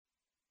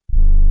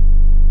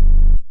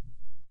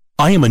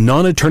I am a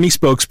non-attorney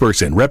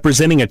spokesperson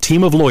representing a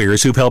team of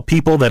lawyers who've helped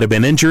people that have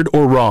been injured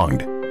or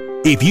wronged.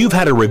 If you've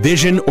had a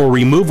revision or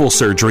removal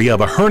surgery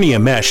of a hernia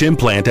mesh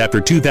implant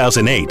after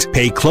 2008,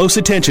 pay close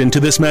attention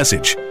to this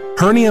message.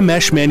 Hernia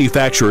mesh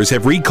manufacturers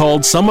have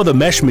recalled some of the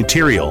mesh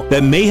material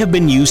that may have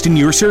been used in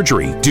your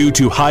surgery due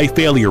to high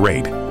failure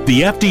rate.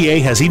 The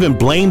FDA has even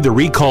blamed the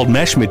recalled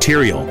mesh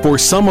material for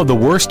some of the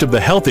worst of the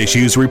health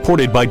issues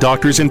reported by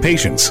doctors and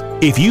patients.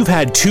 If you've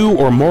had 2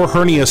 or more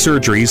hernia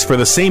surgeries for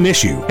the same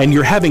issue and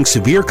you're having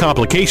severe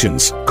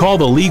complications, call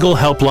the legal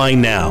helpline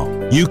now.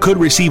 You could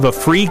receive a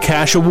free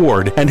cash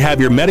award and have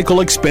your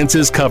medical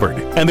expenses covered.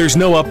 And there's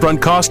no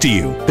upfront cost to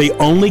you. They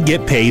only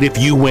get paid if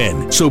you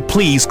win. So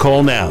please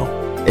call now.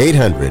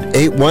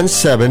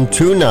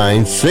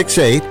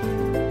 800-817-2968.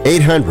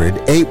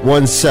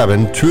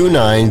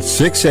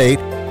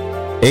 800-817-2968.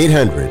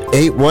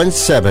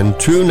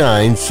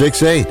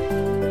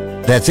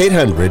 800-817-2968. That's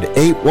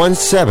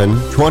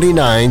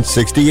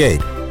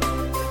 800-817-2968.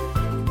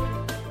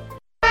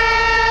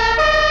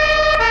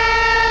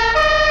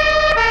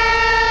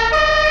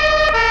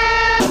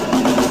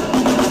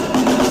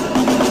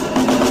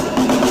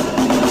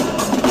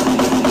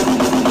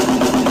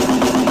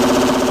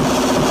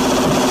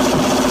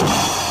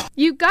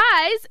 You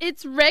guys,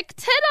 it's Rick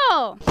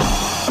Tittle.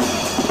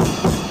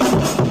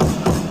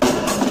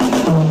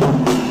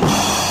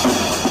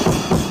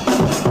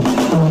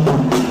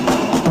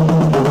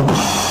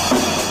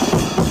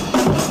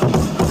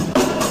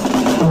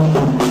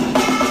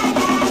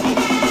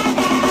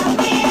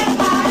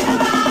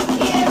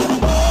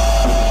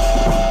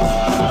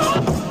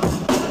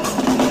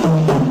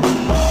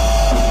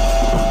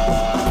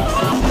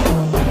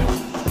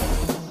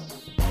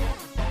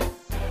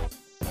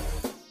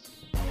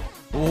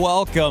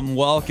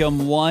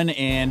 Welcome, one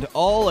and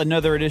all.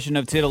 Another edition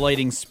of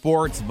Titillating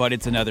Sports, but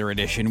it's another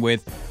edition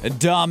with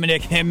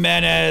Dominic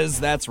Jimenez.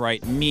 That's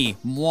right, me,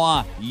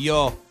 moi,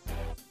 yo.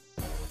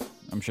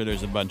 I'm sure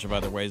there's a bunch of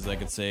other ways I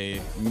could say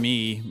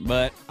me,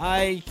 but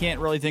I can't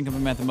really think of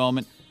them at the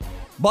moment.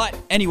 But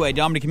anyway,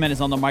 Dominic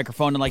Jimenez on the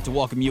microphone. I'd like to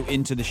welcome you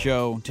into the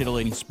show,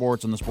 Titillating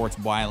Sports on the Sports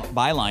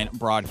Byline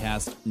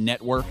Broadcast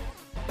Network.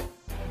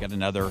 We got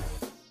another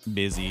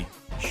busy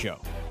show.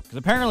 Because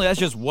apparently that's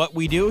just what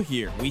we do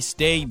here. We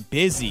stay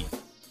busy.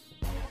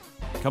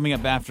 Coming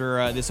up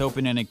after this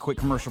open and a quick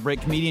commercial break,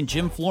 comedian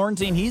Jim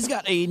Florentine, he's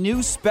got a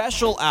new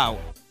special out.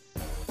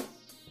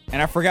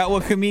 And I forgot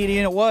what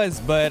comedian it was,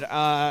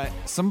 but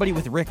somebody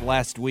with Rick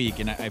last week,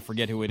 and I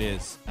forget who it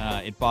is.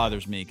 It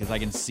bothers me because I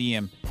can see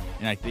him,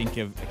 and I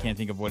can't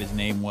think of what his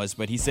name was.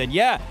 But he said,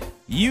 yeah,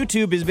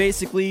 YouTube is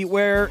basically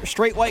where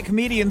straight white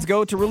comedians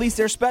go to release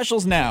their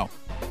specials now.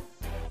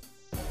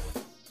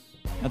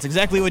 That's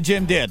exactly what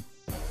Jim did.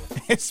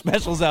 His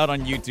special's out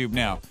on YouTube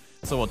now.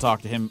 So we'll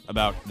talk to him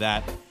about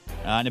that.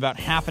 In about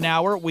half an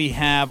hour, we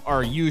have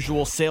our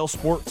usual sales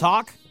sport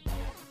talk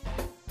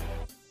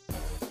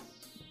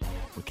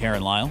with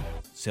Karen Lyle,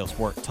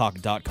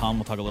 salesporttalk.com.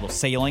 We'll talk a little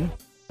sailing.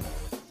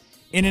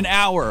 In an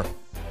hour,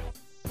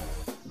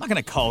 I'm not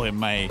going to call him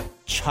my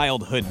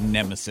childhood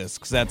nemesis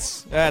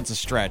because that's a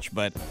stretch,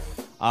 but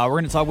we're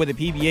going to talk with a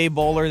PBA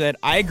bowler that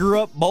I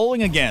grew up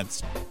bowling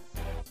against.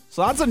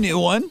 So that's a new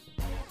one.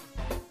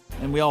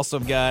 And we also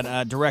have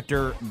got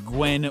director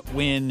Gwen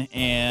Wynn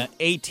and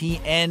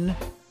ATN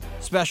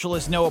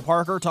specialist Noah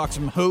Parker talk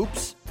some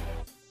hoops.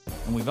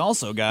 And we've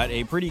also got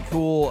a pretty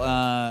cool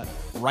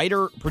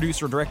writer,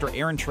 producer, director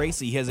Aaron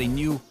Tracy. He has a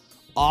new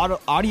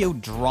audio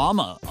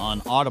drama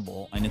on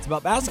Audible, and it's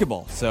about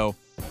basketball. So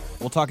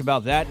we'll talk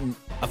about that. And,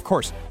 of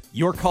course,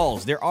 your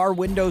calls. There are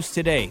windows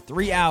today.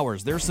 3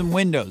 hours. There's some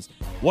windows.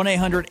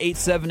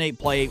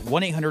 1-800-878-PLAY,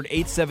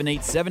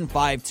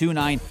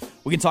 1-800-878-7529.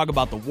 We can talk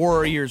about the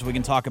Warriors. We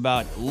can talk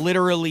about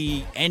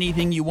literally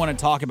anything you want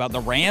to talk about. The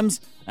Rams,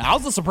 that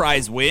was a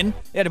surprise win.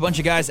 They had a bunch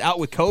of guys out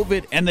with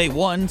COVID, and they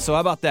won. So how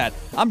about that?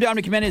 I'm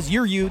Dominic Jimenez.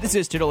 You're you. This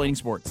is Titillating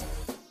Sports.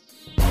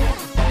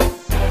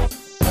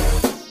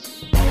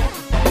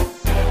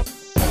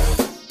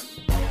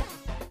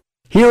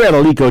 Here at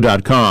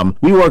Alico.com,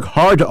 we work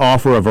hard to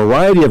offer a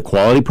variety of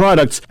quality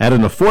products at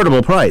an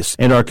affordable price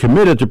and are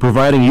committed to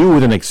providing you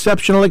with an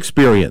exceptional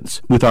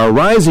experience. With our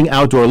rising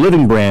outdoor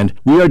living brand,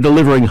 we are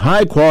delivering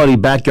high-quality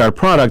backyard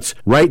products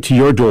right to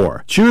your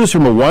door. Choose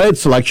from a wide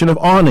selection of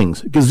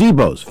awnings,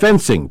 gazebos,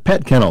 fencing,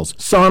 pet kennels,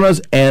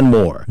 saunas, and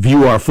more.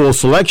 View our full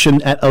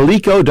selection at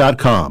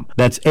Alico.com.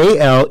 That's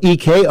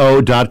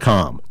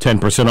ALEKO.com.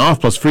 10% off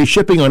plus free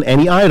shipping on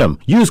any item.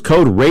 Use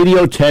code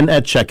RADIO10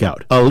 at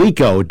checkout.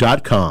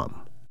 Alico.com.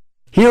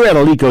 Here at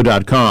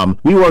Alico.com,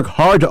 we work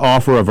hard to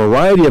offer a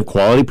variety of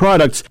quality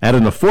products at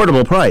an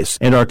affordable price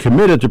and are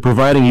committed to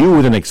providing you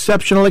with an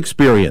exceptional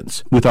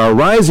experience. With our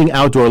rising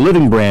outdoor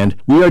living brand,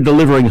 we are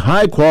delivering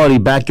high-quality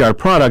backyard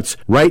products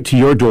right to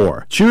your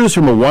door. Choose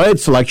from a wide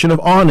selection of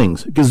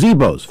awnings,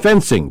 gazebos,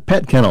 fencing,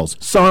 pet kennels,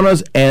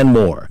 saunas, and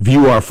more.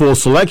 View our full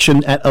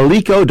selection at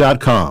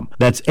Alico.com.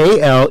 That's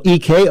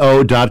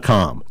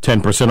ALEKO.com.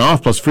 10%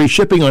 off plus free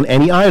shipping on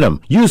any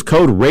item. Use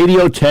code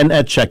RADIO10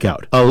 at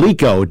checkout.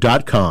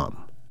 Alico.com.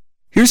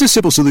 Here's a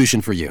simple solution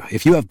for you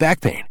if you have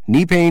back pain,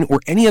 knee pain, or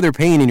any other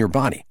pain in your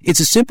body.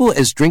 It's as simple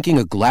as drinking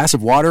a glass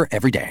of water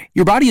every day.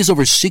 Your body is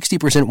over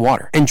 60%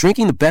 water, and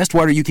drinking the best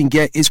water you can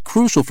get is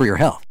crucial for your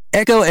health.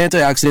 Echo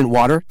Antioxidant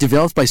Water,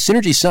 developed by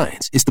Synergy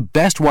Science, is the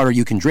best water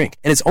you can drink,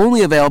 and it's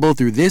only available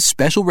through this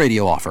special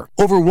radio offer.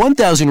 Over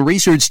 1,000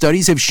 research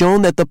studies have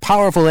shown that the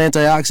powerful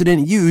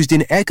antioxidant used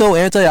in Echo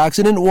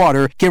Antioxidant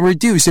Water can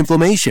reduce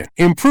inflammation,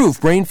 improve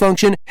brain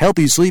function, help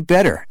you sleep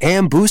better,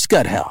 and boost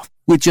gut health.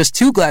 With just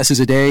 2 glasses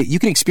a day, you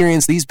can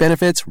experience these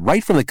benefits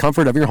right from the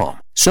comfort of your home.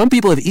 Some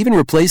people have even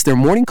replaced their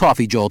morning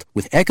coffee jolt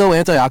with Echo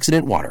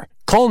Antioxidant Water.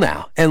 Call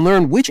now and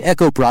learn which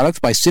Echo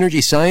product by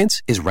Synergy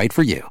Science is right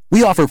for you.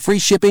 We offer free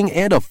shipping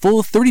and a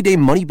full 30-day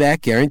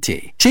money-back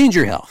guarantee. Change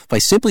your health by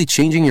simply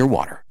changing your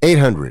water.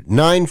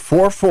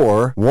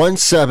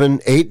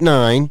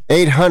 800-944-1789.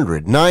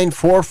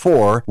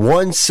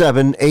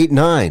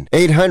 800-944-1789.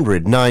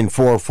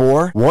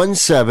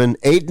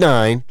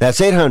 800-944-1789.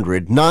 That's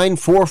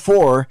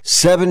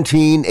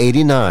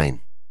 800-944-1789.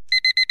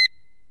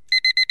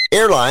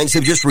 Airlines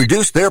have just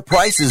reduced their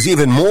prices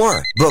even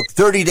more. Book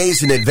 30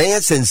 days in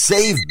advance and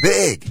save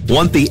big.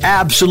 Want the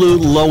absolute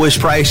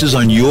lowest prices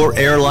on your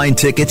airline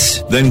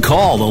tickets? Then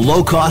call the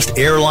Low Cost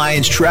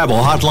Airlines Travel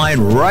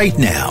Hotline right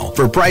now.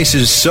 For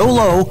prices so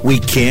low, we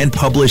can't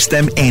publish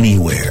them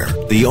anywhere.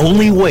 The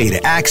only way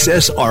to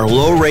access our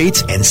low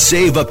rates and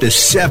save up to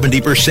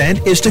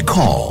 70% is to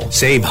call.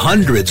 Save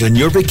hundreds on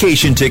your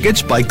vacation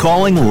tickets by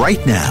calling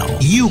right now.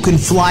 You can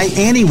fly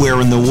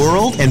anywhere in the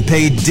world and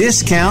pay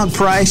discount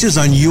prices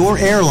on your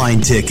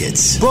airline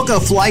tickets. Book a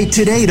flight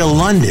today to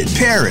London,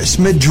 Paris,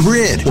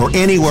 Madrid, or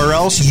anywhere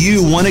else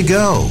you want to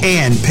go.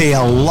 And pay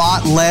a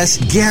lot less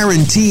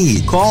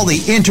guaranteed. Call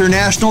the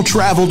International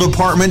Travel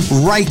Department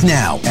right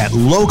now at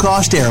Low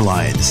Cost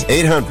Airlines.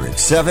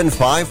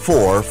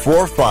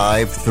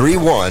 800-754-4531.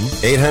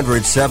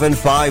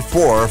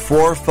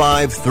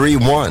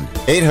 800-754-4531.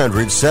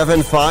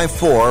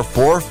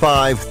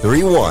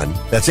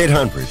 800-754-4531. That's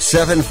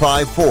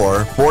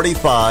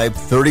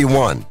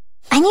 800-754-4531.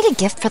 I need a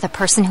gift for the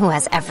person who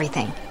has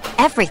everything.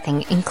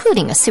 Everything,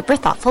 including a super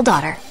thoughtful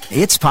daughter.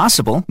 It's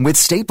possible with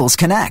Staples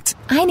Connect.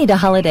 I need a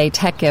holiday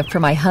tech gift for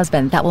my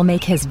husband that will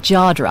make his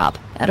jaw drop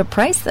at a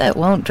price that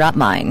won't drop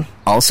mine.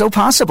 Also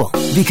possible,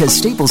 because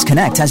Staples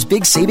Connect has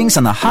big savings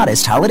on the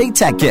hottest holiday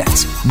tech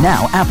gifts.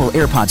 Now, Apple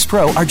AirPods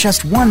Pro are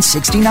just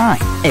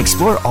 $169.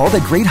 Explore all the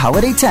great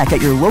holiday tech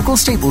at your local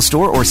Staples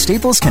store or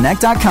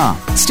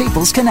staplesconnect.com.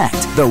 Staples Connect,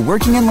 the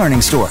working and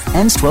learning store.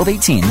 Ends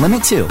 12/18,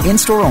 limit 2,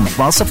 in-store only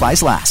while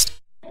supplies last.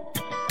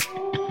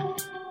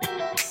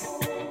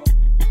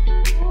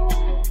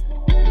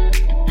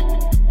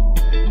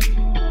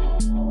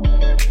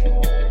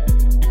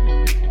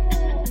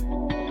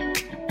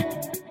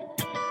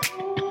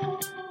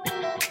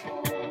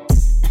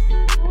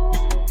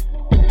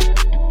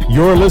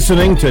 You're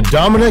listening to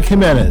Dominic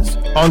Jimenez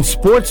on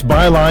Sports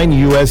Byline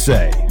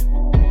USA.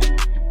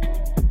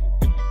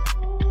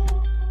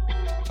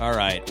 All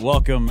right,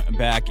 welcome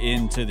back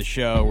into the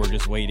show. We're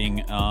just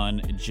waiting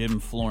on Jim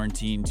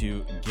Florentine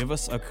to give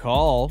us a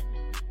call.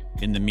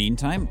 In the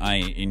meantime, I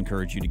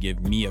encourage you to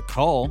give me a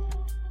call.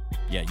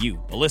 Yeah,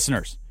 you, the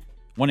listeners.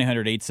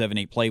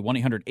 1-800-878-PLAY,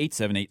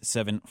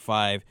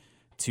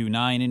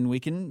 1-800-878-7529, and we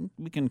can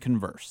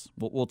converse.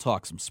 We'll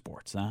talk some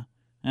sports, huh?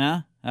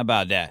 Huh? How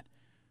about that?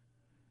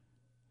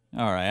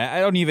 All right,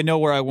 I don't even know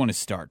where I want to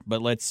start,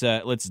 but let's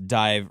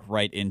dive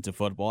right into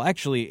football.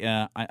 Actually,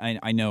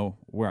 I know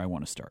where I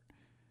want to start,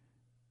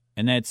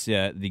 and that's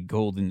the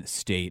Golden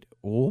State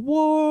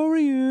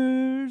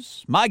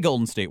Warriors. My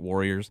Golden State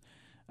Warriors,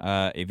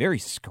 a very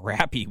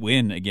scrappy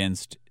win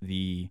against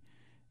the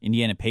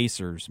Indiana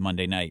Pacers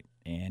Monday night,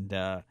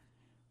 and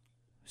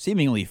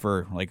seemingly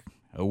for like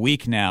a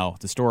week now,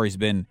 the story's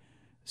been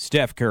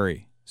Steph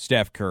Curry,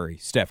 Steph Curry,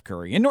 Steph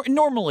Curry, and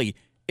normally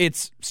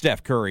it's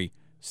Steph Curry,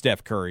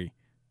 Steph Curry,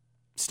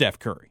 Steph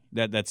Curry.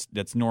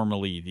 That's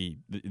normally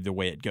the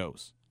way it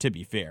goes, to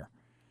be fair.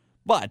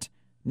 But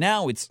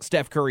now it's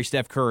Steph Curry,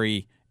 Steph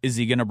Curry. Is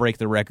he going to break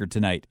the record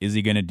tonight? Is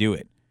he going to do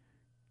it?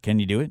 Can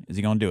he do it? Is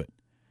he going to do it?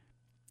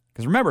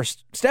 Because remember,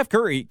 Steph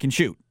Curry can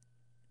shoot.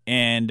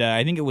 And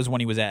I think it was when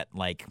he was at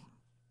like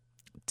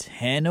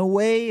 10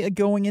 away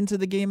going into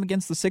the game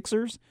against the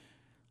Sixers.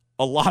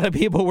 A lot of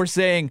people were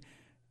saying,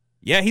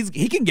 yeah,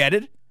 he can get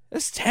it.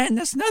 That's 10.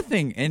 That's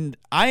nothing. And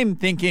I'm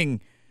thinking,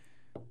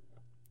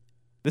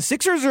 the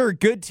Sixers are a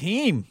good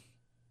team.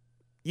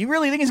 You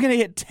really think he's going to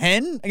hit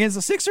 10 against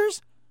the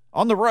Sixers?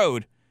 On the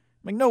road?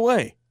 I'm like, no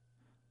way.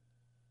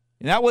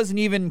 And that wasn't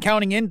even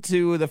counting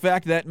into the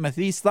fact that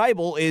Matisse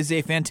Thybulle is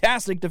a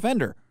fantastic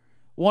defender.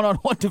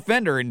 One-on-one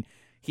defender, and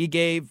he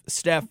gave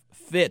Steph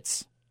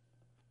fits.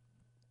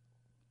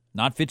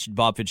 Not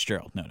Bob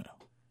Fitzgerald. No.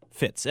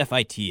 Fitz,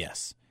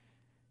 F-I-T-S.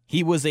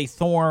 He was a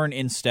thorn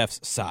in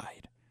Steph's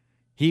side.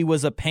 He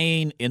was a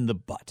pain in the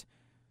butt.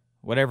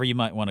 Whatever you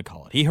might want to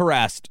call it. He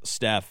harassed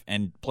Steph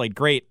and played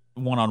great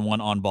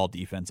one-on-one on-ball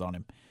defense on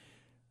him.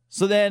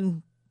 So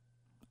then,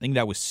 I think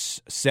that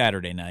was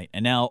Saturday night.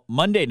 And now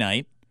Monday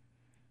night,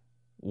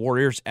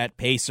 Warriors at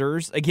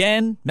Pacers.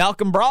 Again,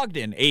 Malcolm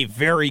Brogdon, a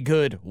very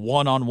good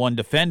one-on-one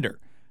defender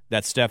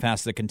that Steph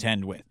has to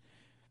contend with.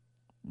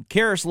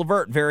 Karis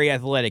LeVert, very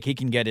athletic. He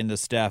can get into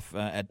Steph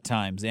at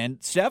times.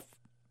 And Steph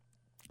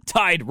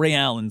tied Ray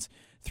Allen's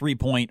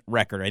three-point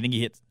record. I think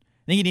he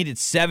needed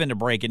 7 to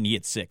break it, and he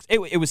hit 6.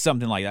 It was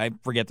something like that. I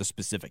forget the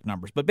specific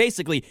numbers. But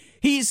basically,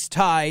 he's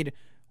tied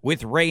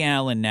with Ray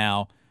Allen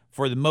now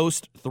for the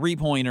most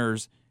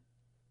three-pointers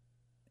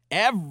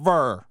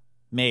ever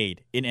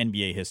made in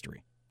NBA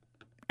history.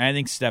 And I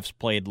think Steph's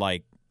played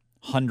like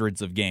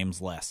hundreds of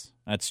games less.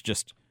 That's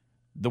just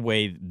the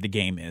way the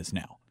game is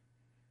now.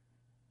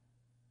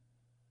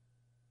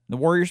 The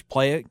Warriors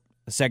play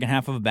the second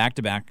half of a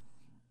back-to-back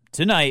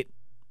tonight.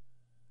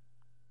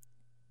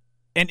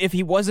 And if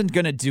he wasn't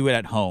going to do it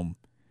at home,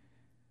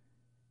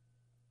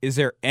 is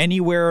there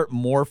anywhere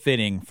more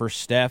fitting for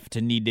Steph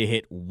to need to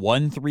hit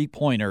one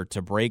three-pointer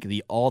to break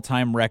the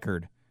all-time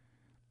record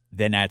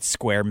than at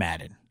Square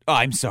Madden? Oh,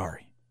 I'm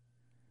sorry.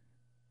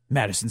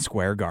 Madison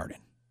Square Garden.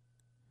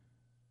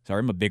 Sorry,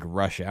 I'm a big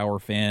Rush Hour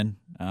fan.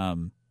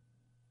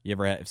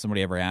 If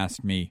somebody ever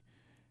asked me,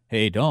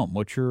 "Hey Dom,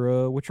 what's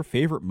your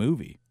favorite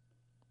movie?"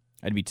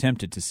 I'd be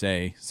tempted to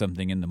say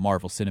something in the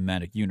Marvel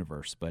Cinematic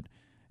Universe, but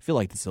I feel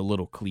like it's a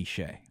little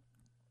cliche.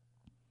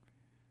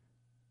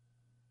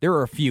 There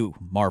are a few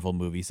Marvel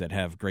movies that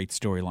have great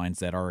storylines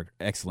that are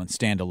excellent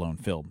standalone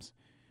films.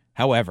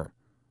 However,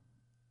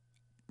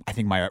 I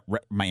think my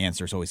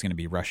answer is always going to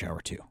be Rush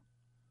Hour 2.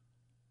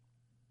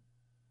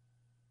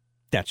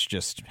 That's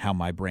just how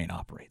my brain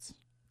operates.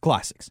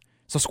 Classics.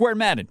 So Square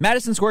Madden,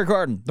 Madison Square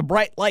Garden, the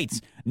bright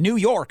lights, New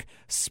York,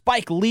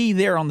 Spike Lee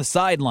there on the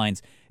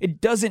sidelines. It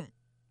doesn't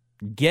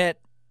get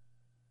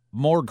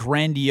more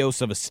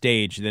grandiose of a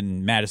stage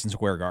than Madison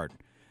Square Garden.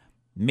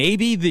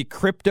 Maybe the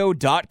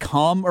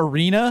Crypto.com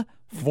arena,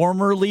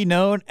 formerly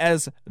known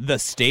as the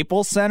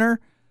Staples Center.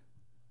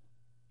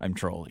 I'm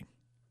trolling.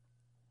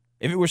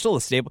 If it were still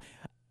the Staples,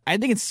 I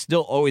think it's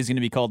still always going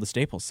to be called the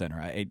Staples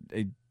Center.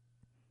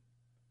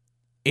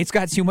 It's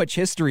got too much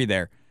history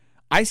there.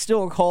 I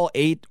still call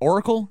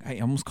Oracle. I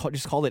almost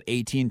just called it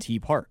AT&T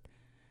Park.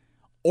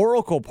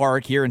 Oracle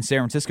Park here in San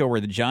Francisco,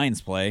 where the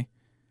Giants play.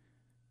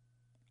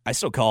 I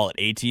still call it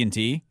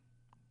AT&T.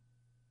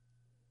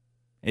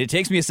 It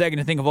takes me a second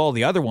to think of all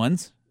the other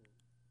ones.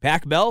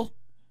 Pac Bell,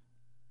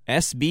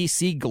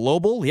 SBC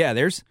Global. Yeah,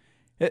 there's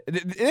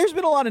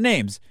been a lot of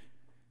names.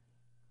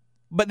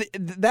 But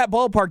that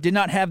ballpark did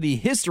not have the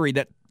history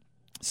that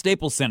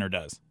Staples Center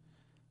does.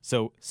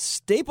 So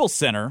Staples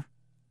Center,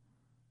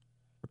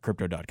 or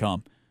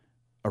Crypto.com,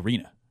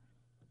 arena,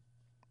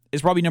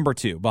 is probably number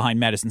 2 behind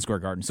Madison Square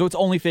Garden. So it's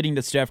only fitting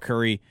that Steph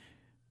Curry,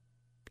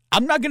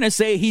 I'm not going to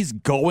say he's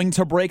going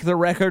to break the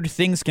record.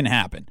 Things can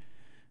happen.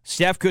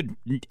 Steph could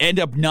end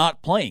up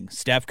not playing.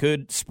 Steph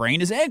could sprain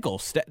his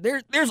ankle.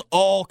 There's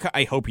all...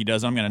 I hope he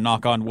does. I'm going to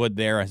knock on wood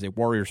there as a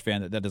Warriors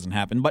fan that doesn't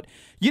happen. But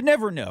you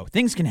never know.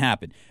 Things can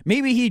happen.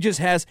 Maybe he just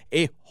has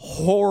a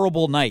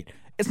horrible night.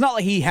 It's not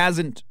like he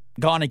hasn't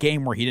gone a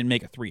game where he didn't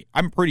make a 3.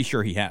 I'm pretty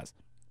sure he has.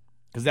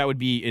 Because that would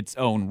be its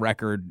own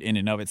record in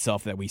and of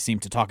itself that we seem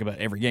to talk about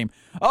every game.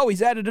 Oh,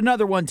 he's added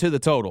another one to the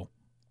total.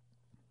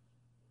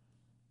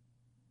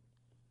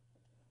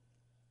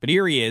 But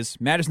here he is,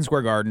 Madison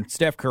Square Garden,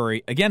 Steph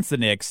Curry against the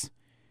Knicks.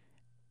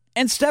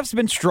 And Steph's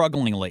been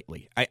struggling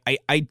lately.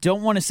 I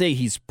don't want to say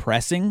he's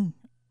pressing.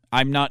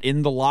 I'm not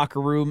in the locker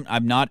room.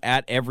 I'm not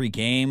at every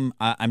game.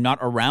 I'm not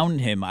around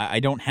him. I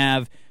don't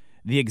have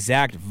the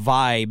exact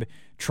vibe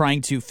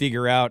trying to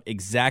figure out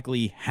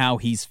exactly how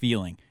he's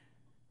feeling.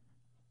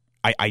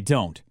 I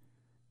don't.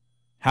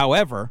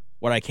 However,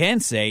 what I can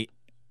say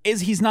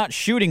is he's not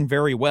shooting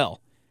very well.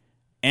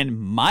 And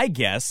my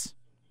guess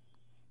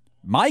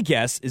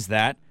is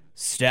that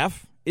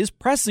Steph is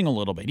pressing a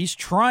little bit. He's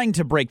trying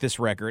to break this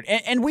record.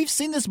 And we've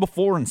seen this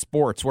before in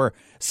sports where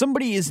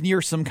somebody is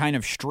near some kind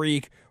of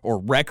streak or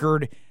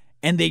record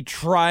and they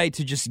try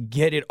to just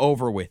get it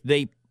over with.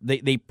 They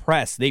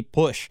press, they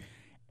push,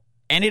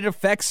 and it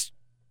affects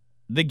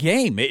the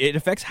game. It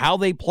affects how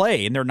they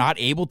play, and they're not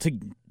able to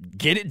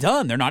get it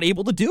done. They're not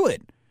able to do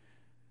it.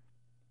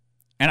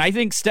 And I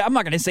think I'm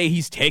not going to say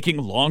he's taking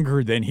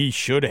longer than he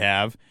should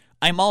have.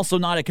 I'm also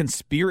not a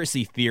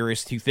conspiracy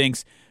theorist who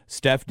thinks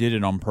Steph did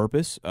it on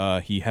purpose.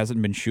 He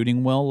hasn't been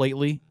shooting well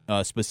lately,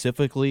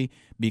 specifically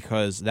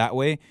because that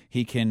way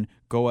he can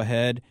go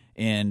ahead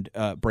and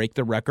break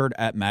the record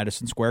at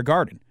Madison Square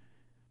Garden.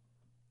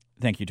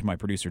 Thank you to my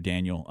producer,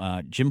 Daniel.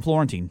 Jim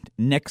Florentine,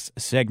 next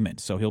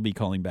segment, so he'll be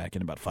calling back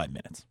in about 5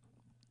 minutes.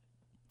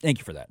 Thank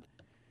you for that.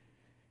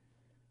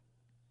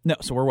 No,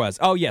 so where was?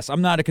 Oh, yes,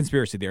 I'm not a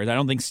conspiracy theorist. I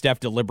don't think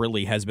Steph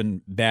deliberately has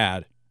been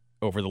bad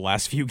over the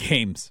last few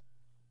games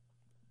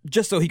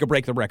just so he could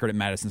break the record at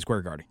Madison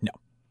Square Garden. No.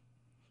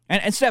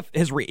 And Steph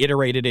has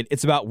reiterated it.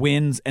 It's about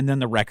wins and then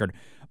the record.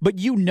 But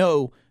you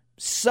know,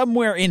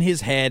 somewhere in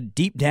his head,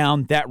 deep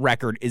down, that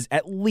record is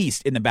at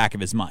least in the back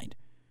of his mind.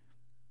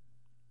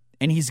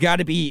 And he's got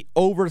to be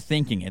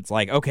overthinking. It's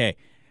like, okay,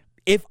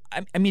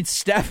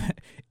 Steph,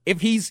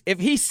 if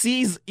he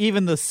sees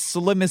even the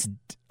slimmest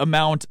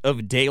amount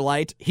of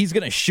daylight, he's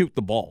going to shoot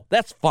the ball.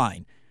 That's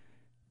fine.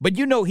 But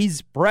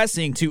he's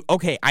pressing to,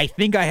 okay, I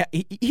think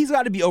he's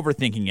got to be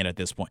overthinking it at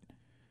this point.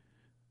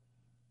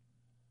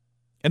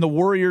 And the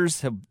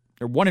Warriors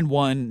are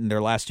 1-1 in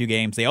their last 2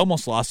 games. They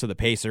almost lost to the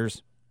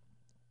Pacers.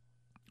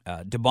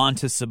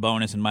 Domantas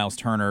Sabonis and Miles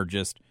Turner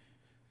just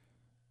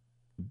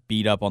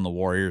beat up on the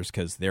Warriors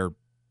because they're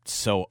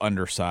so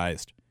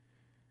undersized.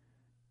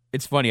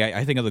 It's funny.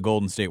 I think of the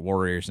Golden State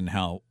Warriors and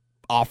how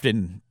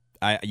often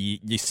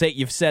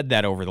you've said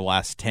that over the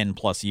last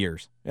 10+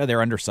 years. Yeah,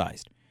 they're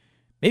undersized.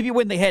 Maybe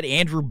when they had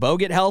Andrew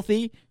Bogut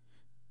healthy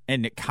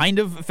and kind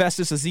of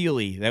Festus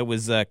Ezeli, that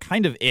was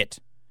kind of it.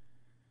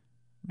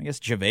 I guess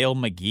JaVale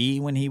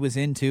McGee when he was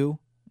in too.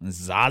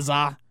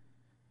 Zaza.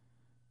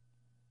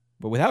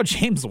 But without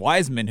James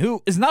Wiseman,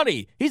 who is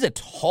he's a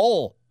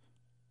tall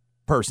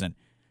person.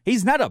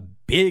 He's not a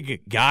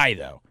big guy,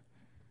 though.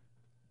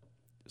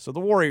 So the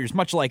Warriors,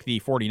 much like the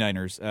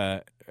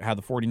 49ers, how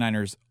the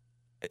 49ers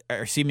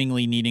are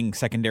seemingly needing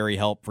secondary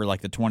help for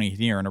like the 20th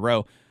year in a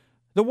row,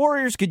 the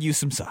Warriors could use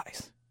some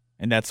size.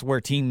 And that's where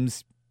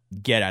teams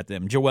get at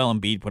them. Joel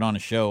Embiid put on a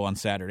show on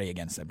Saturday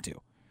against them, too.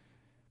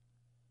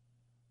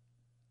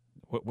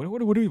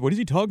 What is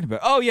he talking about?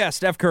 Oh, yeah,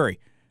 Steph Curry.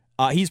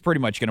 He's pretty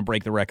much going to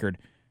break the record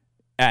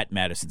at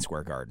Madison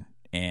Square Garden.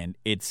 And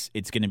it's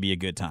going to be a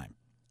good time.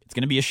 It's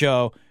going to be a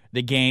show.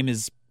 The game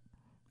is...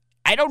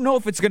 I don't know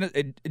if it's going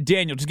to...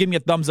 Daniel, just give me a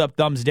thumbs up,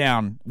 thumbs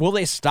down. Will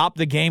they stop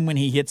the game when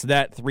he hits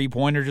that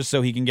three-pointer just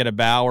so he can get a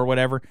bow or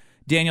whatever?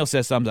 Daniel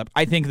says thumbs up.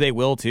 I think they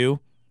will, too.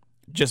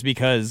 Just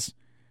because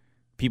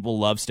people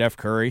love Steph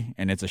Curry,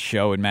 and it's a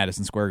show in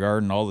Madison Square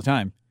Garden all the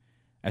time.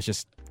 That's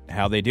just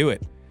how they do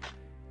it.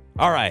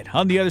 All right,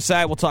 on the other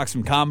side, we'll talk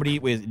some comedy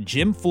with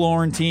Jim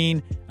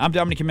Florentine. I'm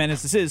Dominic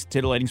Jimenez. This is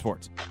Titillating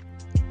Sports.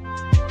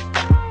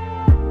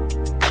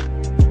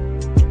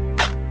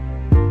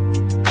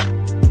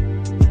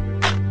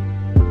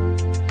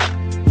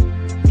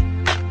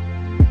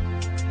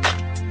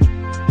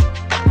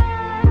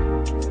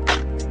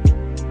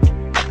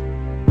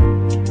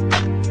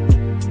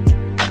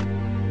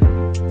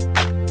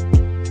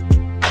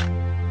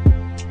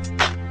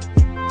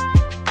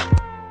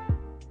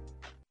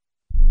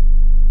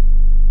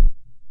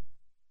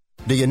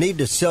 Do you need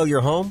to sell your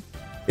home?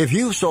 If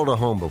you've sold a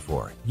home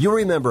before, you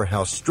remember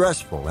how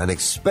stressful and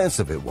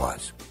expensive it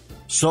was.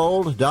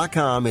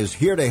 Sold.com is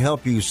here to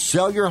help you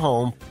sell your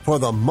home for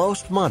the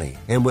most money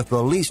and with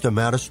the least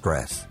amount of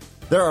stress.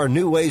 There are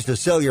new ways to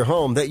sell your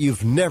home that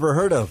you've never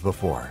heard of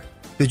before.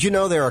 Did you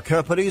know there are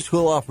companies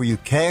who'll offer you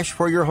cash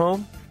for your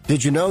home?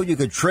 Did you know you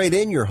could trade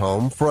in your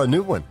home for a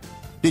new one?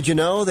 Did you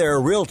know there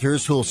are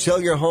realtors who'll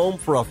sell your home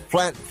for a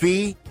flat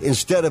fee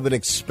instead of an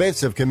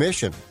expensive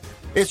commission?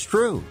 It's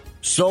true.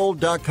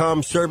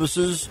 Sold.com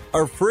services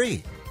are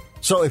free.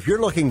 So if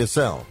you're looking to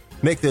sell,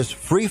 make this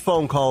free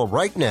phone call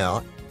right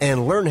now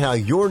and learn how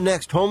your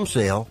next home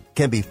sale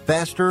can be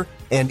faster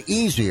and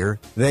easier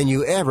than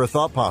you ever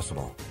thought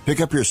possible. Pick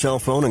up your cell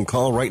phone and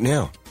call right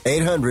now.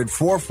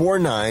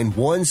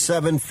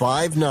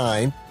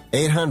 800-449-1759.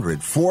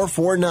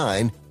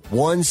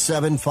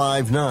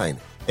 800-449-1759.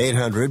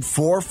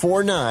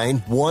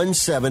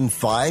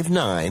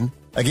 800-449-1759.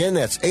 Again,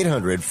 that's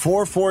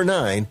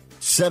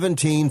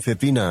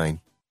 800-449-1759.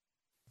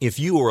 If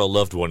you or a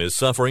loved one is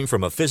suffering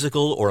from a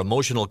physical or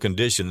emotional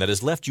condition that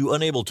has left you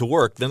unable to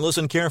work, then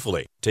listen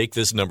carefully. Take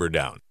this number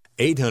down.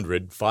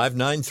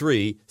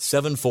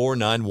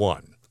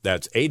 800-593-7491.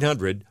 That's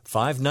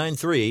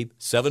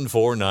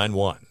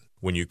 800-593-7491.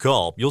 When you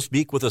call, you'll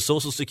speak with a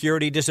Social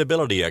Security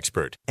disability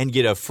expert and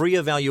get a free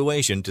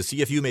evaluation to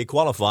see if you may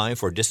qualify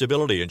for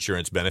disability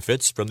insurance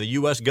benefits from the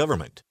U.S.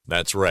 government.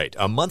 That's right,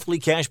 a monthly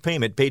cash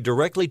payment paid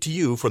directly to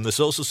you from the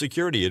Social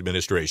Security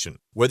Administration.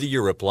 Whether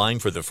you're applying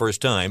for the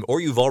first time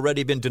or you've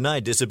already been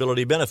denied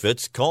disability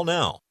benefits, call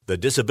now. The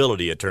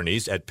disability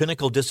attorneys at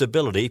Pinnacle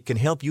Disability can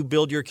help you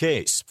build your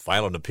case,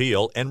 file an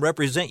appeal, and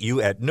represent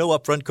you at no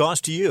upfront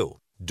cost to you.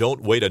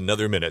 Don't wait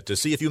another minute to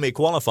see if you may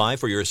qualify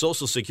for your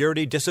Social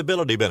Security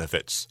disability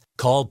benefits.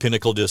 Call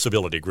Pinnacle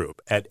Disability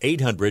Group at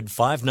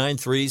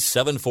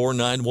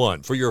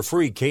 800-593-7491 for your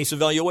free case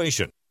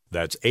evaluation.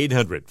 That's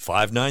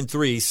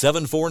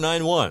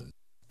 800-593-7491.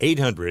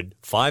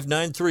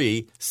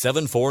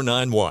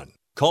 800-593-7491.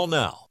 Call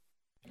now.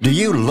 Do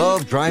you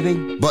love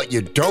driving, but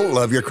you don't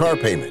love your car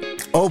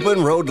payment?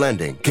 Open Road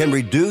Lending can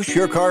reduce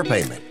your car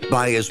payment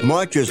by as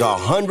much as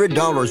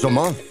 $100 a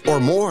month or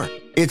more.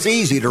 It's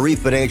easy to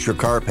refinance your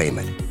car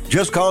payment.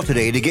 Just call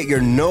today to get your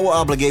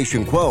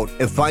no-obligation quote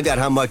and find out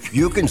how much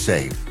you can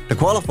save. To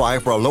qualify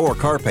for a lower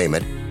car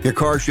payment, your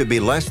car should be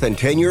less than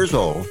 10 years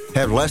old,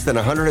 have less than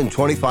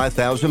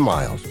 125,000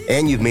 miles,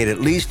 and you've made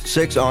at least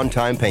 6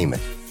 on-time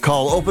payments.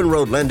 Call Open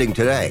Road Lending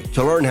today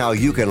to learn how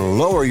you can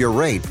lower your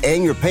rate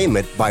and your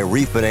payment by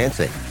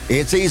refinancing.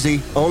 It's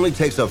easy, only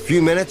takes a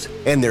few minutes,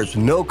 and there's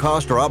no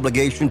cost or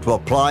obligation to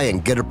apply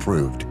and get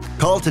approved.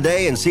 Call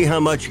today and see how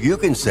much you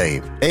can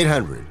save.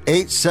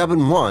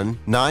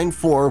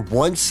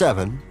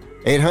 800-871-9417.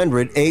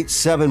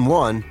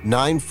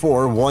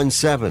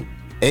 800-871-9417.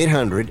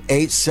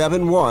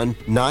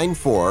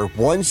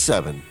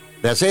 800-871-9417.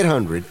 That's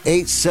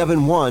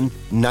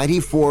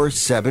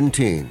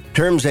 800-871-9417.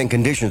 Terms and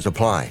conditions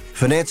apply.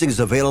 Financing is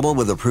available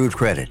with approved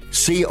credit.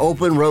 See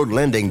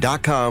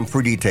openroadlending.com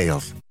for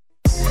details.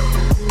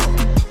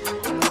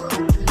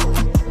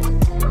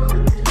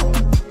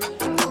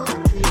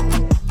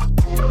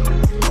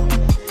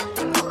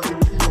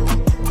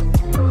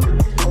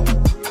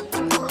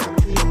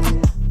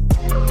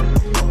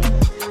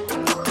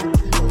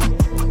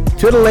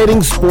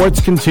 Titillating Sports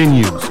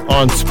continues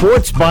on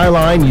Sports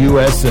Byline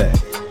USA.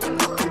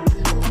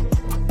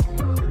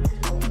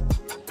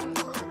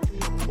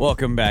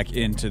 Welcome back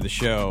into the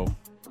show.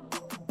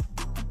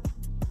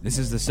 This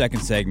is the second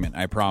segment,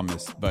 I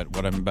promise, but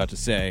what I'm about to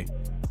say,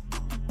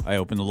 I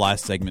opened the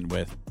last segment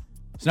with.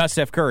 It's not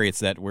Steph Curry, it's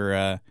that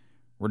we're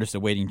just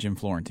awaiting Jim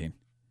Florentine.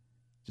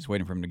 Just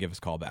waiting for him to give us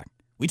a call back.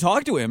 We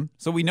talked to him,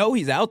 so we know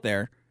he's out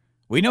there.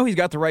 We know he's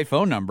got the right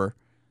phone number,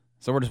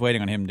 so we're just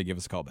waiting on him to give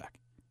us a call back.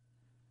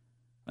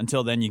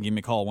 Until then, you can give me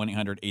a call,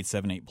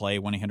 1-800-878-PLAY,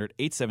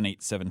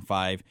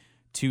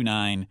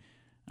 1-800-878-7529.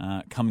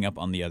 Coming up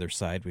on the other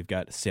side, we've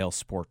got Sales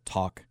Sport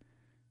Talk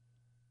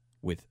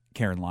with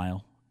Karen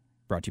Lyle,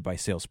 brought to you by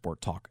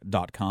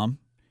salesporttalk.com.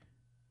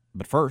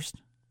 But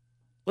first,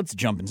 let's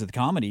jump into the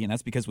comedy, and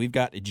that's because we've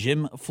got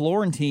Jim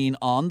Florentine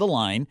on the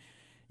line.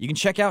 You can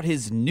check out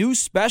his new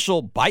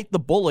special, Bite the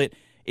Bullet.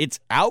 It's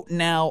out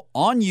now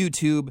on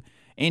YouTube.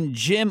 And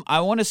Jim, I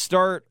want to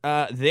start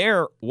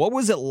there. What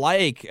was it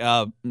like?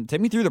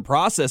 Take me through the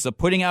process of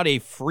putting out a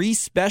free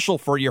special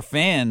for your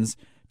fans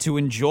to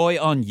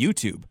enjoy on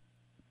YouTube.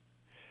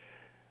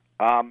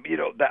 A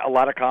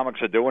lot of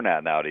comics are doing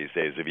that now these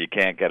days. If you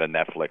can't get a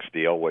Netflix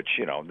deal, which,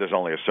 there's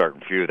only a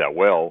certain few that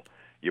will,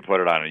 you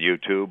put it on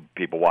YouTube,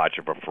 people watch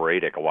it for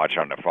free, they can watch it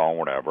on their phone,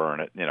 whatever,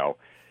 and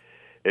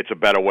it's a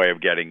better way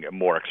of getting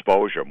more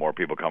exposure, more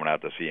people coming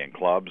out to see in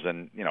clubs,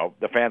 and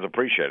the fans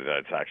appreciate it that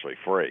it's actually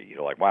free.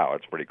 You're like, wow,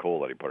 it's pretty cool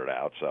that he put it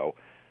out. So,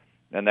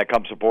 and that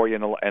comes support you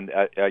in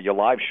your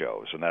live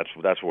shows, and that's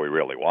what we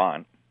really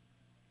want.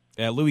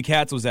 Louis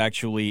Katz was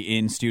actually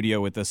in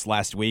studio with us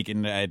last week,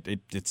 and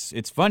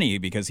it's funny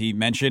because he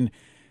mentioned,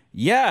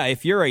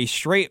 if you're a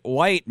straight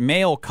white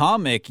male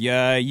comic,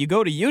 you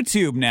go to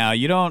YouTube now.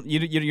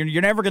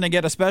 You're never going to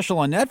get a special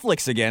on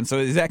Netflix again. So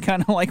is that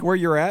kind of like where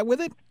you're at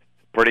with it?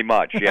 Pretty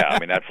much, yeah. I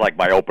mean, that's like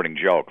my opening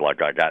joke.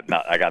 Like I got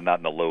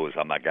nothing to lose.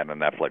 I'm not getting a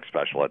Netflix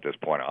special at this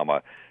point. I'm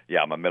a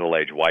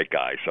middle-aged white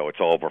guy, so it's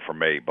over for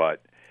me.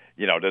 But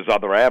there's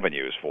other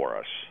avenues for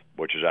us,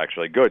 which is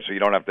actually good. So you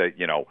don't have to,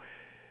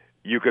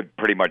 you could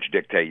pretty much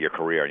dictate your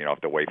career. You don't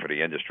have to wait for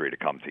the industry to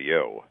come to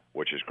you,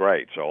 which is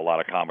great. So a lot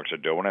of comics are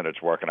doing it.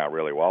 It's working out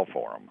really well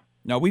for them.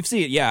 No, we've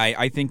seen it. Yeah,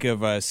 I think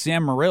of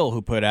Sam Morrill,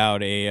 who put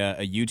out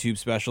a YouTube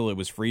special. It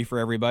was free for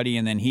everybody,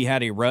 and then he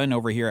had a run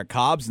over here at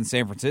Cobb's in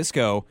San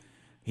Francisco.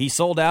 He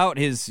sold out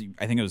his,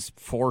 I think it was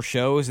 4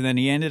 shows, and then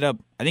he ended up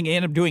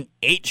doing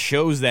 8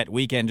 shows that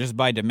weekend just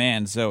by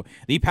demand. So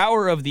the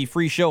power of the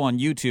free show on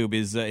YouTube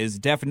is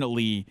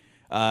definitely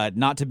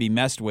not to be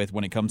messed with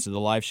when it comes to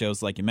the live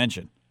shows, like you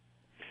mentioned.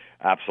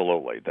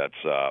 Absolutely, that's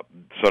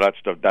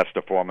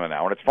the formula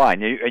now, and it's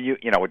fine.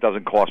 It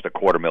doesn't cost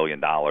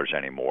 $250,000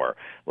 anymore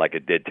like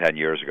it did 10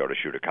 years ago to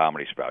shoot a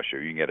comedy special.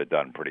 You can get it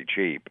done pretty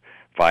cheap,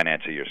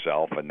 finance it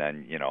yourself, and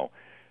then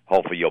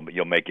hopefully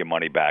you'll make your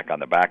money back on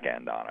the back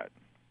end on it.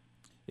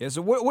 Yeah,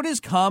 so what has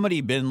comedy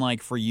been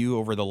like for you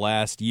over the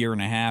last year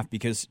and a half?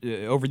 Because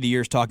over the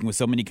years, talking with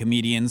so many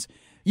comedians,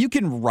 you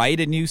can write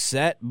a new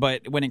set,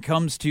 but when it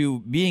comes to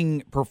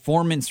being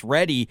performance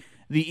ready,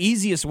 the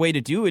easiest way to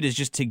do it is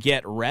just to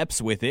get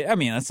reps with it. I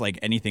mean, that's like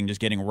anything, just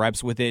getting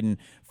reps with it and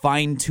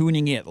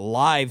fine-tuning it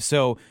live.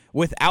 So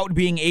without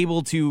being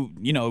able to,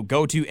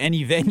 go to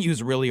any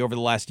venues really over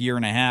the last year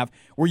and a half,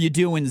 were you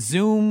doing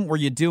Zoom? Were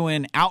you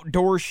doing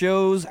outdoor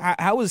shows?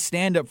 How was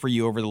stand-up for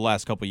you over the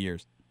last couple of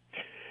years?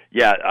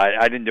 Yeah,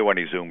 I didn't do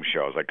any Zoom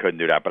shows. I couldn't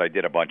do that, but I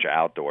did a bunch of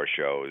outdoor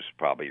shows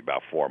probably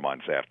about 4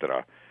 months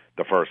after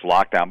the first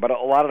lockdown. But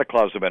a lot of the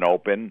clubs have been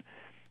open,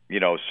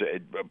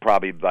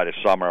 probably by the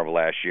summer of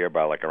last year,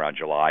 by like around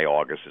July,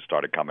 August, it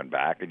started coming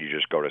back. And you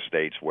just go to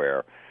states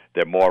where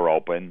they're more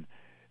open,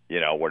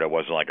 where there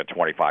wasn't like a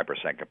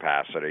 25%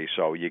 capacity.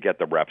 So you get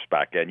the reps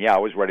back in. Yeah, I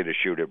was ready to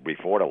shoot it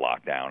before the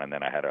lockdown, and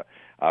then I had to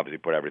obviously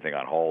put everything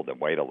on hold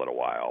and wait a little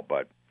while.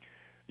 But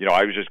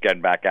I was just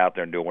getting back out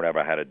there and doing whatever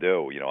I had to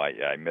do.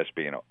 I missed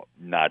being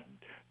not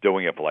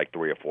doing it for like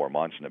 3 or 4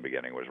 months in the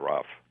beginning. It was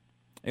rough.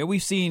 And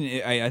we've seen,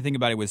 I think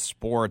about it with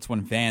sports,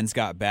 when fans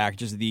got back,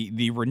 just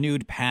the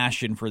renewed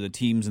passion for the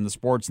teams and the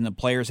sports and the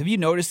players. Have you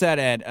noticed that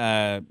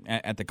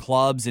at the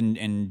clubs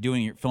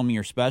and filming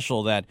your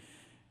special, that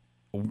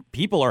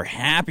people are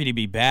happy to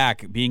be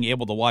back, being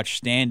able to watch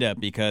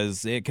stand-up?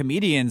 Because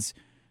comedians,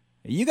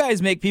 you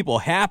guys make people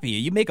happy.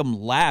 You make them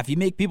laugh. You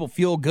make people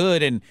feel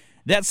good, and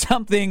that's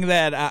something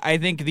that I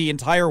think the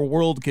entire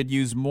world could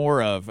use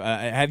more of.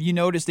 Have you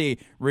noticed a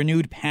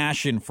renewed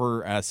passion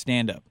for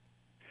stand-up?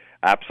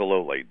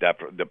 Absolutely.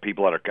 The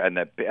people that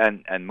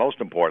are and most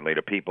importantly,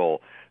 the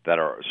people that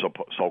are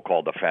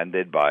so-called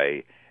offended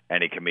by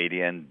any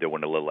comedian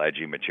doing a little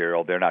edgy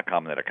material, they're not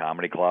coming to the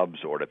comedy clubs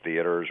or the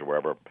theaters or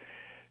wherever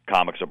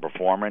comics are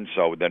performing.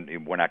 So then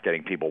we're not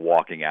getting people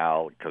walking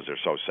out because they're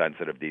so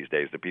sensitive these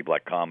days. The people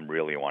that come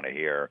really want to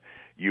hear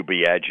you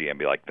be edgy and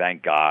be like,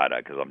 thank God,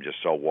 because I'm just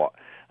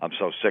I'm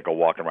so sick of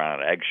walking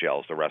around on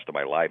eggshells the rest of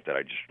my life that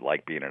I just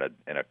like being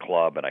in a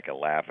club and I can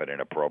laugh at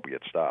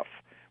inappropriate stuff,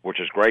 which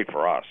is great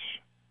for us.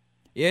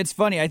 Yeah, it's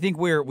funny. I think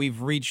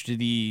we've reached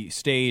the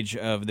stage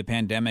of the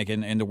pandemic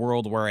and the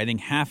world where I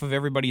think half of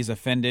everybody's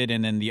offended,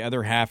 and then the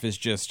other half is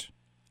just,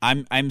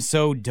 I'm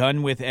so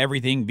done with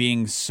everything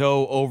being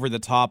so over the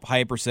top,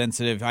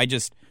 hypersensitive. I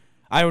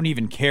don't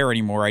even care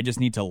anymore. I just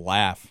need to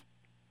laugh.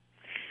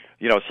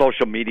 You know,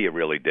 social media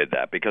really did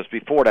that, because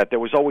before that there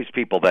was always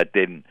people that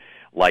didn't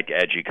like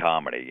edgy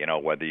comedy. You know,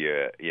 whether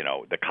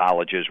the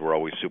colleges were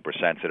always super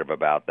sensitive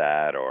about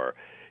that, or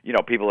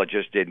people that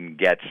just didn't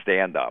get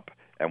stand up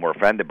and were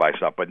offended by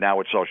stuff. But now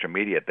with social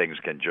media, things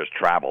can just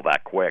travel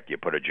that quick. You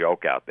put a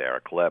joke out there,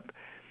 a clip,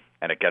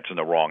 and it gets in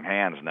the wrong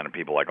hands, and then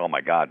people are like, oh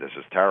my God, this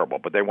is terrible.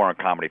 But they weren't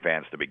comedy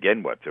fans to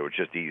begin with, so it's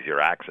just easier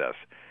access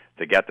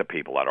to get the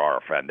people that are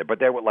offended. But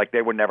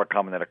they were never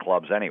coming to the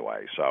clubs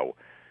anyway, so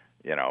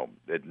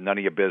none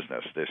of your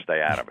business. Just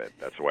stay out of it.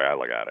 That's the way I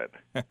look at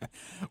it.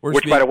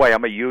 Which, by the way,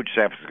 I'm a huge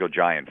San Francisco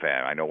Giant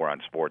fan. I know we're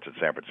on sports in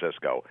San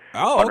Francisco.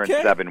 Oh, okay.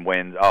 107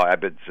 wins. Oh,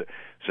 I've been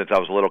since I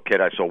was a little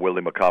kid. I saw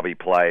Willie McCovey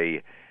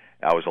play.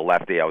 I was a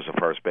lefty. I was a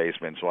first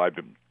baseman. So I've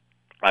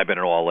been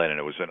all in, and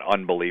it was an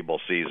unbelievable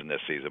season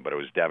this season. But it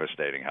was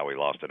devastating how we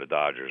lost to the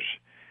Dodgers.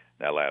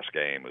 That last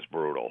game was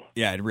brutal.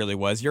 Yeah, it really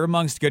was. You're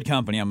amongst good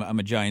company. I'm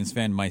a Giants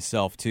fan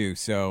myself, too.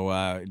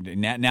 So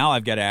now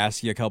I've got to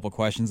ask you a couple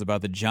questions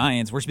about the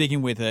Giants. We're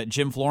speaking with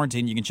Jim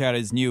Florentine. You can check out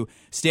his new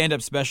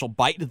stand-up special,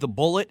 Bite the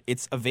Bullet.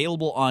 It's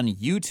available on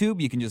YouTube.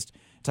 You can just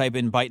type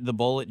in Bite the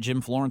Bullet, Jim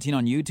Florentine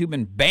on YouTube,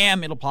 and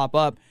bam, it'll pop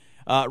up.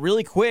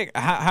 Really quick,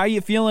 how are you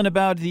feeling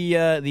about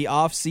the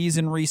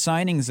off-season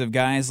re-signings of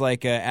guys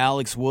like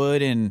Alex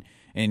Wood and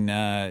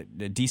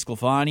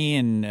DeSclafani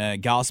and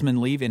Gausman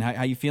leaving?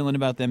 How you feeling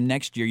about them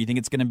next year? You think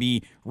it's going to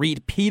be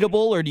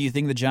repeatable, or do you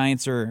think the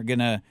Giants are going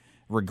to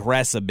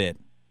regress a bit?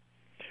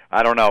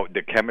 I don't know.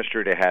 The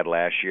chemistry they had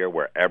last year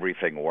where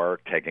everything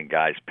worked, taking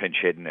guys pinch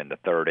hitting in the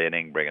third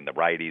inning, bringing the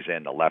righties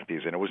in, the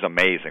lefties in, it was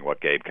amazing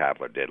what Gabe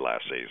Kapler did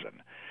last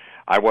season.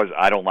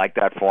 I don't like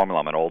that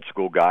formula. I'm an old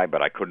school guy,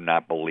 but I could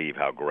not believe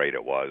how great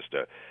it was.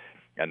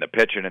 And the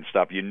pitching and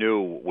stuff, you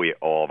knew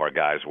all of our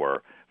guys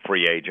were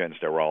free agents.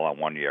 They were all on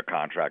one-year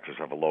contracts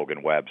except for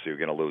Logan Webb, so you're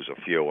going to lose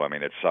a few. I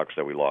mean, it sucks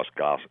that we lost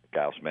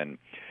Gausman.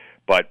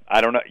 But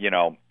I don't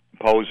know,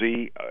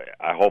 Posey,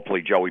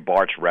 hopefully Joey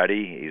Bart's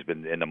ready. He's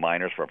been in the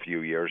minors for a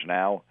few years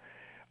now.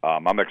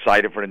 I'm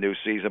excited for the new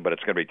season, but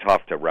it's going to be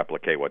tough to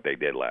replicate what they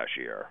did last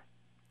year.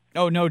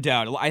 Oh, no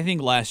doubt. I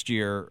think last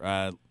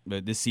year,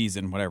 this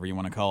season, whatever you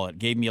want to call it,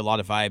 gave me a lot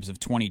of vibes of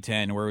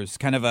 2010, where it was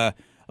kind of a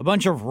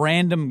bunch of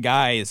random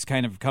guys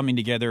kind of coming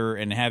together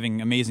and having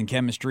amazing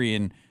chemistry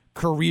and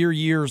career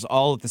years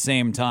all at the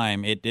same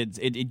time. It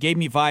gave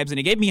me vibes, and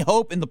it gave me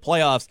hope in the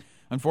playoffs.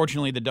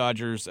 Unfortunately, the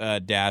Dodgers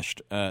dashed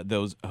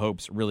those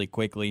hopes really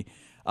quickly.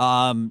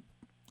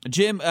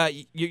 Jim,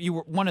 you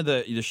were, one of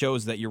the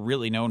shows that you're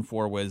really known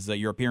for was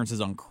your appearances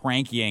on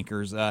Crank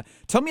Yankers.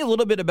 Tell me a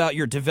little bit about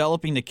your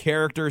developing the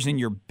characters and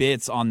your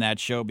bits on that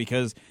show,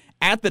 because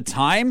at the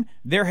time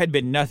there had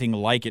been nothing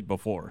like it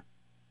before.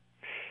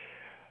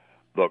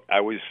 Look,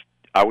 I was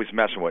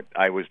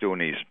putting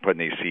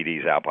these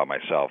CDs out by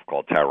myself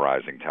called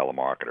Terrorizing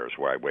Telemarketers,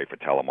 where I wait for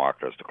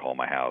telemarketers to call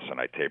my house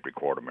and I tape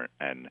record them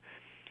and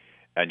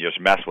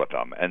just mess with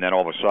them. And then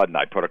all of a sudden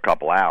I put a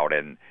couple out,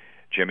 and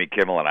Jimmy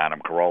Kimmel and Adam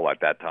Carolla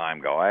at that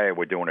time go, hey,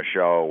 we're doing a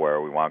show where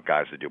we want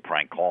guys to do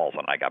prank calls.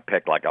 And I got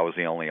picked like I was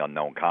the only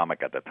unknown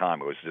comic at the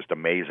time. It was just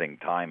amazing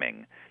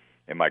timing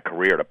in my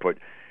career to put,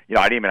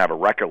 I didn't even have a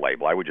record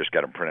label. I would just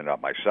get them printed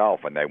up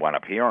myself, and they went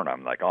up hearing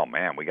them. Like, oh,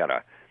 man,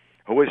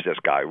 who is this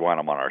guy? We want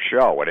him on our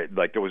show. And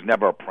there was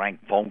never a prank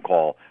phone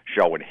call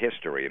show in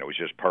history, and it was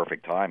just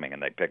perfect timing,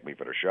 and they picked me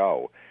for the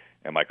show.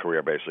 And my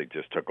career basically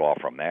just took off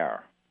from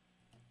there.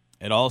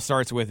 It all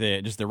starts with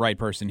just the right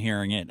person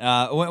hearing it.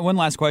 One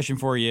last question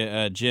for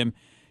you, Jim.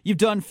 You've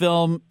done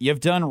film, you've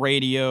done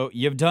radio,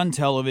 you've done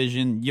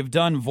television, you've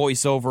done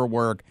voiceover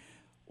work.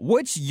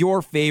 What's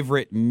your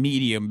favorite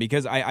medium?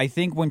 Because I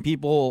think when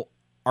people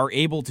are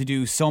able to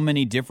do so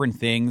many different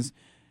things,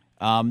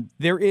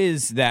 there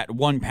is that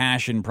one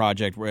passion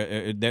project,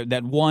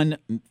 that one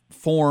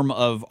form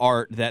of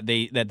art that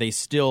they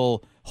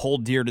still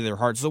hold dear to their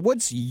hearts. So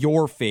what's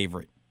your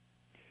favorite?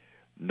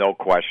 No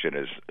question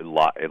is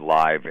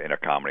live in a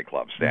comedy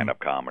club, stand-up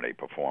comedy,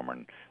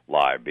 performing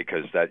live,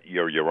 because that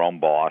you're your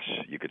own boss.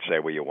 You could say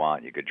what you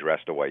want. You could dress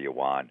the way you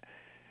want.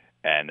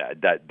 And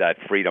that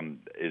freedom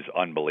is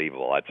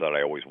unbelievable. That's what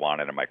I always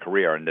wanted in my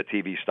career. And the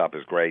TV stuff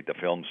is great, the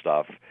film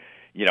stuff.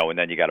 and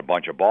then you got a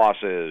bunch of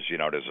bosses,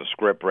 there's a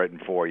script written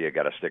for you,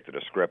 got to stick to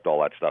the script,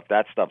 all that stuff.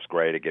 That stuff's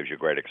great. It gives you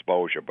great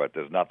exposure, but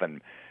there's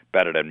nothing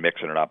better than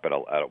mixing it up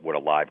with a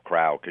live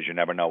crowd, because you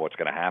never know what's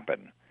going to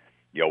happen.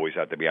 You always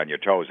have to be on your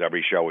toes.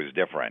 Every show is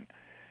different.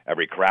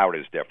 Every crowd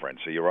is different.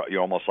 So you're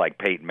almost like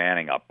Peyton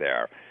Manning up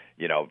there,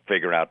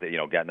 figuring out that,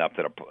 getting up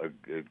to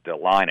the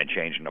line and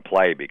changing the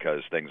play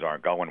because things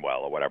aren't going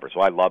well or whatever.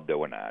 So I love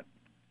doing that.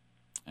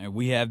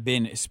 We have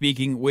been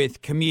speaking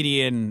with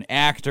comedian,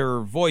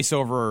 actor,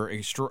 voiceover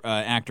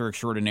actor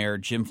extraordinaire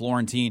Jim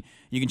Florentine.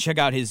 You can check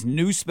out his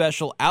new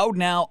special out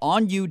now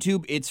on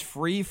YouTube. It's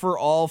free for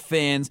all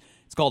fans.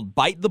 It's called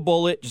Bite the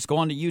Bullet. Just go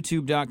on to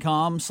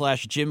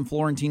youtube.com/Jim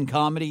Florentine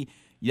Comedy.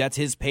 That's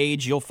his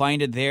page. You'll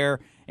find it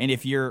there. And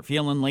if you're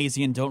feeling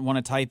lazy and don't want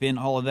to type in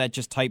all of that,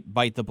 just type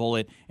Bite the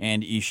Bullet,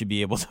 and you should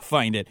be able to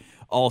find it.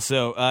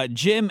 Also,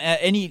 Jim,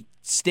 any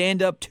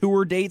stand-up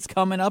tour dates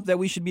coming up that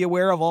we should be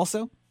aware of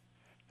also?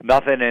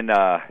 Nothing in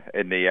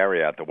the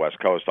area at the West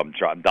Coast.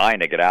 I'm dying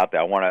to get out there.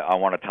 I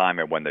want to time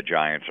it when the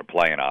Giants are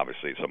playing,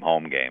 obviously, some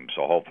home games.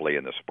 So hopefully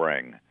in the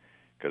spring,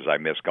 because I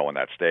miss going to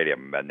that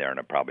stadium. I've been there in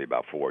probably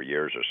about 4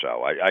 years or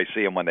so. I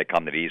see them when they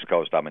come to the East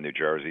Coast. I'm in New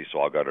Jersey,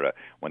 so I'll go to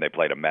when they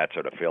play the Mets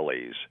or the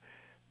Phillies.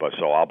 But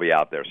so I'll be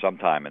out there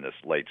sometime in this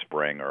late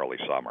spring, early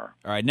summer.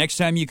 All right, next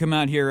time you come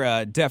out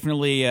here,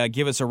 definitely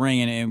give us a ring,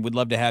 and we'd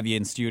love to have you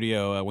in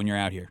studio when you're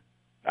out here.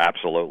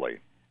 Absolutely.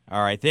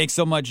 All right, thanks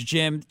so much,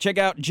 Jim. Check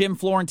out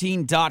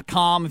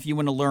JimFlorentine.com if you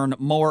want to learn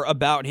more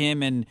about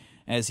him. And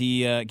as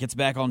he gets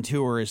back on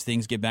tour, as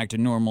things get back to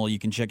normal, you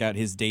can check out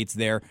his dates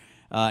there.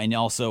 And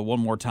also, one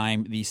more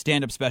time, the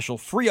stand-up special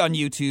free on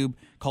YouTube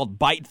called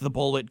Bite the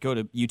Bullet. Go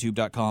to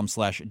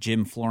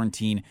youtube.com/Jim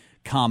Florentine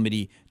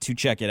Comedy to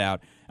check it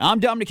out. I'm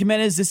Dominic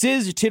Jimenez. This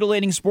is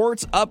Titillating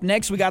Sports. Up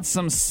next, we got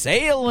some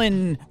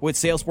sailing with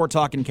Sail Sport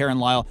Talk and Karen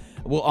Lyle.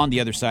 Well, on the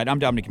other side, I'm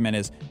Dominic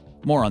Jimenez.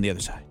 More on the other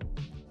side.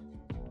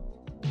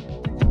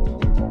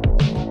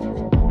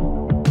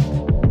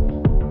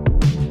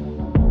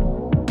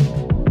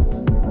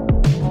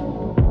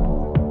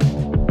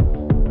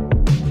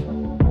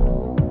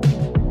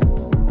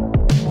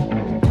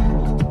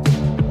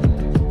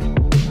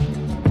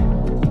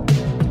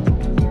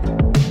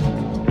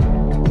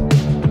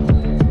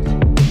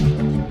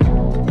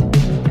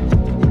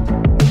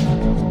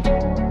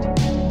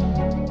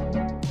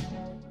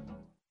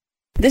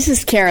 This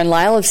is Karen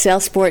Lyle of Sail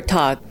Sport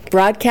Talk,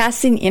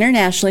 broadcasting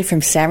internationally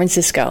from San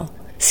Francisco.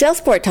 Sail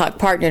Sport Talk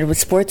partnered with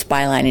Sports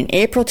Byline in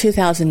April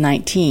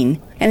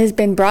 2019 and has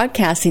been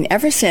broadcasting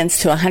ever since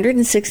to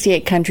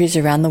 168 countries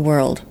around the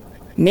world.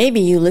 Maybe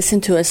you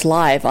listen to us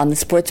live on the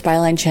Sports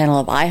Byline channel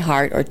of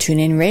iHeart or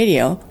TuneIn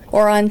Radio,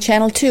 or on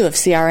Channel 2 of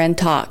CRN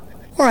Talk,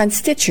 or on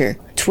Stitcher,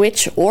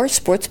 Twitch, or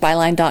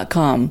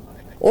SportsByline.com.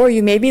 Or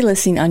you may be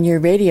listening on your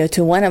radio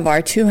to one of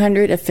our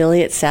 200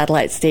 affiliate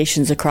satellite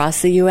stations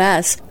across the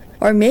U.S.,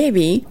 or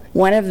maybe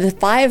one of the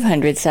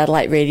 500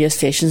 satellite radio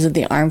stations of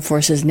the Armed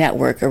Forces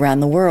Network around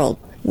the world.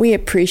 We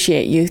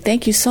appreciate you.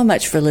 Thank you so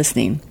much for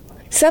listening.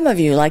 Some of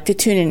you like to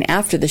tune in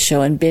after the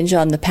show and binge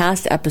on the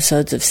past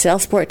episodes of Sail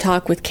Sport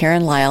Talk with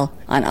Karen Lyle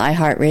on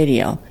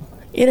iHeartRadio.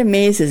 It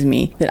amazes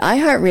me that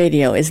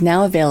iHeartRadio is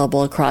now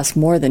available across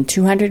more than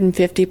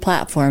 250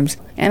 platforms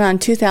and on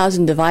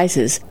 2,000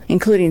 devices,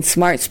 including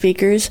smart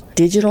speakers,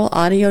 digital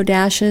audio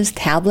dashes,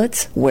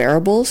 tablets,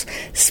 wearables,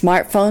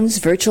 smartphones,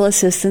 virtual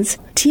assistants,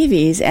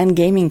 TVs, and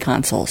gaming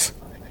consoles.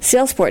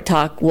 Sail Sport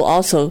Talk will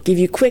also give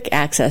you quick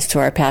access to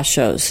our past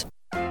shows.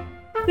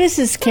 This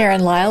is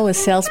Karen Lyle with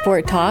Sail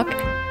Sport Talk.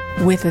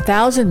 With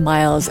 1,000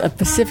 miles of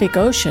Pacific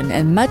Ocean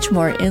and much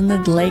more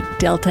inland lake,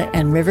 delta,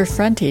 and river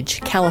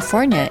frontage,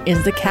 California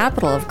is the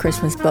capital of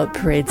Christmas boat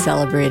parade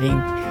celebrating.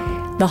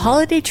 The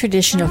holiday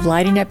tradition of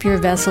lighting up your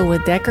vessel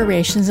with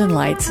decorations and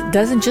lights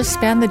doesn't just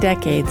span the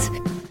decades,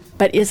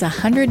 but is a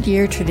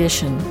 100-year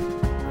tradition.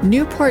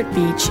 Newport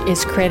Beach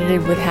is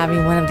credited with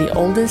having one of the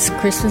oldest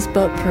Christmas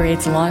boat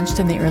parades launched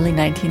in the early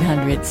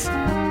 1900s.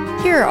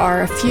 Here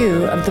are a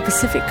few of the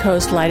Pacific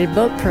Coast lighted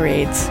boat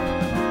parades.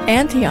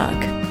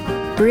 Antioch,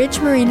 Bridge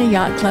Marina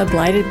Yacht Club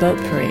Lighted Boat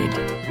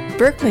Parade,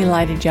 Berkeley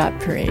Lighted Yacht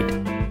Parade,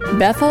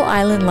 Bethel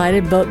Island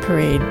Lighted Boat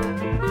Parade,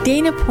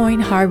 Dana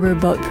Point Harbor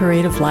Boat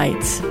Parade of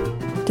Lights,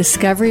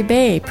 Discovery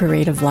Bay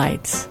Parade of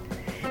Lights,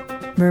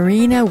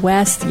 Marina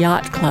West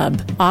Yacht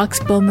Club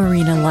Oxbow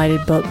Marina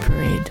Lighted Boat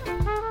Parade,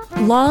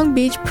 Long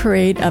Beach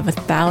Parade of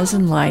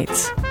 1,000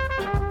 Lights,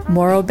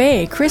 Morro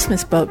Bay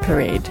Christmas Boat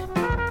Parade,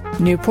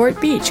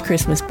 Newport Beach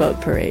Christmas Boat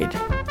Parade,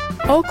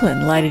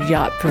 Oakland Lighted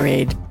Yacht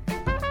Parade,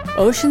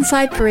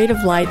 Oceanside Parade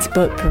of Lights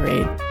Boat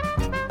Parade,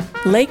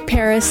 Lake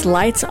Paris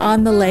Lights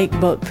on the Lake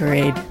Boat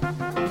Parade,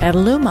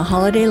 Ataluma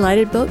Holiday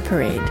Lighted Boat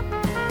Parade,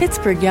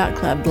 Pittsburgh Yacht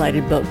Club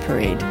Lighted Boat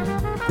Parade,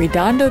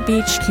 Redondo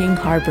Beach King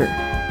Harbor,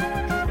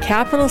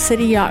 Capital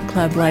City Yacht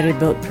Club Lighted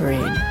Boat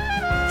Parade,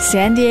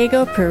 San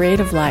Diego Parade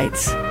of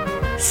Lights,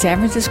 San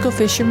Francisco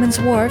Fisherman's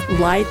Wharf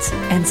Lights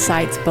and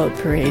Sights Boat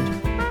Parade,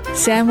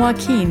 San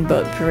Joaquin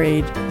Boat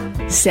Parade,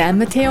 San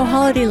Mateo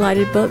Holiday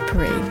Lighted Boat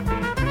Parade,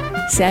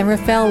 San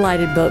Rafael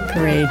Lighted Boat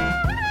Parade,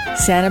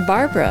 Santa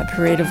Barbara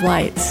Parade of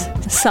Lights,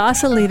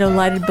 Sausalito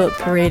Lighted Boat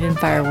Parade and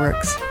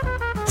Fireworks,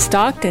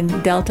 Stockton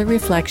Delta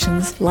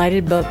Reflections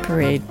Lighted Boat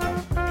Parade,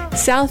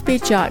 South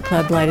Beach Yacht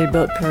Club Lighted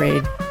Boat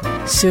Parade,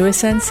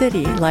 Suisun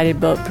City Lighted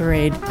Boat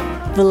Parade,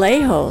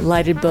 Vallejo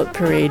Lighted Boat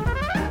Parade.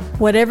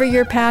 Whatever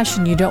your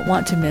passion, you don't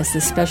want to miss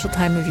this special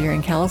time of year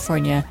in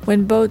California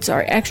when boats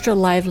are extra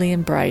lively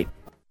and bright.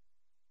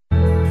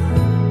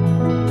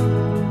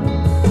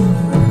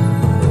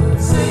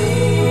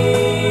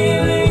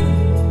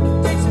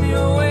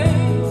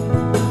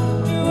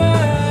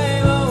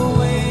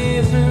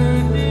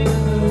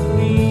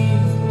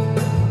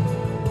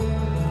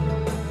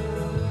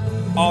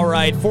 All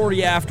right,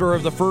 40 after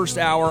of the first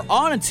hour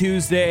on a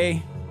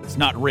Tuesday. It's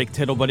not Rick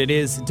Tittle, but it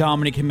is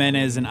Dominic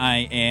Jimenez, and I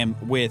am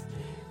with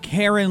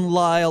Karen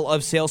Lyle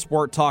of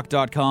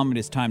SailSportTalk.com. It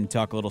is time to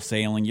talk a little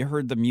sailing. You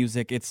heard the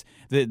music. It's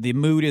the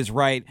mood is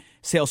right.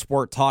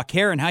 SailSport Talk.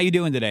 Karen, how you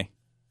doing today?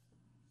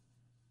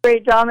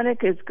 Great, Dominic.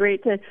 It's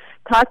great to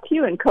talk to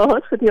you and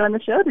co-host with you on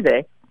the show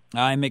today.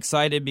 I'm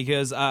excited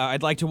because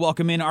I'd like to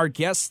welcome in our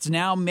guests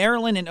now,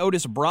 Marilyn and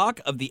Otis Brock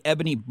of the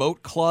Ebony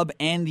Boat Club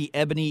and the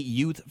Ebony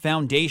Youth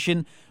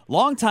Foundation,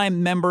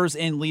 longtime members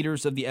and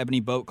leaders of the Ebony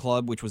Boat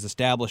Club, which was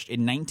established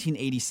in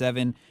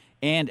 1987,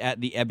 and at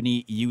the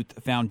Ebony Youth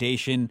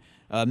Foundation.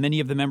 Many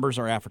of the members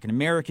are African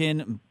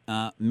American.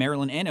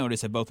 Marilyn and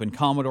Otis have both been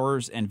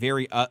Commodores and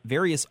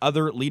various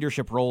other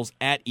leadership roles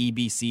at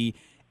EBC.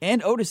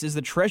 And Otis is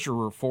the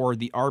treasurer for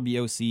the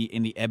RBOC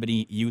in the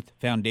Ebony Youth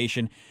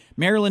Foundation.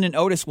 Marilyn and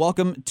Otis,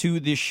 welcome to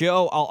the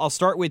show. I'll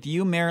start with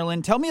you,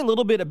 Marilyn. Tell me a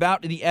little bit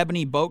about the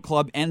Ebony Boat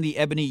Club and the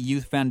Ebony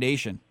Youth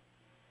Foundation.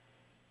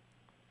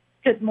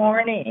 Good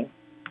morning.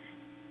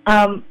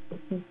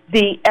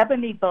 The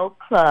Ebony Boat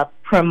Club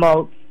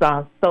promotes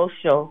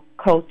social,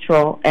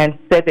 cultural, and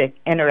civic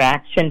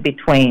interaction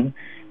between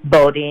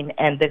boating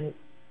and the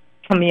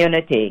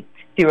community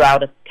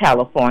throughout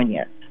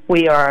California.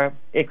 We are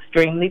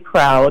extremely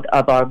proud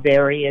of our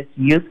various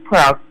youth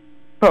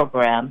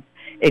programs,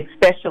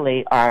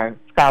 especially our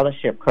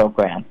scholarship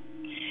program.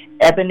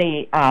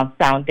 Ebony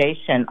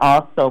Foundation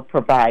also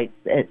provides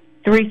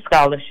 3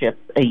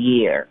 scholarships a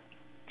year.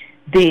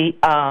 The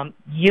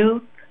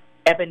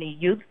Ebony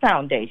Youth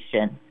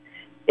Foundation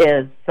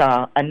is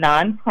a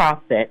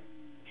nonprofit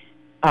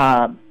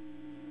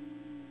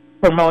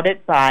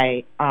promoted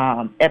by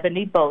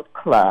Ebony Boat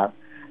Club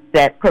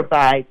that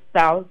provides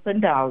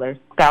 $1,000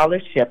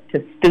 scholarship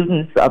to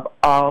students of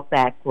all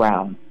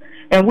backgrounds.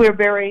 And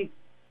we're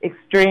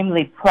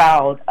extremely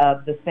proud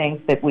of the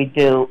things that we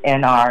do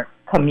in our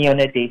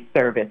community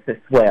service as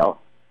well.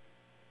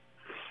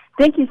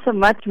 Thank you so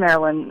much,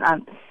 Marilyn.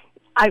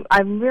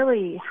 I'm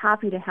really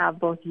happy to have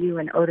both you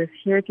and Otis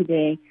here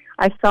today.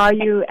 I saw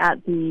you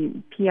at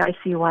the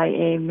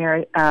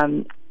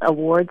PICYA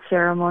award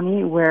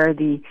ceremony where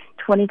the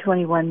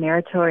 2021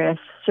 Meritorious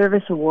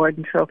Service Award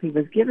and Trophy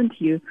was given to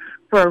you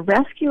for a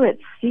rescue at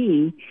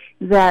sea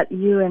that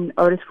you and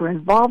Otis were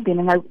involved in.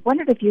 And I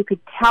wondered if you could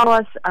tell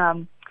us,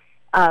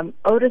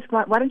 Otis,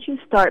 why don't you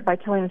start by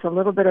telling us a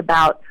little bit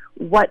about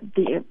what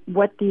the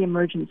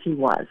emergency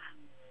was?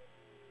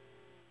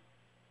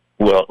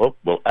 Well,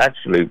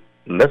 actually,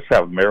 let's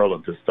have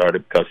Marilyn to start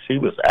it because she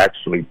was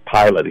actually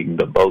piloting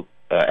the boat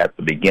at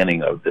the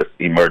beginning of this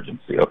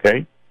emergency,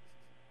 okay?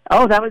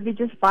 Oh, that would be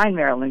just fine,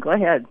 Marilyn. Go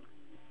ahead.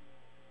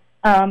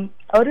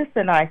 Otis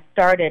and I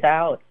started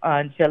out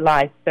on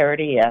July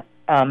 30th,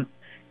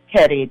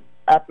 headed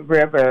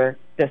upriver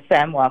the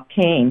San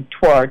Joaquin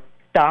towards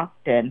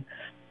Stockton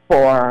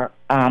for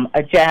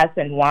a jazz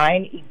and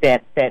wine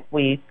event that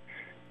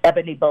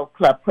Ebony Boat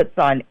Club puts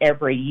on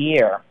every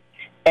year.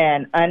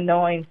 And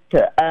unknowing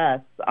to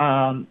us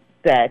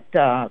that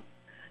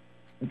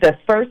the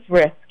first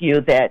rescue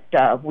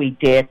that we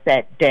did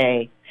that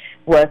day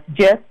was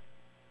just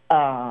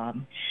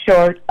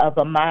short of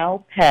a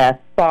mile past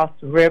Foss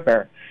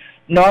River.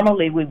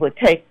 Normally we would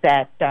take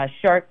that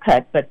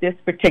shortcut, but this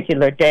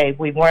particular day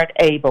we weren't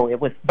able. It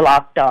was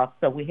blocked off,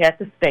 so we had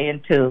to stay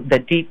into the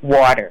deep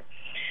water.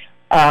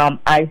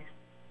 I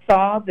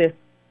saw this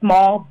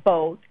small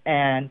boat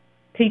and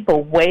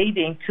people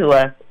waving to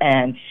us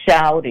and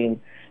shouting,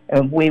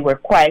 and we were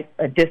quite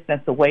a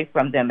distance away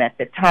from them at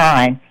the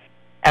time.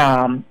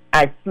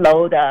 I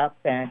slowed up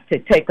and to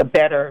take a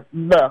better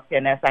look,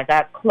 and as I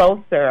got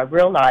closer, I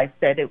realized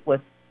that it was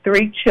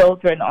 3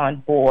 children on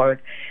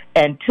board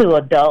and 2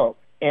 adults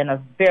in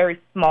a very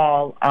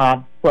small,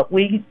 what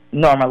we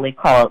normally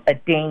call a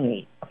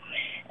dinghy.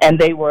 And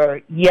they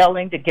were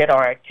yelling to get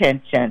our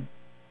attention.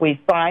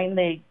 We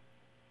finally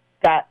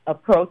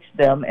approached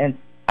them, and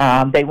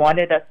they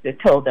wanted us to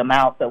tow them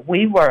out, but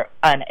we were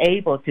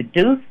unable to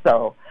do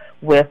so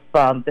with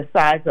the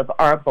size of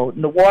our boat.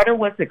 And the water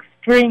was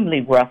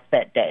extremely rough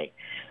that day.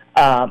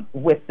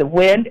 With the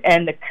wind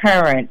and the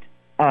current,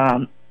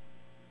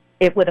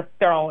 it would have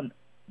thrown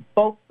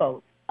both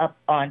boats up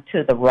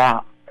onto the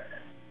rock.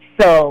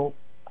 So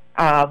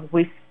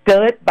we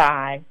stood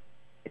by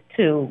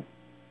to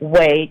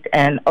wait,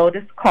 and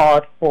Otis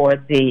called for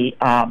the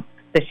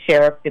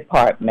sheriff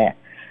department.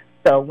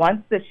 So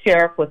once the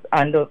sheriff was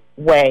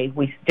underway,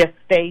 we just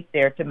stayed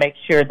there to make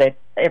sure that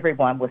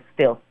everyone was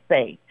still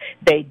safe.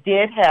 They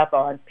did have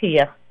on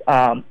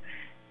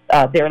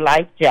their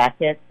life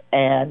jackets,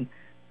 and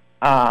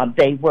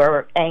they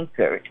were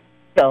anchored.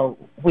 So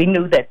we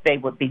knew that they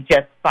would be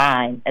just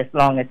fine as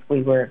long as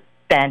we were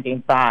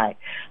standing by.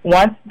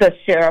 Once the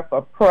sheriff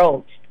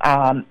approached,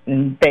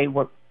 they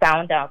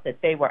found out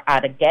that they were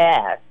out of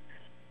gas,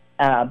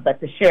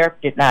 but the sheriff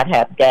did not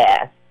have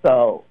gas.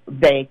 So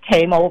they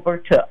came over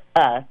to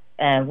us,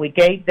 and we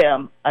gave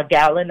them a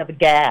gallon of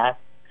gas.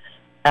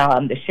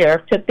 The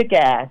sheriff took the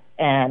gas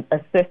and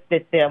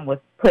assisted them with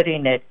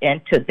putting it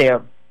into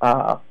their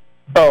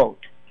boat.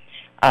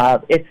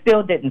 It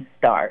still didn't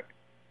start.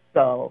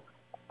 So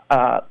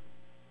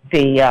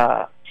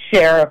the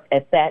sheriff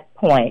at that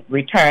point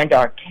returned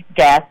our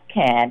gas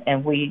can,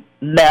 and we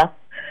left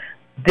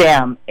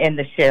them in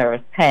the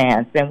sheriff's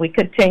hands, and we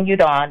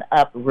continued on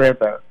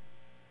upriver.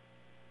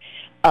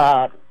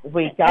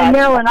 And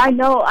Marilyn, I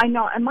know.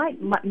 I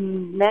might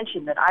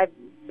mention that I've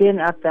been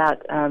up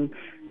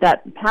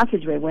that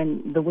passageway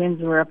when the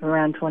winds were up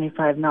around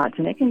 25 knots,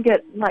 and it can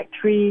get like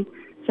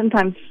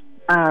sometimes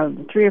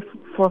 3 or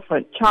 4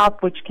 foot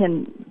chop, which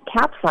can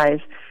capsize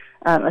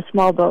a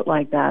small boat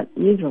like that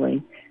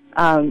easily.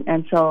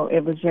 And so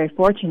it was very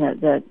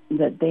fortunate that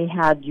they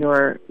had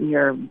your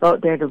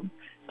boat there to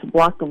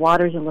block the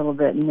waters a little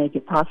bit and make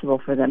it possible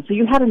for them. So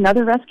you had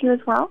another rescue as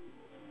well?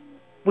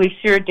 We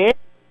sure did.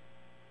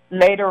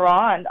 Later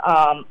on,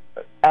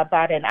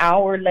 about an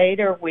hour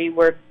later, we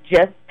were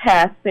just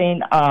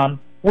passing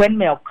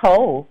Windmill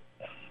Cove,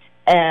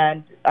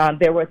 and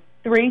there were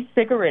 3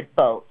 cigarette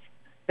boats.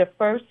 The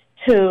first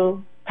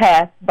 2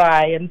 passed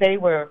by, and they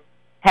were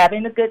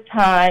having a good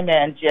time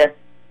and just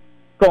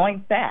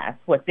going fast,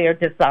 what they're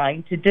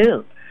designed to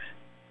do.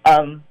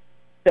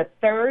 The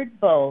third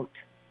boat,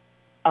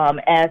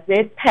 as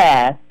it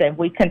passed and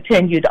we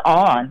continued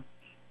on,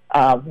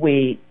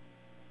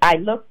 I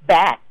looked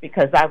back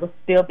because I was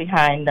still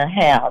behind the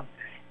helm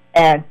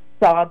and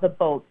saw the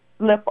boat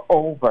slip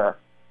over.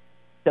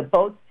 The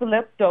boat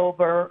slipped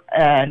over,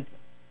 and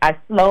I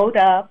slowed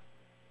up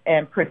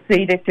and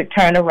proceeded to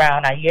turn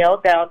around. I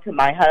yelled down to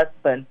my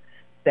husband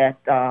that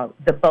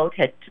the boat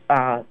had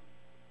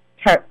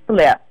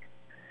slipped.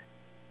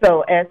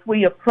 So as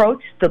we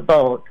approached the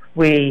boat,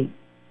 we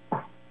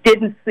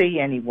didn't see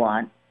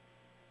anyone.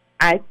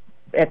 At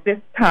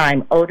this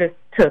time, Otis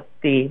took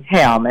the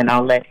helm, and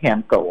I'll let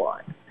him go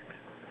on.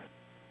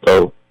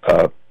 So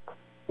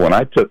when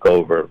I took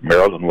over,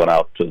 Marilyn went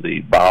out to the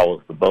bow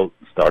of the boat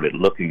and started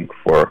looking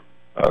for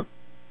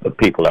the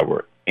people that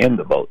were in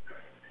the boat.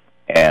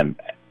 And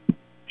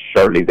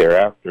shortly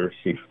thereafter,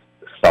 she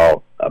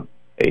saw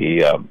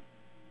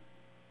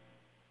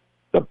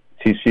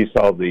she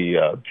saw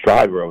the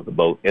driver of the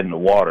boat in the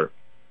water,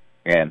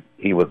 and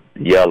he was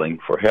yelling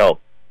for help.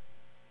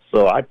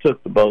 So I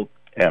took the boat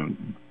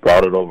and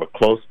brought it over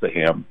close to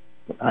him.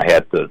 I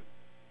had to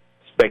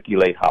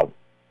speculate how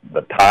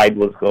the tide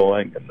was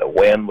going and the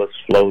wind was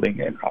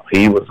floating and how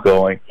he was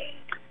going.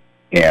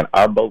 And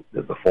our boat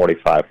is a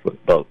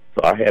 45-foot boat,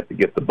 so I had to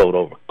get the boat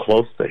over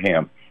close to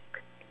him.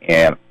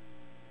 And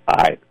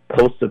I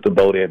posted the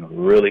boat in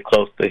really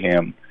close to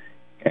him,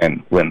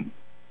 and when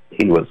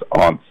he was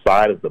on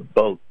side of the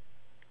boat,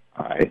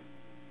 I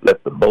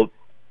let the boat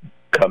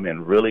come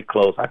in really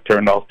close. I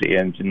turned off the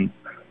engine.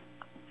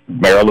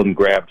 Marilyn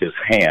grabbed his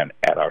hand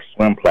at our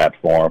swim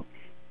platform.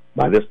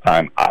 By this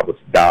time, I was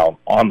down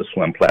on the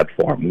swim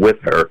platform with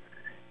her,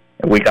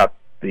 and we got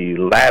the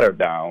ladder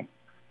down,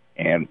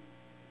 and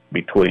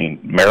between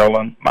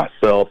Marilyn,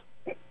 myself,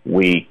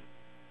 we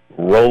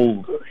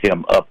rolled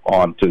him up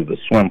onto the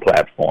swim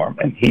platform,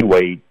 and he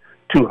weighed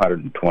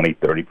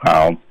 30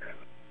 pounds,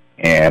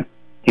 and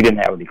he didn't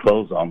have any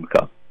clothes on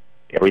because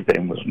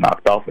everything was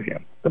knocked off of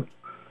him.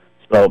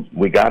 So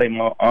we got him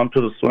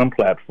onto the swim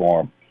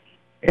platform,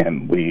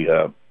 and we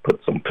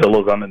put some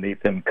pillows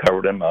underneath him,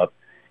 covered him up,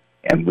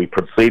 and we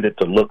proceeded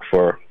to look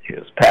for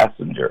his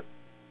passenger.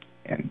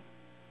 And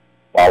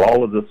while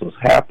all of this was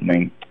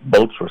happening,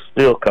 boats were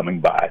still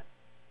coming by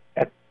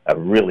at a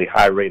really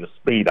high rate of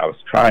speed. I was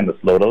trying to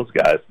slow those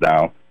guys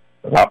down,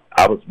 but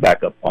I was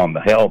back up on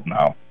the helm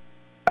now.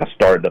 I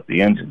started up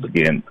the engines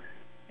again,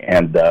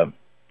 and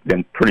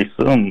then pretty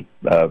soon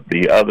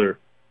the other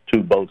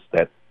 2 boats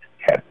that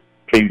had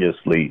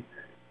previously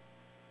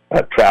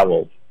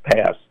traveled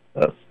past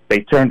us, they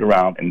turned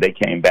around and they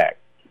came back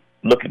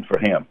looking for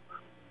him.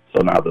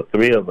 So now the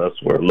 3 of us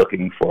were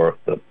looking for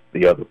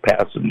the other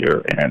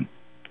passenger, and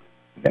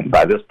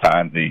by this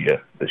time the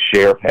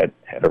sheriff had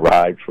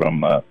arrived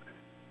from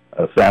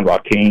San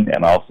Joaquin,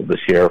 and also the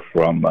sheriff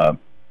from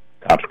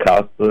Contra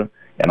Costa,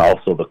 and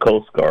also the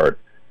Coast Guard,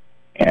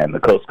 and the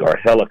Coast Guard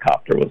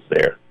helicopter was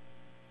there.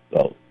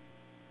 So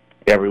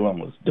everyone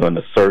was doing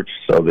the search.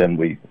 So then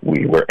we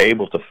were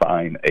able to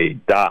find a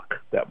dock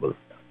that was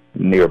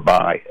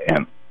nearby,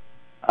 and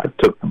I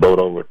took the boat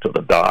over to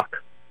the dock,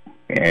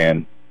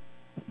 and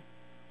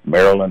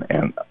Marilyn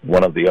and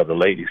one of the other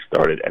ladies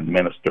started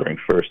administering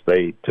first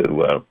aid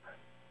to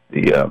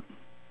the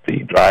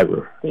the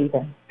driver.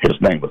 Stephen. His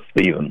name was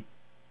Stephen.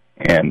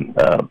 And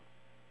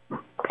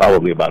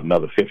probably about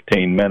another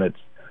 15 minutes,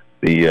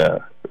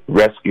 the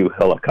rescue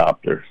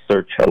helicopter,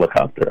 search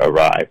helicopter,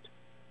 arrived.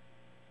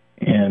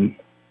 And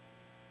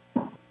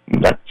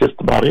that's just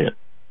about it.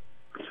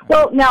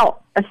 Well, now,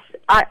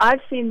 I've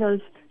seen those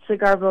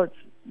cigar boats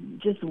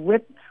just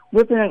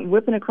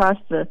whipping across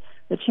the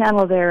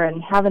channel there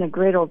and having a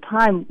great old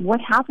time.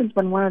 What happens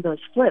when one of those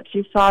flips?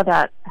 You saw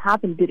that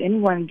happen. Did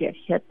anyone get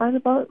hit by the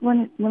boat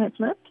when it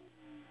flipped?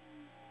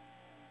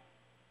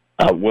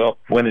 Well,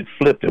 when it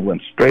flipped, it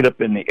went straight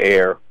up in the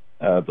air.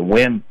 The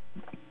wind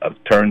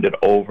turned it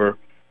over,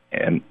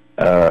 and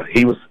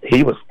he was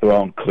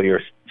thrown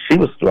clear. She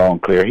was thrown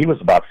clear. He was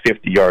about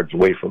 50 yards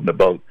away from the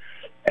boat,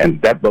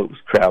 and that boat was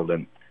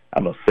traveling,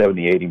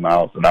 70, 80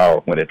 miles an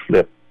hour when it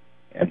flipped.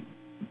 And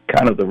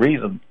kind of the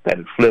reason that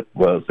it flipped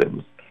was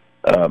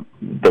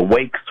the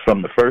wakes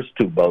from the first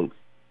two boats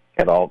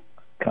had all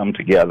come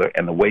together,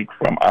 and the wake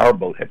from our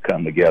boat had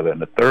come together.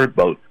 And the third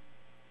boat,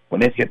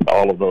 when it hit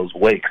all of those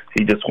wakes,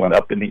 he just went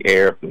up in the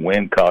air, the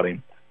wind caught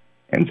him,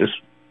 and just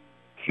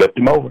flipped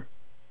him over.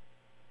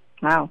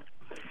 Wow.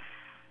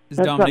 This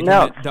is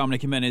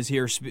Dominic Jimenez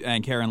here,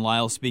 and Karen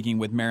Lyle speaking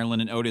with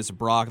Marilyn and Otis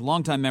Brock,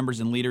 longtime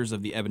members and leaders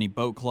of the Ebony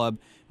Boat Club,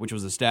 which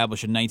was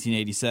established in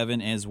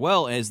 1987, as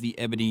well as the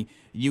Ebony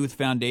Youth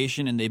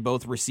Foundation, and they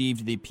both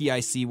received the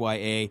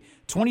PICYA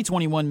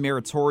 2021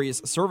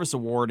 Meritorious Service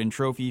Award and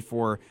Trophy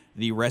for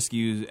the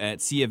Rescue at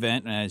Sea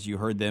event, as you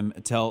heard them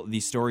tell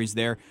these stories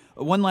there.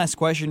 One last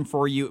question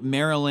for you,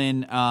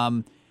 Marilyn.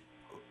 How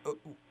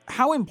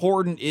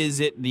important is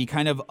it, the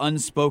kind of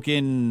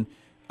unspoken...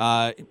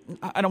 I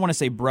don't want to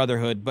say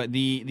brotherhood, but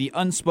the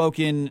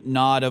unspoken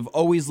nod of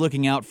always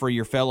looking out for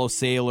your fellow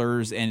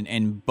sailors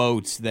and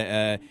boats.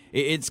 That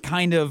it's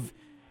kind of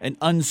an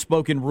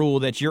unspoken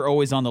rule that you're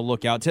always on the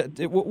lookout.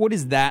 What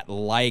is that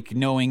like,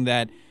 knowing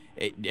that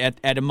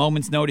at a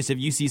moment's notice, if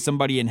you see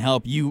somebody in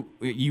help, you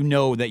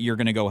know that you're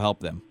going to go help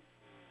them?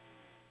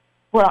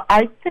 Well,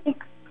 I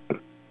think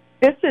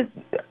this is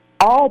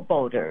all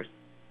boaters.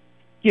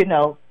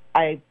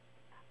 I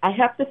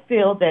have to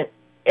feel that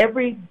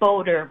every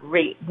boater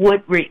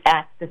would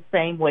react the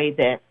same way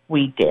that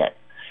we did.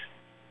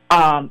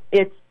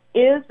 It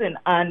is an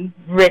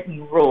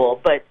unwritten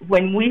rule, but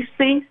when we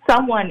see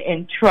someone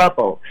in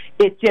trouble,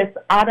 it just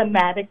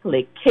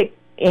automatically kicks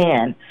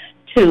in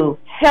to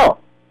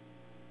help.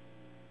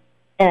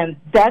 And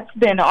that's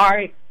been our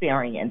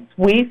experience.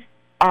 We've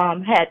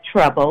had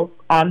trouble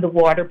on the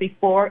water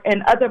before,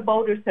 and other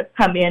boaters have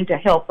come in to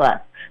help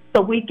us.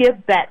 So we give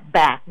that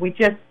back.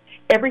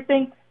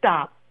 Everything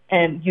stops,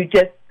 and you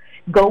just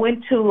go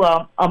into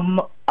a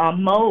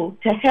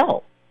mode to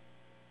help.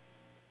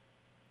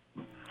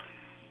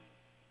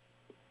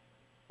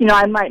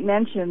 I might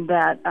mention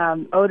that,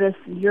 Otis,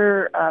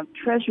 you're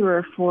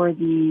treasurer for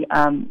the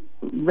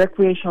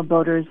Recreational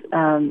Boaters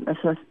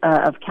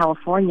of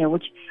California,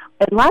 which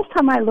last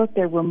time I looked,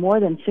 there were more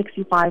than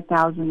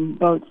 65,000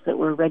 boats that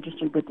were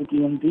registered with the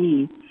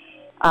DMV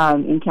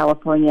in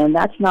California, and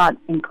that's not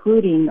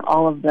including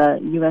all of the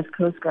U.S.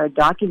 Coast Guard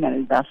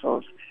documented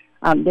vessels.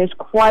 There's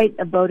quite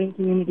a boating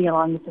community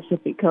along the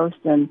Pacific coast,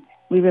 and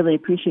we really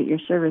appreciate your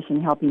service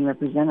in helping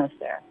represent us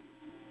there.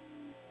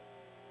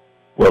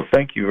 Well,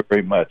 thank you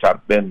very much.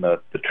 I've been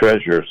the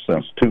treasurer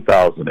since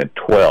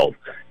 2012,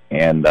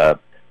 and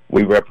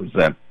we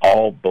represent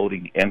all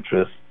boating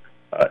interests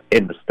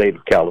in the state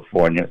of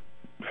California,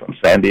 from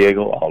San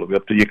Diego all the way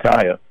up to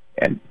Ukiah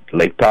and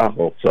Lake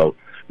Tahoe. So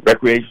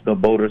recreational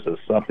boaters is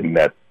something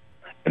that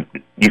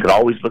you can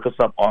always look us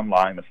up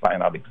online and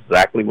find out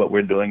exactly what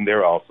we're doing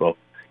there also.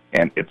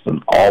 And it's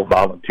an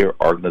all-volunteer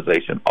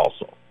organization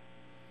also.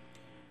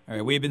 All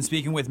right, we've been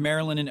speaking with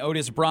Marilyn and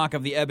Otis Brock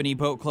of the Ebony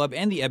Boat Club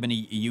and the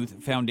Ebony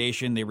Youth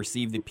Foundation. They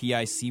received the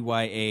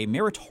PICYA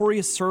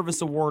Meritorious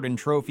Service Award and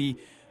Trophy,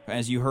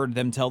 as you heard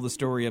them tell the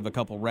story of a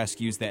couple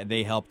rescues that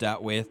they helped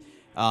out with.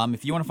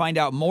 If you want to find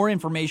out more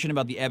information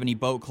about the Ebony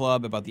Boat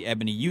Club, about the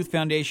Ebony Youth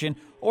Foundation,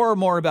 or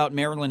more about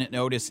Marilyn and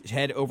Otis,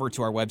 head over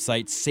to our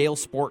website,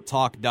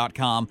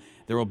 sailsporttalk.com.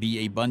 There will be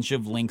a bunch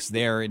of links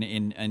there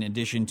in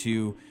addition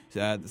to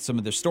some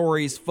of their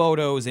stories,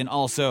 photos, and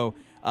also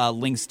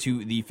links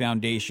to the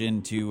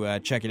foundation to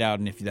check it out.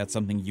 And if that's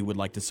something you would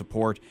like to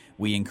support,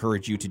 we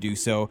encourage you to do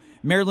so.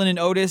 Marilyn and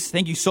Otis,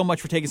 thank you so much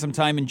for taking some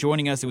time and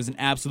joining us. It was an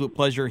absolute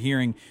pleasure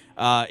hearing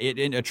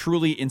a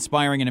truly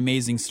inspiring and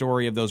amazing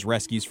story of those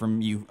rescues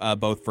from you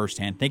both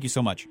firsthand. Thank you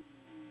so much.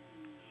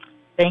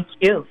 Thank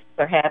you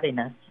for having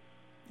us.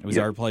 It was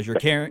our pleasure.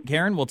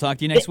 Karen, we'll talk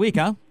to you next week,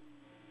 huh?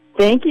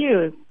 Thank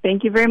you.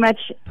 Thank you very much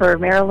for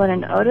Marilyn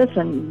and Otis,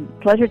 and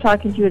pleasure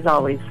talking to you as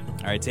always.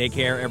 All right, take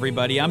care,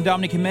 everybody. I'm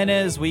Dominic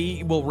Jimenez.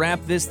 We will wrap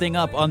this thing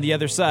up on the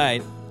other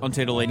side on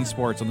Titillating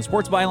Sports on the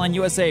Sports Byline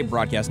USA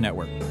Broadcast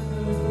Network.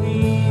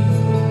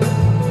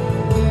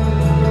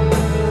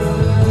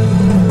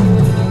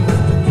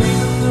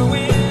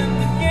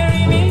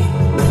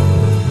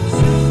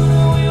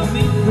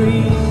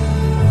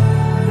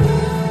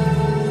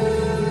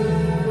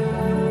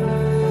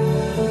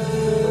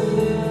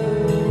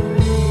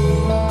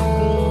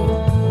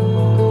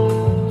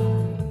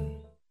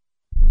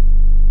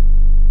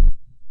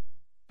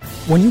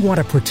 When you want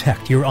to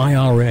protect your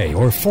IRA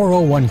or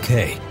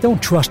 401k,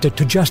 don't trust it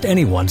to just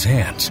anyone's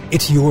hands.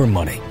 It's your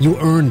money. You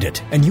earned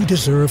it, and you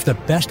deserve the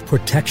best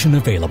protection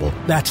available.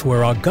 That's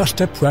where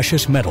Augusta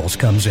Precious Metals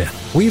comes in.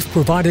 We've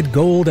provided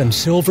gold and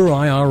silver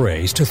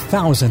IRAs to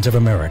thousands of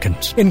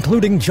Americans,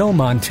 including Joe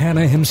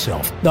Montana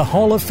himself, the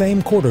Hall of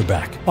Fame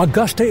quarterback.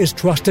 Augusta is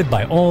trusted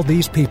by all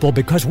these people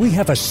because we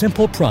have a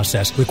simple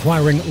process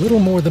requiring little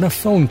more than a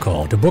phone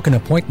call to book an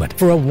appointment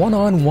for a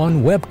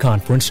one-on-one web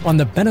conference on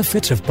the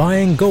benefits of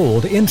buying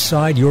gold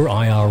inside your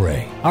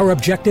IRA. Our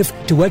objective,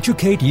 to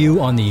educate you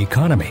on the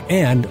economy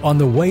and on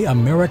the way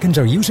Americans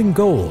are using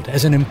gold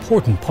as an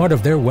important part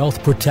of their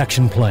wealth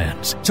protection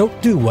plans. So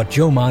do what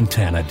Joe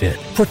Montana did.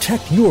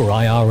 Protect your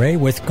IRA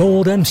with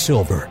gold and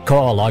silver.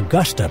 Call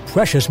Augusta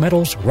Precious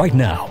Metals right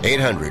now.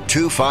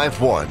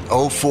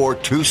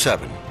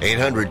 800-251-0427.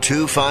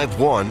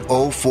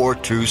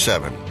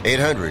 800-251-0427.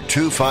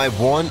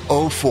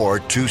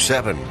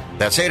 800-251-0427.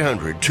 That's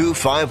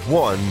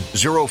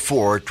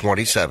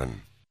 800-251-0427.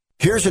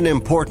 Here's an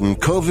important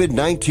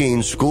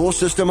COVID-19 school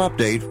system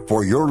update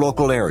for your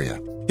local area.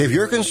 If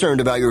you're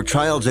concerned about your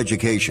child's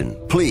education,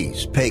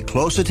 please pay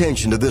close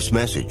attention to this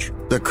message.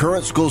 The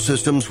current school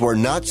systems were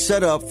not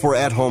set up for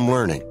at-home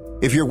learning.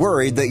 If you're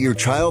worried that your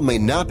child may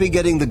not be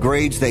getting the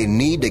grades they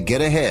need to get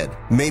ahead,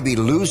 may be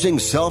losing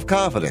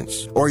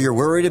self-confidence, or you're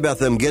worried about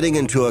them getting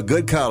into a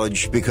good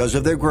college because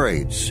of their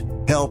grades,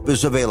 help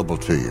is available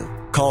to you.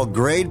 Call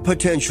Grade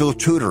Potential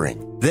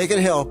Tutoring. They can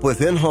help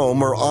with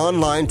in-home or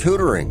online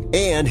tutoring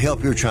and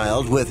help your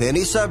child with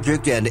any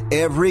subject and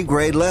every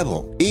grade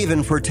level,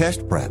 even for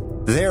test prep.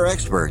 They're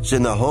experts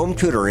in the home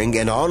tutoring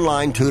and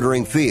online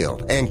tutoring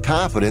field and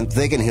confident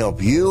they can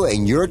help you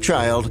and your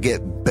child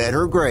get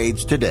better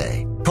grades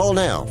today. Call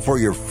now for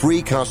your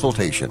free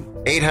consultation.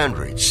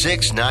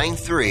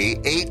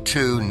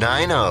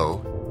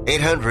 800-693-8290.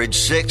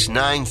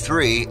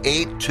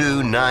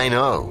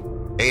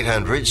 800-693-8290.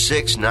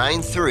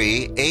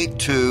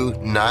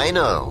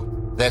 800-693-8290.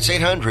 That's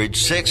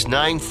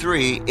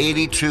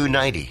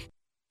 800-693-8290.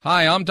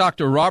 Hi, I'm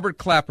Dr. Robert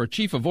Clapper,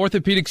 Chief of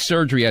Orthopedic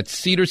Surgery at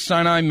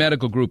Cedars-Sinai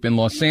Medical Group in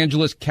Los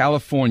Angeles,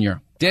 California.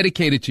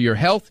 Dedicated to your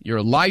health,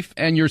 your life,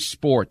 and your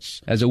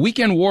sports. As a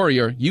weekend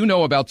warrior, you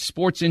know about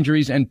sports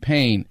injuries and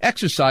pain.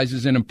 Exercise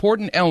is an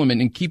important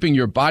element in keeping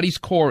your body's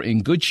core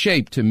in good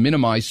shape to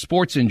minimize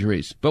sports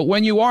injuries. But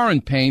when you are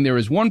in pain, there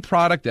is one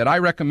product that I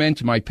recommend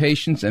to my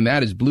patients, and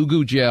that is Blue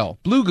Goo Gel.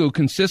 Blue Goo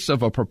consists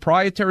of a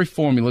proprietary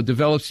formula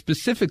developed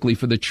specifically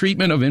for the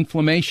treatment of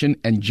inflammation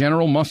and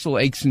general muscle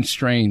aches and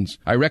strains.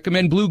 I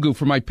recommend Blue Goo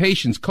for my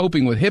patients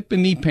coping with hip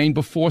and knee pain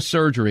before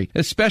surgery,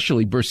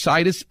 especially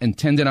bursitis and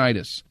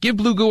tendinitis. Give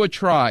Blue Goo a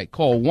try.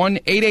 Call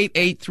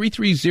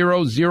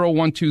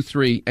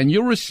 1-888-330-0123 and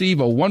you'll receive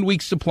a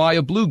 1-week supply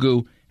of Blue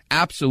Goo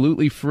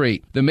absolutely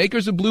free. The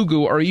makers of Blue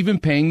Goo are even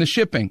paying the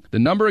shipping. The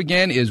number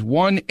again is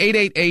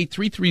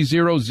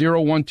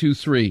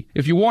 1-888-330-0123.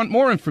 If you want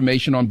more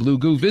information on Blue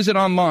Goo, visit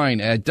online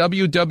at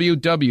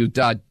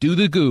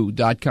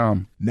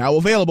www.dothegoo.com. Now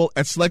available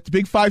at select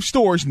Big 5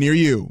 stores near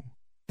you.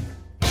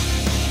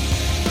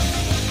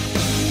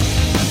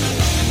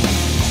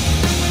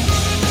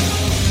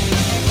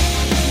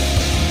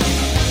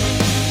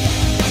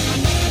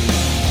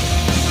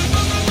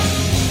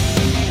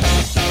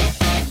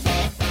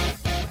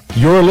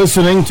 You're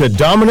listening to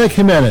Dominic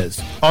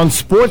Jimenez on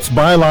Sports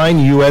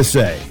Byline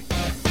USA.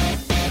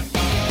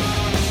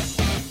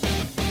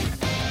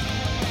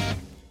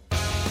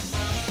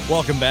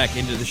 Welcome back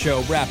into the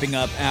show. Wrapping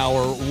up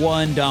hour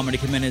one.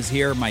 Dominic Jimenez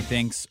here. My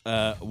thanks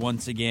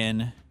once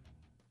again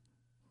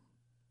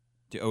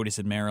to Otis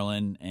and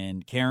Marilyn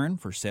and Karen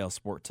for Sail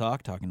Sport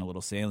Talk, talking a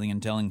little sailing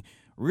and telling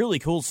a really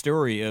cool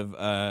story of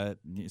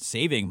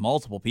saving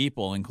multiple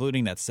people,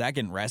 including that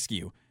second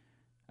rescue.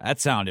 That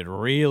sounded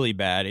really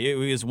bad. It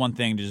was one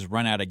thing to just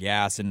run out of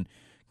gas and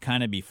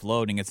kind of be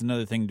floating. It's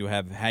another thing to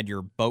have had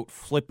your boat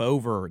flip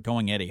over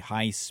going at a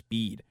high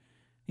speed.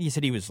 He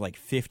said he was like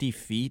 50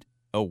 feet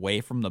away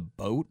from the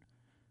boat.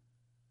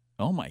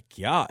 Oh my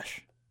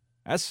gosh.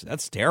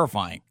 That's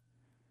terrifying.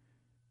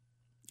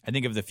 I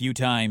think of the few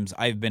times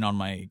I've been on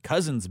my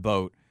cousin's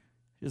boat.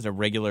 It's a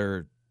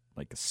regular,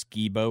 like a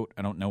ski boat.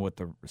 I don't know what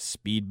the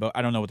speed boat,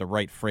 I don't know what the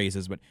right phrase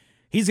is, but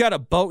he's got a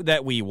boat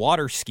that we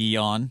water ski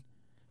on.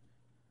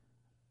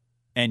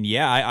 And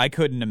yeah, I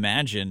couldn't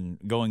imagine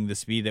going the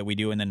speed that we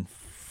do and then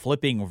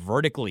flipping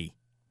vertically.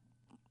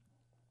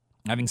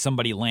 Having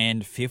somebody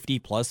land 50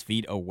 plus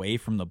feet away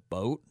from the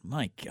boat.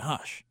 My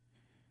gosh.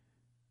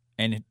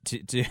 And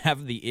to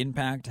have the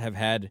impact have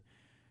had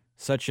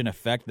such an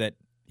effect that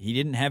he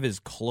didn't have his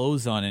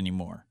clothes on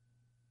anymore.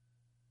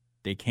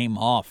 They came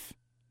off.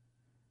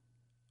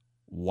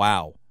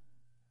 Wow.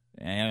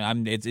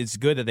 And it's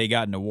good that they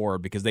got an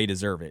award because they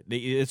deserve it.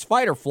 It's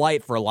fight or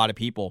flight for a lot of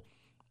people.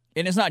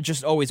 And it's not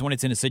just always when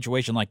it's in a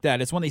situation like that.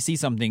 It's when they see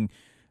something,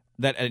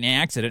 that an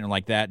accident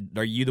like that.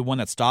 Are you the one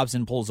that stops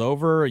and pulls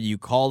over? Or you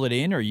call it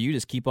in? Or you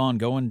just keep on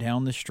going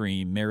down the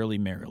stream merrily,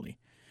 merrily?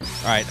 All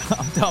right,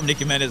 I'm Dominic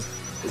Jimenez.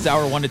 This is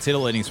Hour 1 to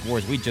Titillating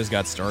Sports. We just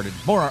got started.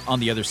 More on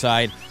the other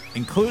side,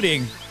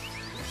 including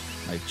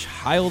My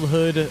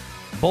childhood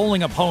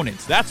bowling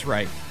opponents. That's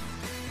right.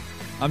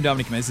 I'm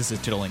Dominic Jimenez. This is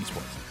Titillating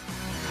Sports.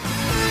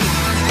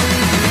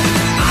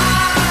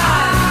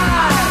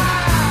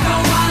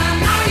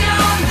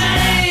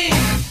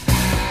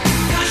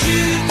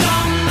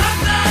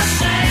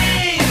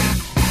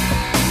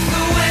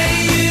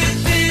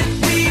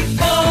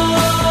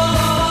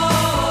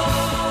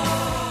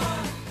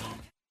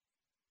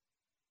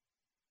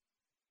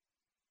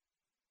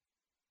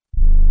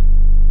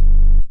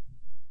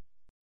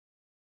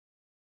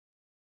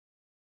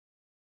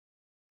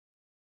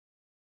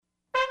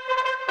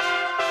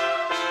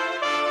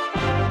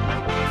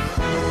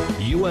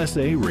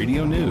 USA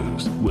Radio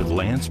News with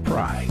Lance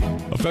Pry.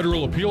 A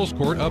federal appeals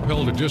court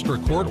upheld a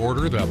district court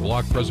order that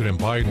blocked President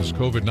Biden's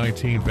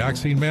COVID-19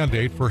 vaccine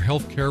mandate for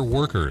healthcare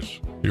workers.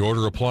 The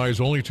order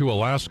applies only to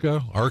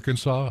Alaska,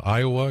 Arkansas,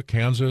 Iowa,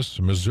 Kansas,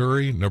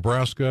 Missouri,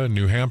 Nebraska,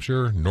 New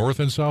Hampshire, North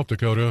and South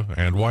Dakota,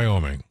 and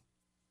Wyoming.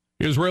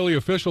 Israeli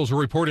officials are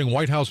reporting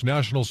White House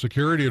National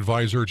Security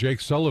Advisor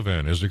Jake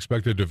Sullivan is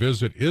expected to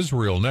visit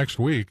Israel next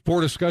week for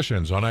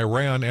discussions on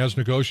Iran as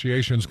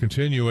negotiations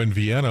continue in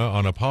Vienna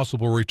on a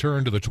possible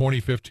return to the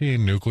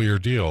 2015 nuclear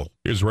deal.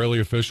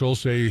 Israeli officials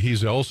say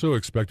he's also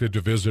expected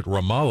to visit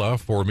Ramallah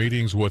for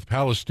meetings with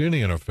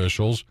Palestinian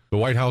officials. The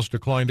White House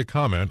declined to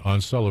comment on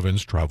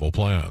Sullivan's travel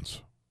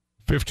plans.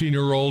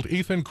 15-year-old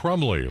Ethan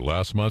Crumley,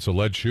 last month's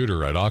alleged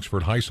shooter at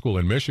Oxford High School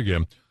in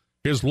Michigan,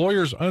 his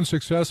lawyers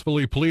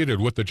unsuccessfully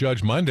pleaded with the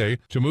judge Monday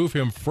to move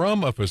him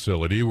from a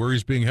facility where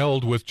he's being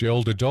held with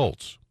jailed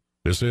adults.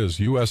 This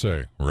is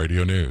USA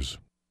Radio News.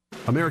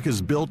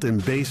 America's built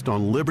and based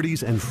on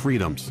liberties and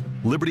freedoms.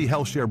 Liberty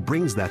HealthShare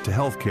brings that to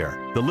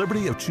healthcare. The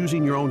liberty of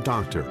choosing your own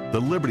doctor. The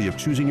liberty of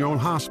choosing your own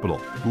hospital.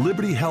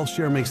 Liberty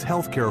HealthShare makes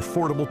healthcare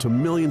affordable to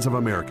millions of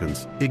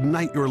Americans.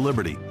 Ignite your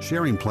liberty.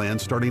 Sharing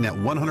plans starting at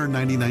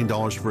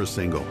 $199 for a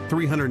single,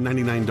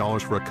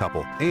 $399 for a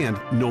couple, and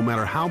no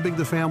matter how big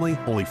the family,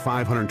 only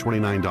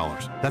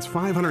 $529. That's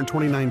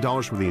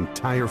 $529 for the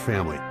entire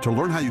family. To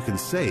learn how you can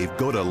save,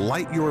 go to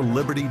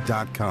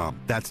lightyourliberty.com.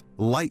 That's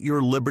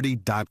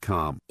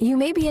lightyourliberty.com. You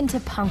may be into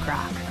punk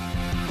rock,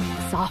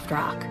 soft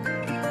rock,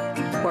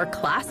 or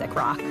classic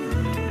rock,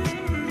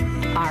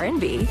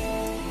 R&B,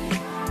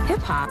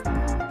 hip-hop,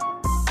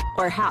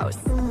 or house,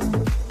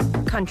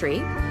 country,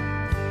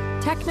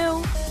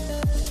 techno,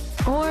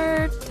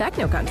 or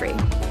techno-country.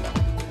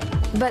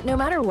 But no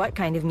matter what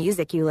kind of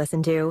music you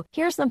listen to,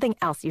 here's something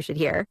else you should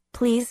hear.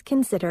 Please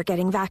consider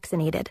getting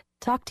vaccinated.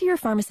 Talk to your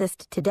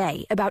pharmacist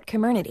today about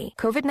Comirnaty,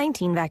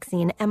 COVID-19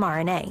 vaccine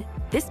mRNA.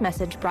 This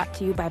message brought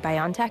to you by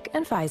BioNTech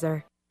and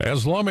Pfizer.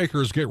 As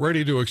lawmakers get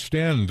ready to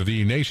extend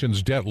the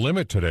nation's debt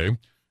limit today,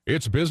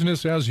 it's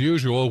business as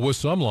usual, with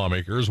some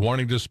lawmakers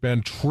wanting to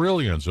spend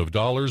trillions of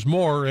dollars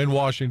more in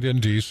Washington,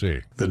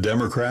 D.C. The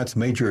Democrats'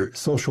 major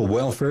social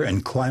welfare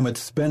and climate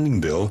spending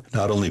bill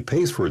not only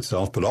pays for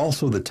itself, but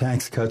also the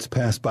tax cuts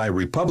passed by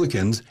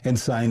Republicans and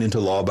signed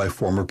into law by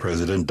former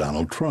President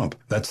Donald Trump.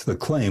 That's the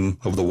claim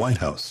of the White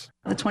House.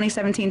 The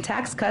 2017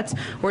 tax cuts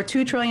were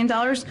 $2 trillion,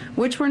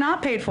 which were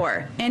not paid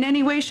for in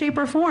any way, shape,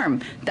 or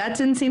form. That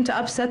didn't seem to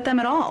upset them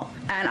at all.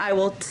 And I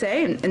will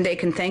say, and they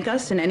can thank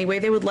us in any way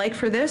they would like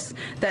for this,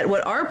 that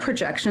what our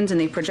projections and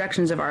the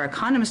projections of our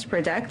economists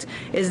predict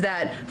is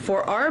that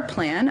for our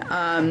plan,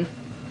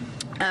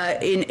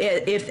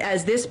 if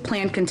as this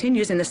plan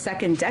continues in the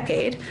second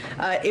decade,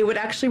 it would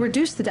actually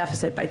reduce the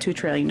deficit by $2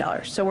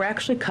 trillion. So we're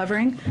actually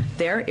covering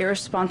their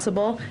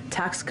irresponsible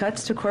tax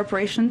cuts to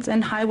corporations and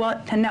net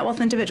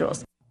wealth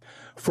individuals.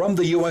 From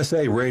the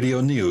USA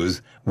Radio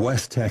News,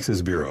 West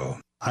Texas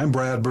Bureau, I'm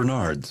Brad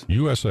Bernards.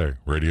 USA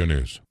Radio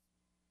News.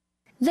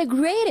 The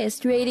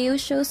greatest radio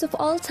shows of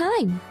all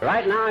time.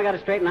 Right now, I got to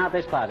straighten out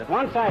this closet.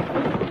 One second.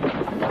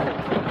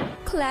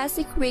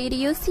 Classic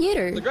Radio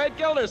Theater. The Great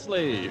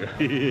Gildersleeve.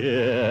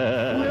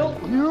 Yeah. Well,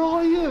 here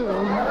I am.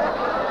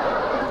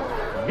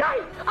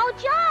 Oh,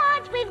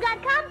 George, we've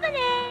got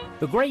company.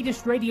 The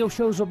greatest radio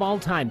shows of all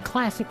time,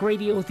 Classic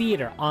Radio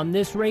Theater, on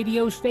this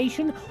radio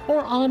station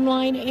or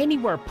online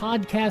anywhere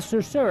podcasts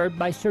are served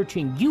by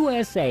searching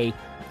USA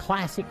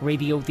Classic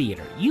Radio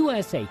Theater.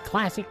 USA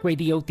Classic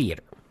Radio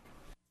Theater.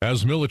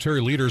 As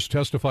military leaders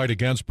testified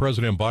against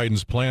President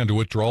Biden's plan to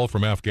withdraw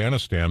from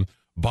Afghanistan,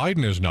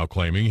 Biden is now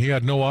claiming he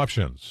had no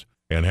options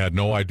and had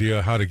no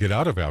idea how to get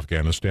out of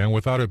Afghanistan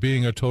without it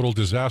being a total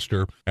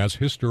disaster, as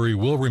history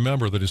will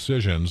remember the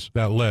decisions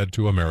that led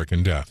to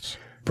American deaths.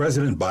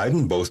 President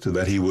Biden boasted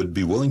that he would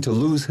be willing to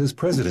lose his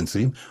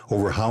presidency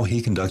over how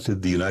he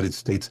conducted the United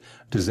States'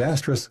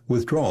 disastrous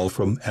withdrawal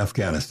from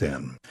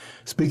Afghanistan.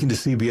 Speaking to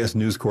CBS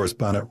News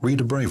correspondent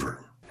Rita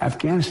Braver.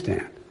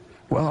 Afghanistan.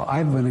 Well,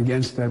 I've been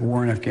against that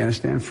war in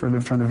Afghanistan from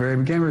the very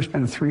beginning. We're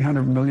spending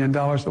 $300 million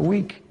a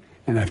week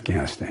in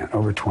Afghanistan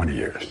over 20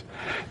 years.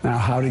 Now,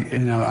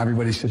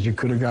 everybody says you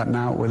could have gotten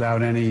out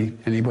without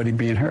anybody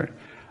being hurt.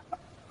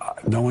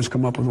 No one's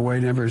come up with a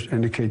way to ever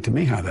indicate to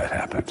me how that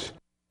happens.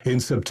 In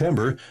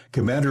September,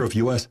 Commander of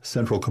U.S.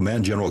 Central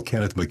Command General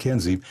Kenneth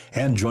McKenzie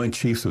and Joint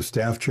Chiefs of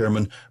Staff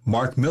Chairman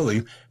Mark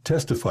Milley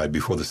testified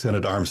before the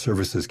Senate Armed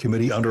Services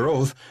Committee under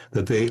oath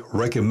that they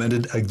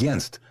recommended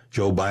against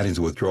Joe Biden's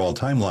withdrawal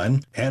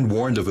timeline and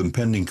warned of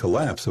impending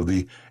collapse of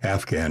the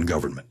Afghan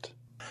government.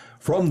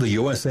 From the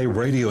USA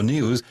Radio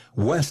News,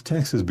 West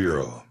Texas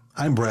Bureau,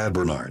 I'm Brad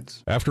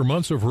Bernards. After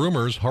months of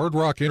rumors, Hard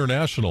Rock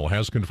International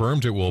has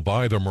confirmed it will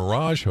buy the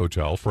Mirage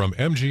Hotel from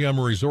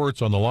MGM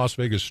Resorts on the Las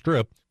Vegas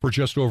Strip for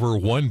just over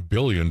 $1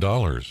 billion.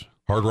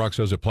 Hard Rock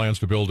says it plans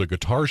to build a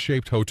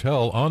guitar-shaped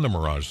hotel on the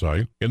Mirage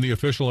site. In the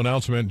official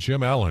announcement,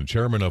 Jim Allen,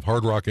 chairman of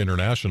Hard Rock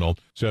International,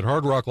 said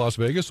Hard Rock Las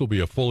Vegas will be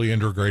a fully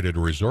integrated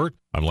resort.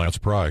 I'm Lance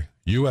Pry,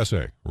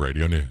 USA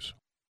Radio News.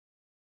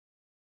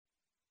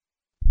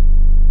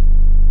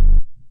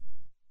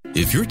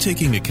 If you're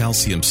taking a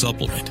calcium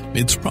supplement,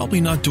 it's probably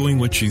not doing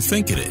what you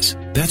think it is.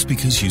 That's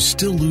because you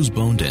still lose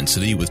bone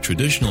density with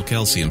traditional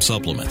calcium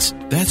supplements.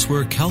 That's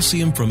where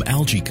calcium from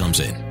algae comes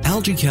in.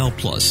 AlgaeCal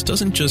Plus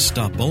doesn't just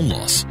stop bone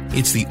loss.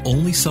 It's the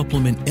only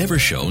supplement ever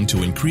shown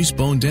to increase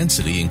bone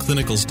density in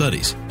clinical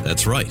studies.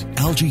 That's right.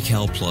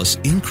 AlgaeCal Plus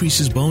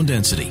increases bone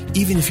density,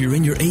 even if you're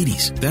in your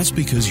 80s. That's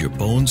because your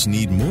bones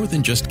need more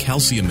than just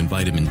calcium and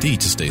vitamin D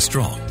to stay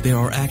strong. There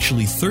are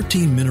actually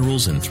 13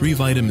 minerals and 3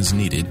 vitamins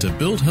needed to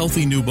build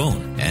healthy new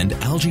bone, and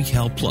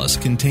AlgaeCal Plus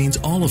contains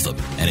all of them,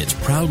 and it's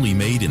proudly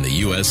made in the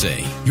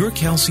USA. Your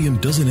calcium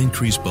doesn't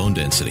increase bone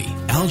density.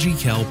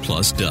 AlgaeCal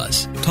Plus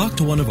does. Talk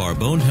to one of our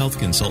bone health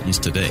consultants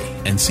today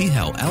and see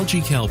how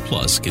AlgaeCal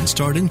Plus can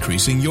start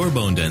increasing your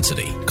bone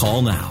density.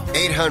 Call now.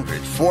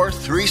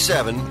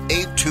 800-437-8217.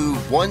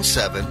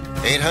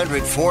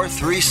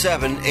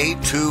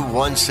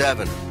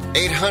 800-437-8217.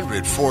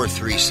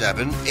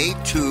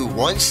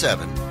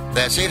 800-437-8217.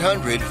 That's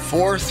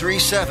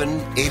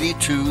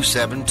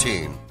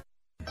 800-437-8217.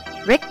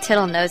 Rick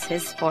Tittle knows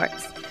his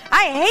sports.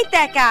 I hate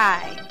that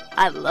guy.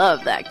 I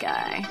love that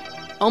guy.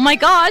 Oh my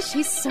gosh,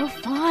 he's so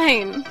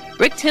fine.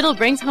 Rick Tittle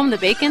brings home the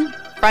bacon,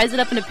 fries it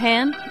up in a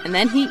pan, and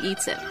then he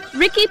eats it.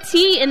 Ricky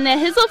T in the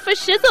hizzle for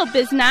shizzle,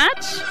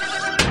 biznatch.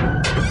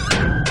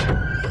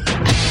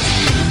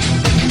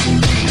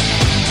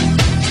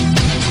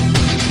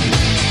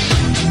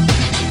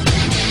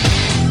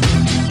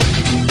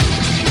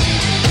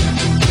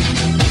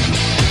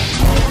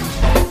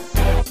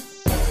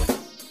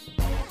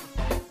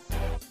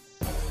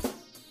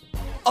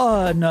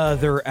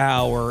 Another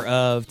hour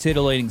of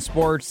titillating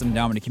sports. I'm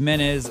Dominic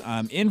Jimenez.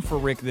 I'm in for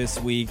Rick this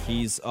week.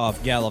 He's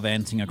off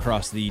gallivanting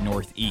across the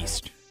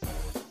Northeast.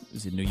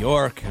 He's in New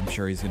York. I'm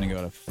sure he's going to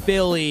go to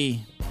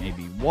Philly,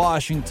 maybe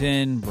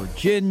Washington,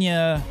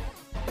 Virginia.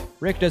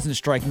 Rick doesn't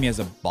strike me as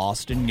a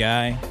Boston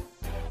guy.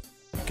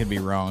 I could be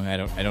wrong. I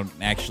don't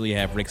actually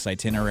have Rick's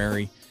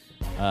itinerary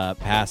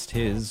past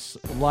his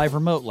live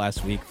remote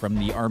last week from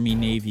the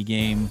Army-Navy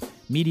game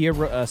Media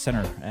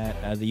Center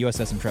at the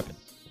USS Intrepid.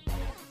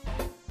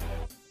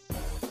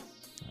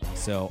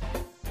 So,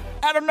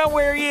 I don't know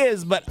where he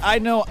is, but I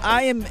know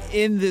I am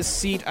in this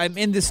seat. I'm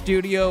in the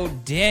studio.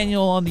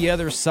 Daniel on the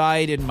other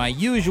side in my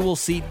usual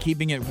seat,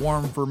 keeping it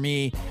warm for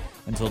me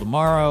until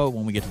tomorrow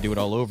when we get to do it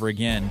all over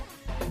again.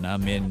 And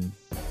I'm in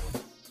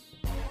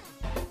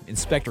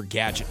Inspector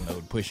Gadget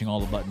mode, pushing all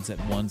the buttons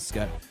at once.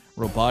 Got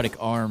robotic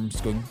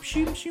arms going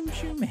shoom, shoom,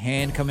 shoom.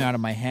 Hand coming out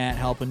of my hat,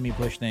 helping me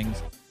push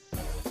things.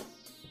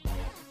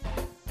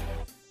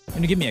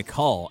 Going to give me a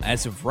call.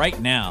 As of right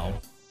now,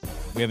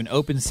 we have an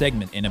open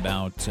segment in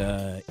about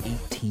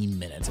 18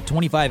 minutes. At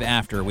 25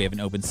 after, we have an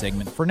open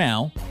segment. For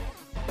now,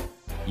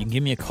 you can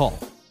give me a call.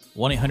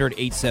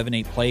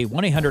 1-800-878-PLAY,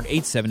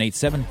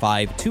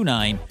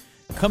 1-800-878-7529.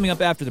 Coming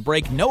up after the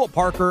break, Noah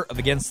Parker of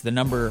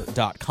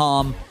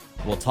AgainstTheNumber.com.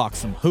 We'll talk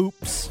some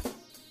hoops,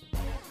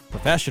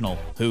 professional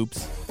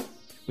hoops,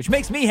 which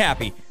makes me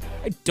happy.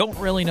 I don't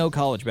really know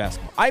college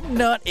basketball. I'm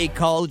not a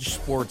college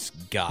sports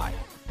guy.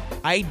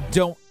 I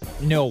don't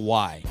know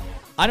why.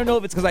 I don't know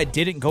if it's because I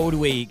didn't go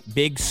to a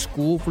big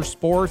school for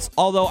sports,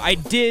 although I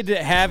did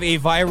have a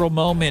viral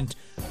moment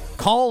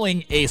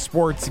calling a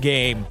sports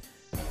game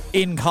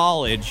in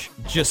college,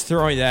 just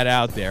throwing that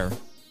out there.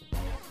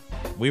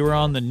 We were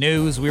on the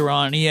news, we were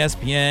on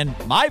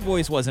ESPN. My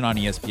voice wasn't on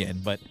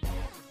ESPN, but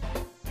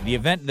the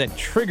event that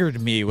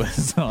triggered me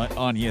was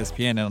on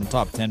ESPN and on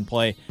Top 10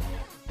 Play.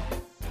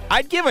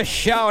 I'd give a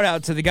shout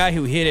out to the guy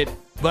who hit it,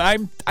 but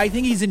I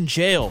think he's in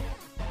jail.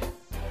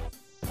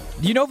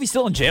 Do you know if he's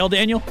still in jail,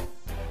 Daniel?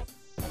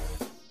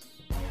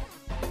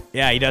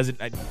 Yeah, he doesn't.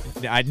 I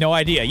had no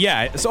idea.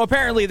 Yeah, so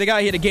apparently the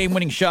guy hit a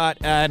game-winning shot,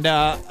 and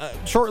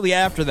shortly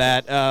after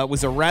that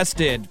was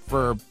arrested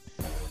for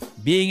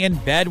being in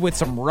bed with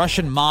some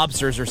Russian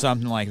mobsters or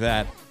something like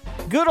that.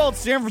 Good old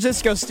San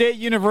Francisco State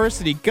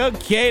University. Go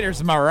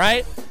Gators, am I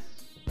right?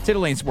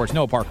 Titillating Sports,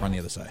 Noah Parker on the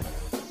other side.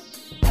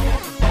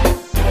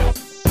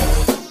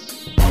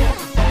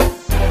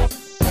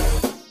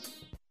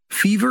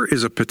 Fever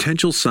is a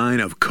potential sign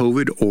of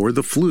COVID or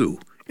the flu,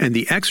 and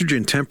the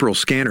Exergen Temporal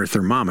Scanner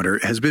Thermometer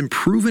has been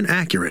proven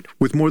accurate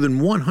with more than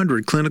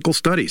 100 clinical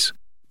studies.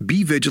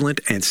 Be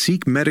vigilant and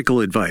seek medical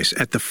advice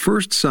at the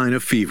first sign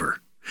of fever.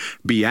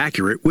 Be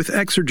accurate with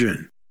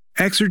Exergen.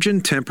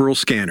 Exergen Temporal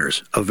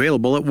Scanners,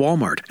 available at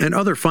Walmart and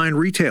other fine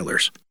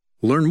retailers.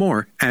 Learn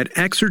more at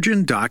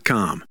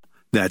Exergen.com.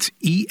 That's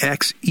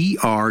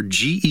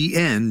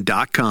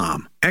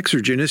EXERGEN.com.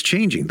 Exergen is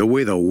changing the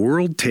way the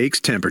world takes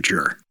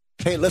temperature.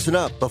 Hey, listen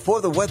up. Before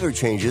the weather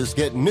changes,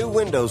 get new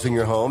windows in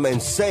your home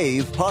and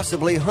save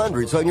possibly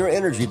hundreds on your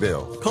energy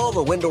bill. Call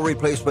the Window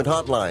Replacement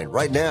Hotline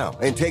right now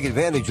and take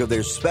advantage of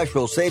their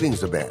special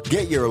savings event.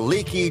 Get your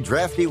leaky,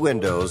 drafty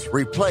windows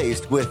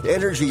replaced with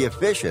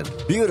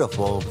energy-efficient,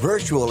 beautiful,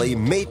 virtually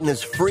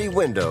maintenance-free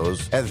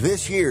windows at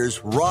this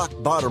year's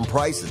rock-bottom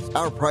prices.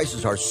 Our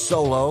prices are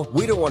so low,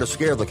 we don't want to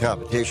scare the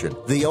competition.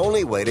 The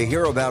only way to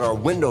hear about our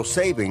window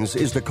savings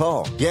is to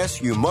call.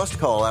 Yes, you must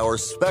call our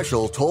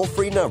special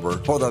toll-free number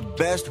for the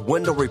best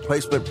window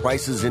replacement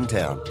prices in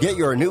town. Get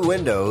your new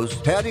windows,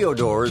 patio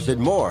doors, and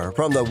more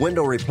from the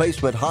Window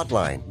Replacement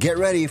Hotline. Get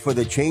ready for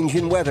the change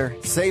in weather.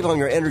 Save on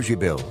your energy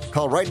bills.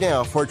 Call right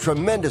now for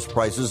tremendous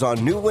prices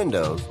on new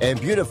windows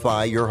and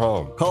beautify your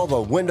home. Call the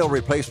Window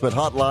Replacement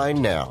Hotline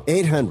now.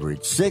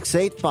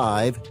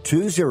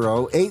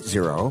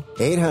 800-685-2080.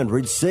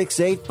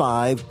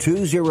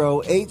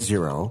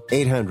 800-685-2080.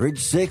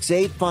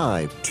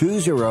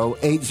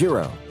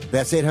 800-685-2080.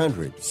 That's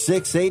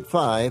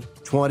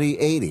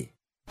 800-685-2080.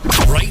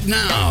 Right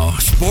now,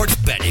 sports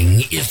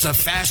betting is the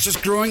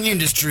fastest growing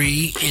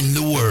industry in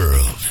the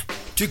world.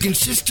 To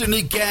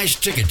consistently cash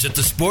tickets at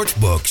the sports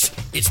books,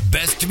 it's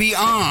best to be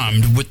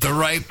armed with the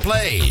right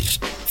plays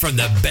from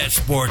the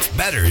best sports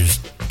bettors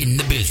in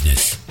the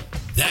business.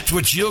 That's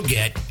what you'll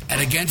get at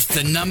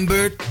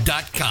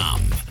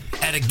AgainstTheNumber.com.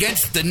 At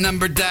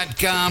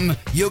AgainstTheNumber.com,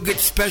 you'll get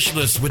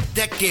specialists with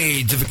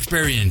decades of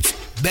experience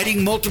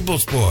betting multiple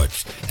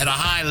sports at a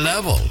high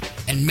level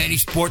and many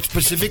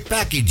sports-specific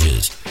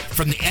packages,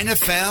 from the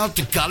NFL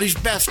to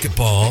college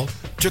basketball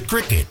to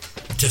cricket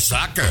to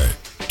soccer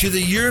to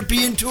the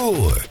European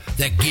Tour,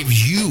 that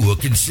gives you a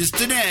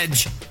consistent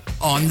edge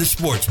on the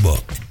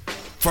sportsbook.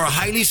 For a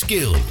highly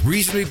skilled,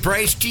 reasonably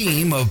priced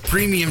team of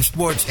premium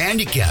sports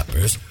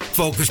handicappers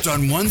focused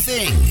on one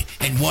thing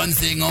and one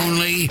thing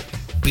only,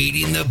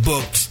 beating the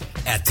books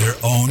at their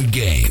own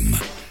game.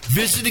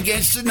 Visit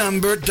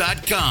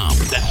AgainstTheNumber.com.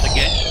 That's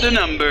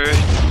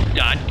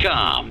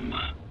AgainstTheNumber.com.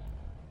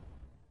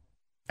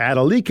 At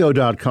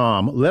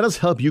Alico.com, let us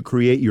help you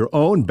create your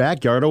own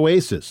backyard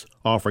oasis,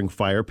 offering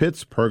fire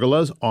pits,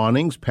 pergolas,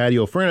 awnings,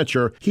 patio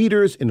furniture,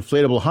 heaters,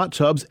 inflatable hot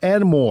tubs,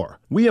 and more.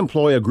 We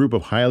employ a group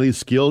of highly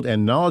skilled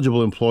and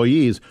knowledgeable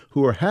employees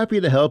who are happy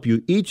to help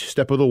you each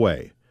step of the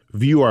way.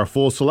 View our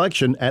full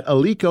selection at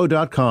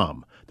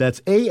Alico.com.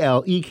 That's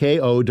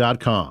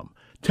ALEKO.com.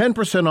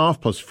 10% off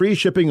plus free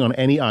shipping on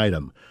any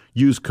item.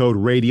 Use code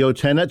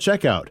RADIO10 at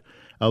checkout.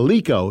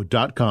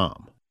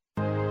 Alico.com.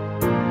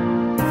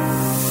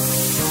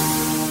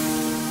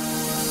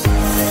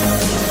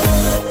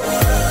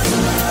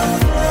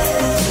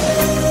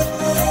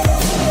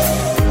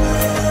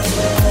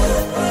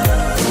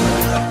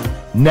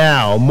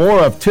 Now,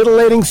 more of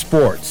Titillating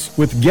Sports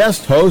with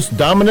guest host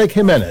Dominic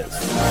Jimenez.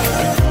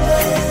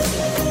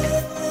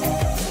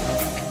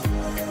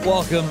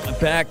 Welcome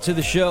back to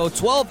the show.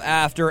 12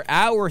 after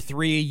hour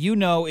 3. You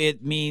know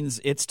it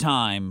means it's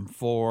time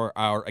for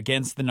our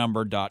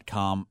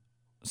AgainstTheNumber.com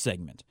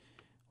segment.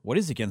 What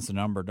is Against the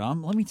Number,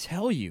 Dom? Let me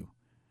tell you.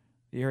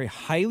 They're a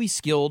highly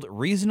skilled,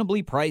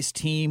 reasonably priced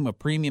team of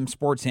premium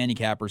sports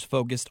handicappers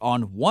focused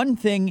on one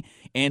thing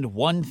and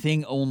one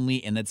thing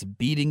only, and that's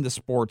beating the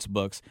sports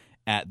books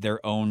at their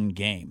own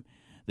game.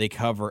 They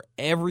cover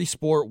every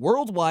sport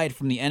worldwide,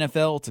 from the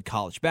NFL to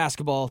college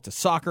basketball to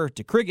soccer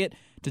to cricket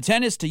to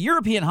tennis to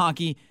European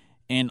hockey,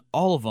 and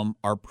all of them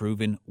are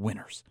proven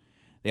winners.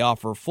 They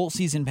offer full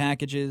season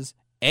packages,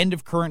 end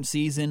of current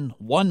season,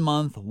 1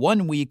 month,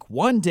 1 week,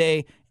 1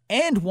 day,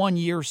 and 1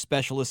 year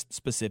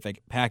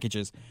specialist-specific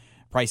packages.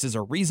 Prices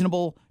are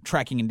reasonable,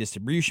 tracking and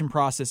distribution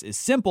process is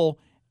simple,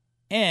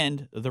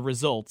 and the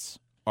results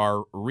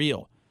are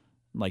real.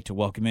 I'd like to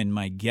welcome in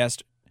my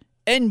guest,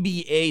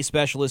 NBA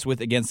specialist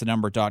with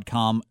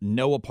AgainstTheNumber.com,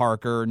 Noah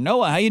Parker.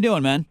 Noah, how you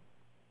doing, man?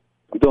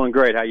 I'm doing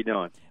great. How you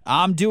doing?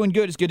 I'm doing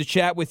good. It's good to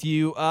chat with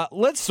you.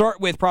 Let's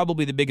start with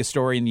probably the biggest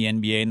story in the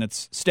NBA, and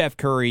that's Steph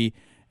Curry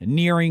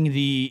nearing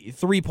the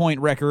three-point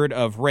record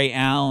of Ray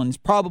Allen. He's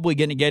probably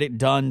going to get it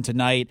done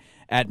tonight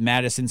at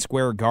Madison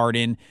Square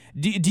Garden.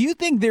 Do you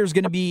think there's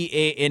going to be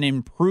an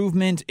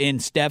improvement in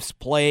Steph's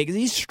play? Because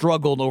he's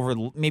struggled over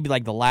maybe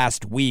like the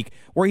last week,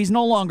 where he's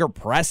no longer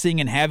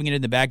pressing and having it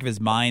in the back of his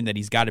mind that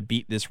he's got to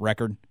beat this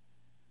record.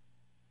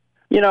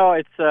 You know,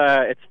 it's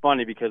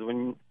funny because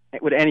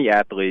with any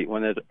athlete,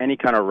 when there's any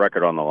kind of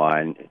record on the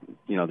line,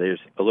 you know, there's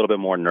a little bit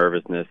more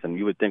nervousness, and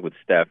you would think with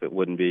Steph it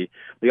wouldn't be.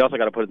 We also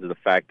got to put into the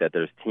fact that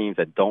there's teams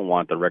that don't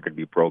want the record to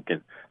be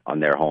broken on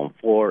their home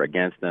floor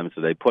against them, so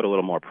they put a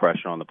little more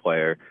pressure on the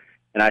player.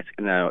 And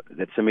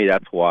to me,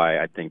 that's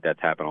why I think that's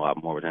happened a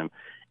lot more with him.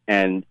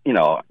 And, you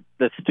know,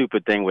 the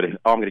stupid thing with,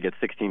 I'm going to get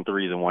 16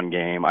 threes in one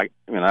game, I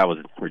mean, that was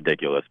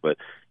ridiculous, but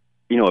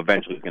you know,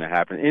 eventually it's going to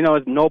happen. You know,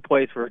 there's no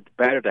place for it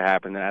better to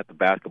happen than at the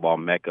basketball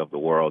mecca of the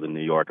world in New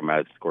York and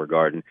Madison Square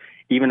Garden.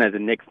 Even as a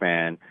Knicks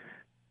fan,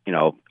 you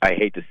know, I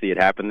hate to see it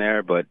happen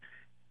there, but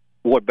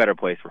what better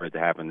place for it to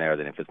happen there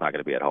than if it's not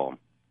going to be at home?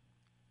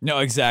 No,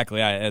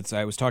 exactly.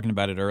 I was talking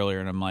about it earlier,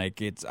 and I'm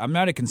like, I'm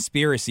not a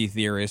conspiracy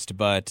theorist,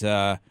 but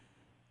I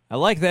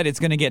like that it's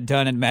going to get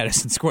done at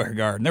Madison Square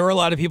Garden. There were a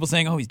lot of people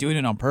saying, "Oh, he's doing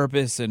it on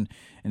purpose," and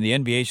the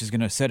NBA is just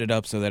going to set it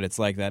up so that it's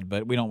like that.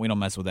 But we don't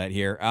mess with that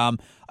here.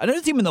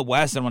 Another team in the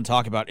West I want to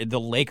talk about is the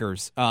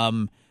Lakers.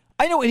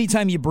 I know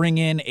anytime you bring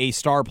in a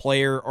star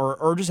player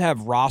or just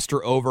have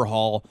roster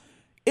overhaul,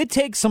 it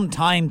takes some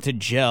time to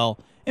gel.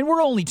 And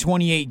we're only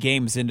 28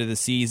 games into the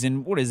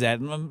season. What is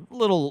that? A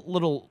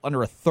little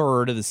under a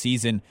third of the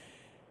season.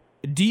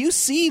 Do you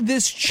see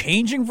this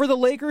changing for the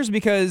Lakers?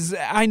 Because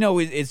I know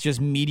it's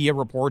just media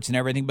reports and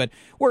everything, but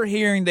we're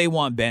hearing they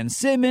want Ben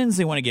Simmons.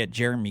 They want to get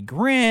Jeremy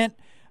Grant.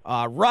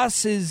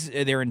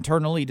 They're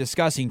internally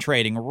discussing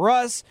trading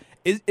Russ.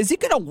 Is it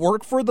going to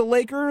work for the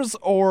Lakers,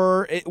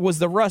 or was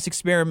the Russ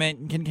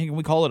experiment, can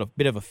we call it a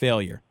bit of a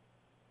failure?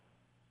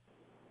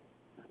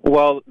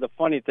 Well, the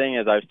funny thing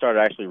is I started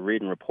actually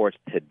reading reports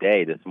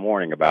this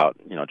morning about,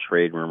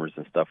 trade rumors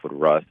and stuff with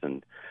Russ,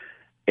 and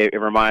it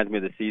reminds me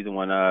of the season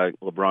when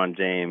LeBron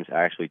James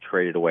actually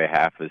traded away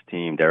half of his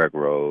team, Derrick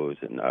Rose,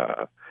 and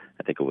I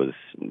think it was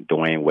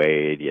Dwayne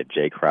Wade, he had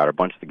Jay Crowder, a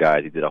bunch of the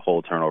guys. He did a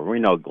whole turnover. We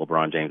know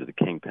LeBron James is the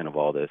kingpin of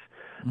all this,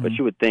 but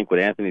you would think with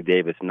Anthony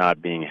Davis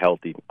not being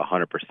healthy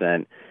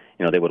 100%,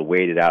 they would have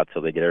waited out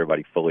till they get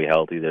everybody fully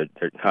healthy. They're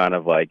kind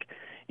of like,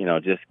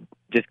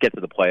 just get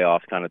to the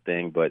playoffs kind of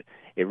thing, but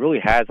it really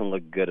hasn't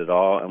looked good at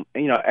all.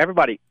 And,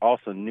 everybody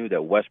also knew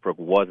that Westbrook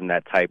wasn't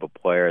that type of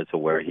player to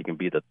where he can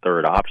be the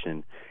third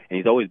option, and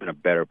he's always been a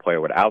better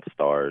player without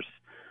stars.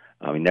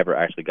 He never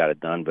actually got it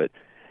done, but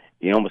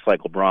almost like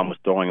LeBron was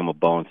throwing him a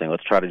bone, saying,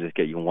 let's try to just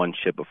get you one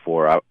chip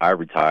before I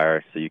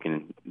retire so you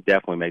can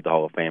definitely make the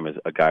Hall of Fame as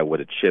a guy with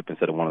a chip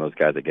instead of one of those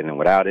guys that get in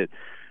without it.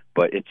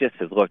 But it just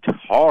has looked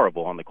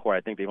horrible on the court.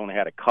 I think they've only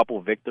had a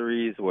couple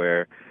victories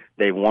where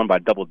they won by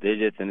double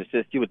digits, and it's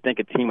just you would think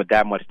a team with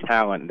that much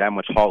talent and that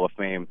much Hall of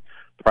Fame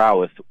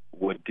prowess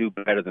would do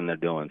better than they're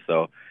doing.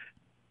 So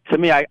to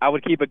me, I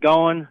would keep it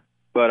going,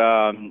 but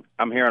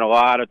I'm hearing a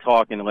lot of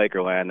talk in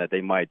Lakerland that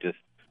they might just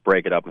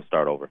break it up and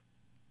start over.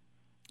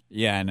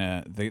 Yeah,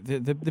 and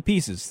the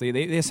pieces, they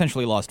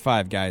essentially lost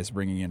 5 guys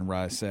bringing in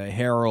Russ.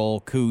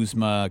 Harrell,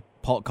 Kuzma,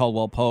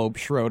 Caldwell Pope,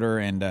 Schroeder,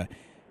 and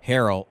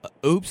Harrell.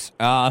 Oops.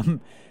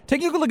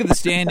 Taking a look at the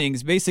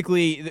standings,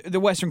 basically the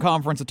Western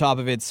Conference, the top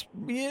of it's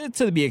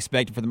to be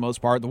expected for the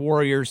most part. The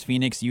Warriors,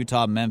 Phoenix,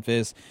 Utah,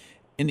 Memphis.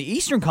 In the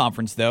Eastern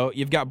Conference, though,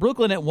 you've got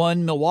Brooklyn at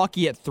 1,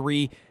 Milwaukee at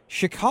 3,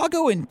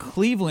 Chicago and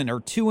Cleveland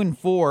are 2 and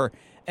 4.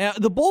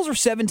 The Bulls are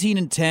 17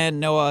 and 10.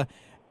 Noah,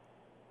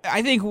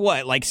 I think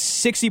like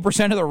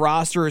 60% of the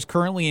roster is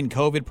currently in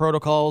COVID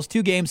protocols.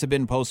 2 games have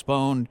been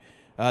postponed.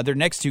 Their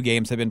next 2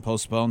 games have been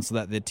postponed so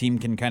that the team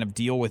can kind of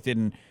deal with it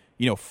and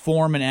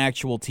form an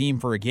actual team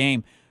for a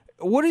game.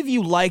 What have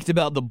you liked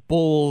about the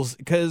Bulls?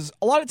 Because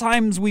a lot of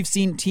times we've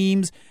seen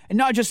teams, and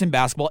not just in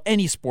basketball,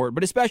 any sport,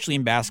 but especially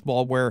in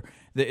basketball, where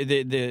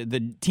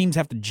the teams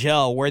have to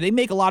gel, where they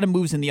make a lot of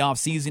moves in the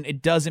offseason,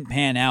 it doesn't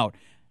pan out.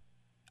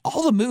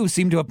 All the moves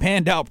seem to have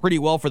panned out pretty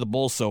well for the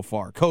Bulls so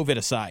far, COVID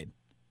aside.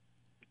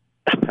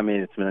 I mean,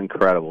 it's been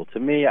incredible.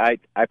 To me, I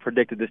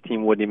predicted this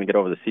team wouldn't even get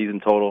over the season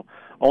total,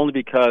 only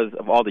because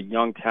of all the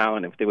young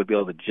talent, if they would be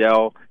able to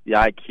gel, the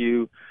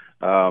IQ.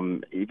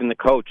 Even the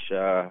coach,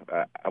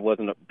 I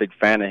wasn't a big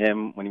fan of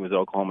him when he was at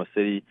Oklahoma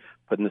City,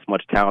 putting this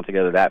much talent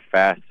together that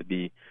fast to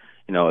be,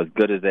 as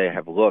good as they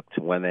have looked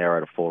when they are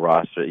at a full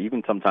roster.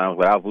 Even sometimes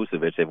without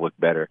Vucevic, they've looked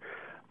better.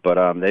 But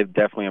they've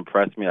definitely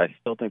impressed me. I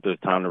still think there's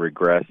time to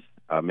regress.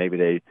 Maybe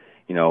they,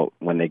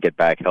 when they get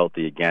back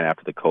healthy again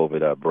after the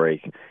COVID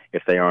break,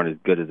 if they aren't as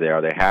good as they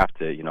are, they have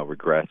to,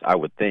 regress, I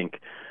would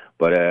think.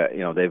 But,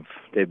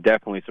 they've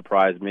definitely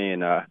surprised me,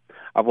 and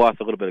I've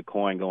lost a little bit of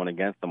coin going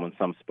against them in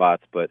some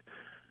spots, but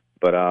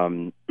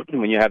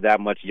when you have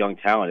that much young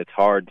talent, it's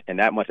hard, and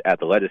that much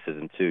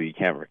athleticism too. You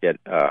can't forget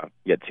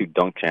you got 2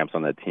 dunk champs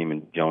on that team,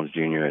 in Jones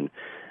Jr. and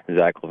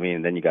Zach LaVine,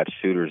 and then you got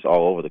shooters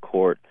all over the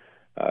court.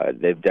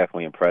 They've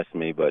definitely impressed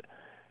me, but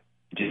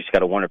you just got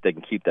to wonder if they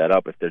can keep that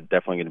up. If they're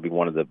definitely going to be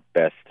one of the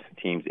best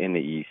teams in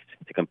the East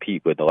to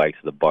compete with the likes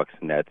of the Bucks,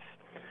 Nets,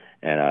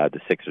 and the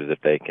Sixers,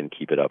 if they can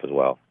keep it up as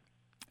well.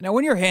 Now,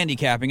 when you're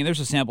handicapping, and there's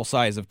a sample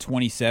size of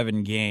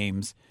 27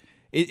 games,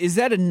 is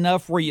that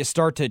enough where you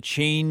start to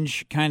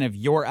change kind of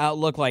your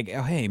outlook? Like,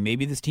 oh, hey,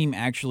 maybe this team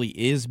actually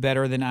is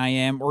better than I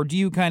am? Or do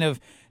you kind of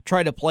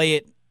try to play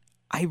it,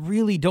 I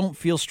really don't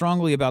feel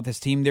strongly about this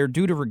team, they're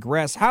due to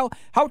regress? How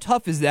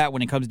tough is that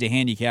when it comes to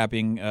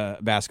handicapping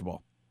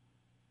basketball?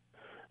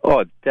 Oh,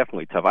 it's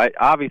definitely tough.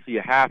 Obviously,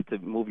 you have to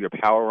move your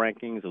power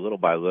rankings a little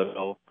by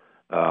little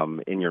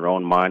in your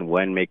own mind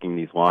when making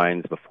these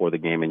lines before the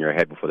game in your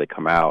head, before they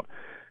come out,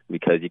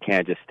 because you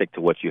can't just stick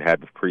to what you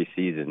had with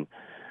preseason.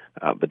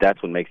 But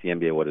that's what makes the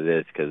NBA what it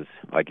is, because,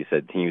 like you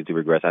said, teams do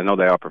regress. I know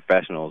they are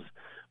professionals,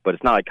 but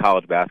it's not like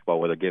college basketball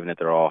where they're giving it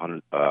their all 100%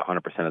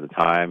 of the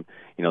time.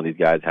 These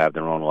guys have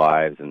their own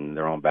lives and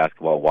their own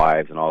basketball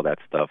wives and all that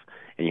stuff,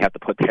 and you have to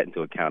put that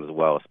into account as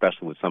well,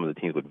 especially with some of the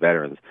teams with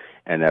veterans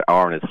and that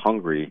aren't as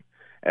hungry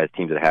as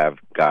teams that have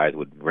guys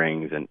with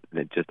rings and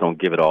they just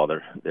don't give it all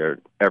their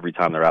every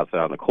time they're outside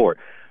on the court.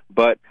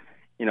 But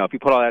if you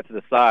put all that to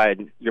the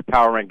side, your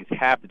power rankings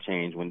have to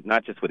change, when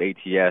not just with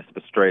ATS,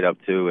 but straight up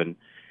too. And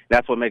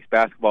that's what makes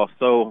basketball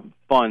so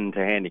fun to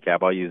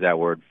handicap. I'll use that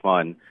word,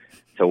 fun,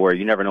 to where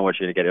you never know what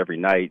you're going to get every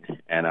night.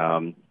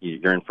 And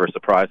you're in for a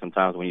surprise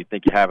sometimes when you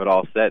think you have it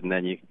all set, and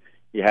then you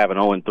have an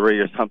 0-3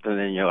 or something,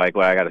 and you're like,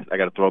 well, I got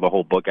to throw the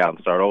whole book out and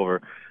start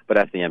over. But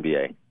that's the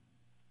NBA.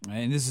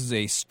 And this is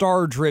a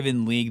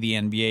star-driven league, the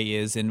NBA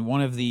is, and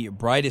one of the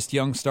brightest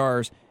young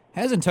stars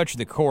hasn't touched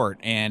the court,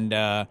 and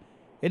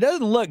it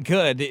doesn't look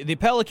good. The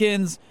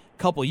Pelicans, a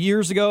couple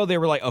years ago, they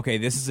were like, okay,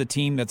 this is a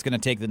team that's going to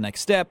take the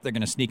next step. They're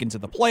going to sneak into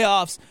the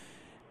playoffs,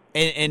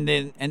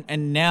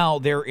 and now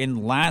they're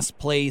in last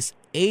place,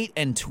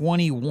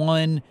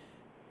 8-21,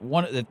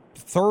 one of the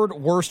third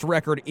worst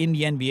record in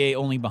the NBA,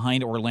 only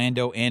behind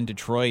Orlando and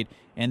Detroit,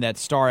 and that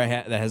star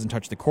that hasn't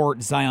touched the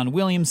court, Zion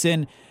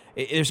Williamson.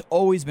 There's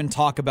always been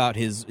talk about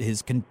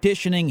his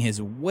conditioning,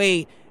 his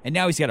weight, and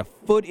now he's got a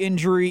foot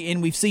injury,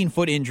 and we've seen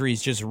foot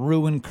injuries just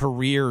ruin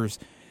careers.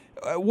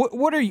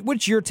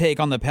 What's your take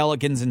on the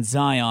Pelicans and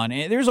Zion?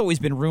 And there's always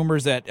been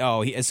rumors that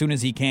as soon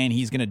as he can,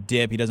 he's going to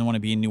dip. He doesn't want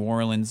to be in New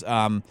Orleans.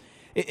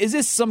 Is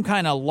this some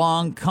kind of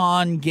long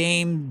con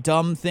game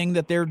dumb thing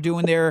that they're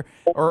doing there,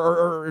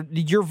 or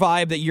your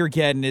vibe that you're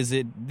getting is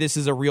this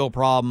is a real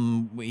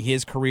problem?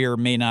 His career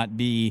may not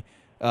be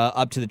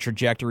up to the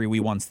trajectory we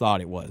once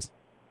thought it was.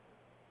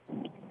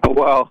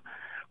 Well,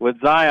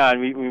 with Zion,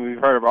 we've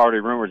heard of already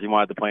rumors he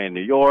wanted to play in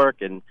New York,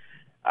 and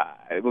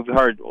we've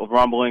heard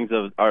rumblings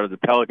of are the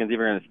Pelicans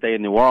even going to stay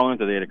in New Orleans,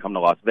 or are they going to come to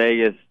Las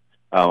Vegas,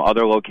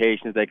 other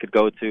locations they could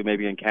go to,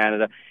 maybe in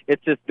Canada.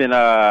 It's just been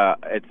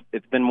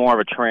it's been more of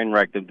a train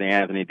wreck than the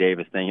Anthony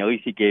Davis thing. At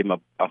least he gave him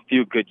a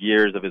few good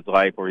years of his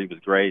life where he was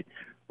great.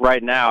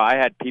 Right now, I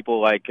had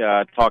people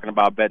talking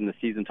about betting the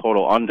season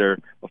total under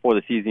before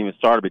the season even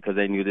started because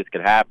they knew this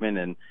could happen,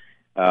 and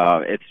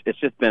it's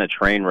just been a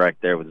train wreck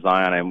there with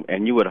Zion,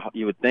 and you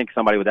would think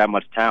somebody with that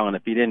much talent,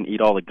 if he didn't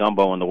eat all the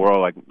gumbo in the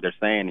world like they're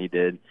saying he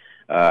did,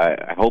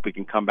 I hope he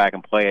can come back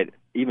and play at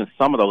even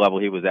some of the level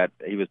he was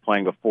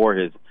playing before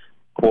his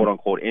quote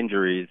unquote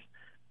injuries.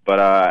 But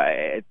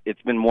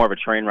it's been more of a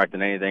train wreck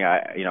than anything.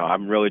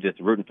 I'm really just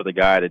rooting for the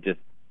guy to just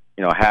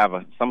have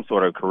some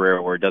sort of career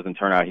where it doesn't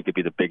turn out he could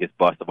be the biggest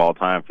bust of all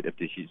time if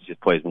he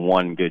just plays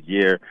one good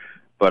year.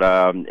 But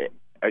I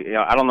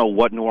don't know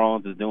what New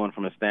Orleans is doing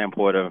from the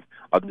standpoint of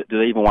do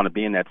they even want to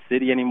be in that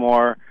city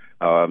anymore?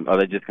 Are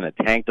they just going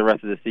to tank the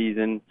rest of the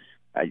season?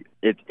 I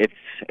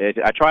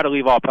try to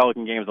leave all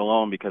Pelican games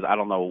alone because I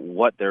don't know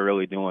what they're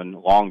really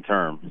doing long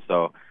term.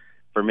 So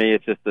for me,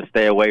 it's just to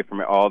stay away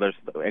from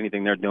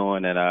anything they're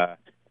doing, and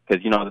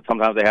because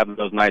sometimes they have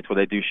those nights where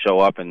they do show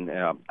up, and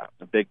I'm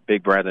a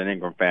big Brandon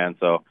Ingram fan,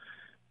 so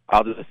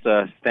I'll just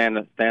stand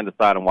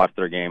aside and watch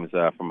their games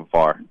from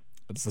afar.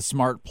 It's a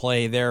smart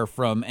play there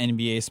from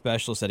NBA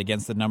specialist at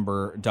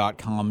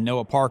AgainstTheNumber.com,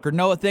 Noah Parker.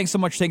 Noah, thanks so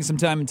much for taking some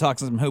time and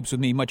talking some hoops with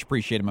me. Much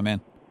appreciated, my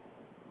man.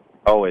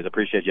 Always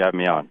appreciate you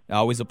having me on.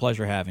 Always a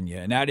pleasure having you.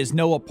 And that is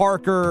Noah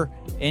Parker,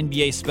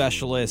 NBA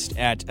specialist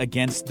at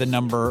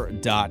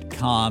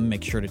AgainstTheNumber.com.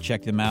 Make sure to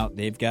check them out.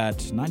 They've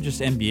got not just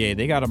NBA,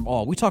 they got them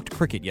all. We talked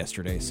cricket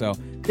yesterday, so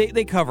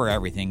they cover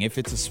everything. If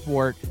it's a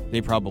sport,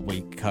 they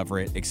probably cover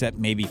it, except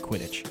maybe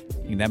Quidditch.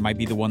 That might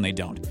be the one they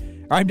don't.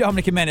 I'm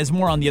Dominic Jimenez.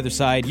 More on the other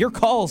side. Your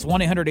calls,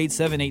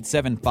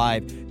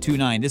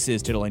 1-800-878-7529. This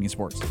is Titillating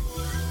Sports.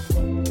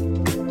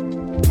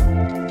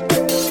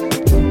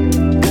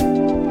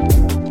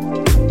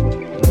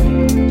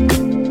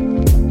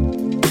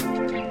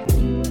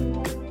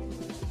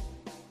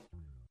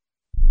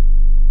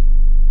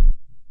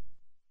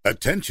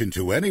 Attention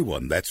to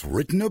anyone that's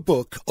written a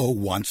book or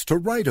wants to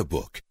write a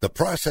book. The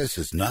process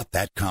is not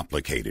that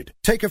complicated.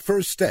 Take a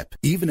first step.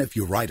 Even if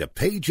you write a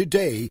page a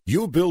day,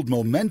 you'll build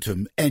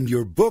momentum and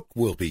your book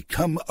will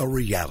become a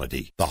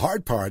reality. The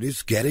hard part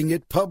is getting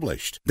it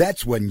published.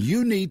 That's when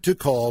you need to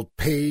call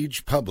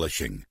Page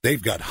Publishing.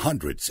 They've got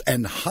hundreds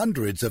and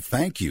hundreds of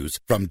thank yous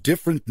from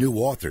different new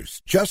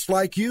authors, just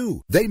like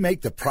you. They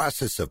make the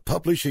process of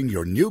publishing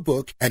your new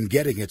book and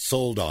getting it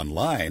sold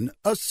online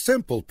a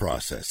simple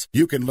process.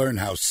 You can learn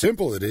how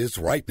simple it is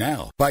right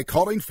now by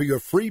calling for your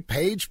free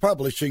Page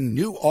Publishing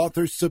New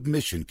Author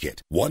Submission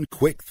Kit. One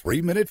quick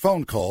 3-minute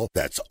phone call,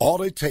 that's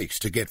all it takes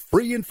to get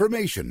free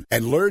information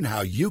and learn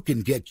how you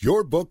can get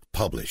your book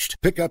published.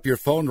 Pick up your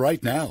phone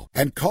right now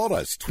and call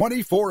us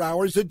 24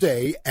 hours a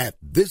day at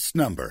this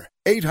number.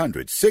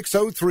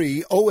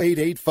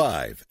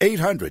 800-603-0885.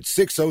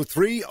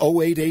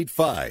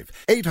 800-603-0885.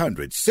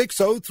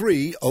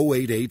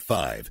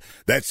 800-603-0885.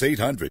 That's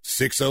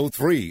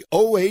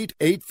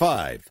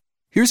 800-603-0885.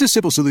 Here's a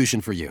simple solution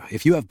for you.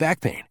 If you have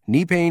back pain,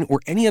 knee pain, or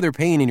any other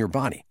pain in your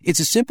body, it's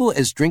as simple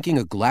as drinking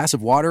a glass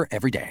of water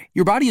every day.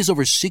 Your body is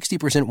over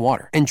 60%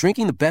 water, and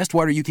drinking the best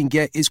water you can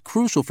get is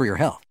crucial for your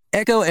health.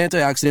 Echo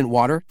Antioxidant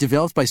Water,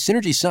 developed by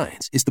Synergy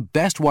Science, is the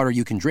best water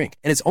you can drink,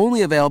 and it's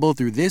only available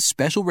through this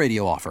special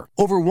radio offer.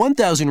 Over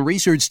 1,000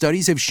 research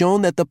studies have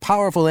shown that the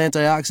powerful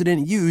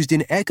antioxidant used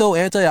in Echo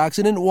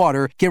Antioxidant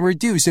Water can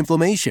reduce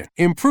inflammation,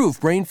 improve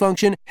brain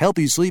function, help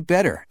you sleep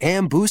better,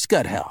 and boost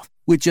gut health.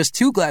 With just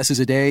 2 glasses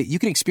a day, you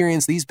can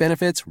experience these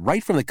benefits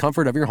right from the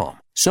comfort of your home.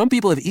 Some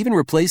people have even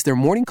replaced their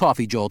morning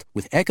coffee jolt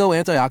with Echo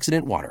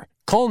Antioxidant Water.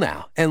 Call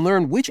now and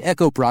learn which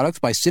Echo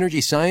product by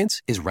Synergy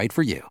Science is right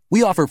for you.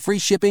 We offer free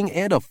shipping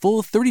and a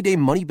full 30-day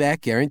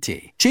money-back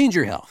guarantee. Change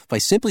your health by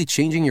simply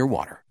changing your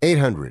water.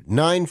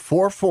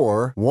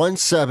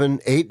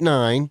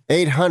 800-944-1789.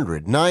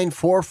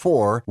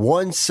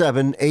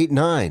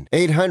 800-944-1789.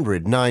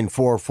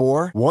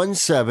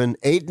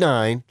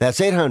 800-944-1789.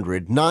 That's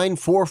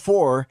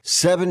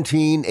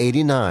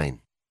 800-944-1789.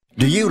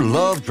 Do you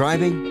love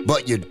driving,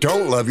 but you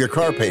don't love your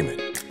car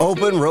payment?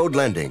 Open Road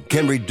Lending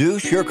can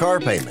reduce your car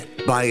payment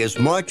by as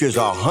much as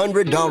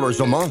 $100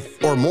 a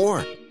month or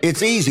more.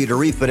 It's easy to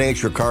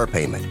refinance your car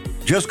payment.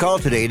 Just call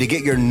today to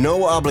get your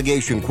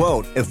no-obligation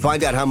quote and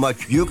find out how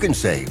much you can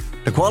save.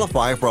 To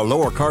qualify for a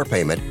lower car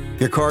payment,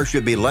 your car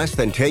should be less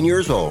than 10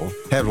 years old,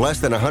 have less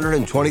than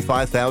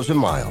 125,000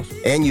 miles,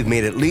 and you've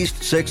made at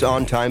least 6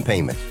 on-time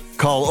payments.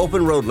 Call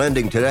Open Road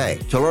Lending today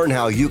to learn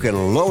how you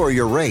can lower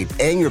your rate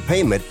and your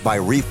payment by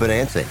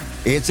refinancing.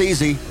 It's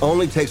easy,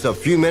 only takes a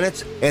few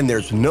minutes, and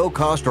there's no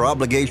cost or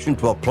obligation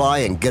to apply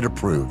and get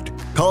approved.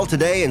 Call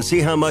today and see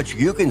how much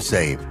you can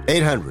save.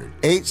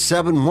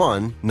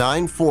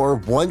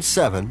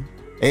 800-871-9417.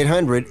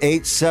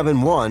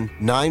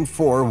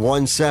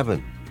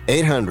 800-871-9417.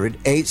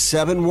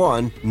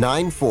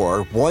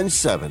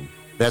 800-871-9417.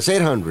 That's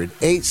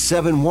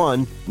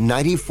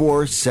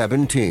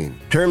 800-871-9417.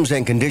 Terms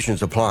and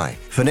conditions apply.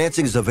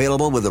 Financing is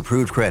available with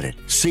approved credit.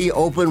 See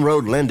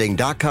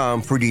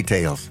openroadlending.com for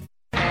details.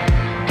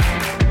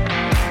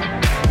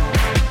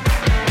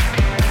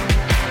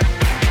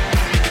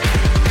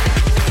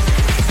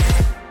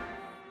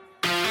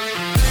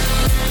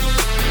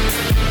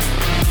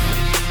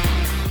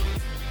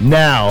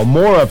 Now,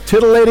 more of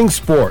Titillating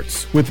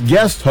Sports with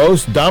guest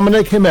host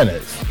Dominic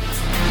Jimenez.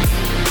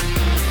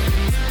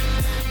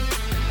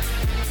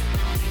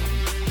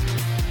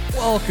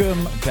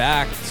 Welcome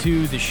back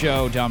to the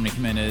show. Dominic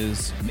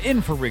Jimenez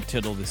in for Rick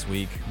Tittle this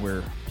week.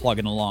 We're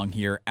plugging along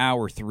here.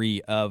 Hour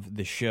 3 of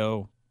the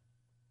show.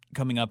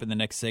 Coming up in the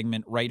next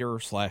segment,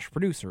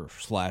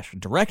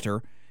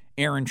 writer/producer/director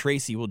Aaron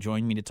Tracy will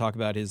join me to talk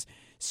about his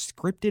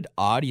scripted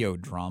audio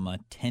drama,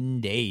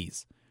 10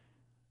 Days.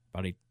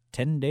 About a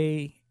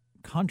 10-day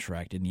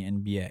contract in the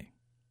NBA.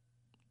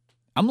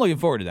 I'm looking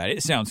forward to that.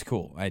 It sounds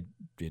cool. I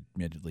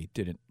admittedly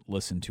didn't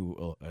listen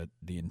to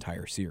the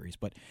entire series,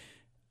 but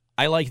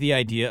I like the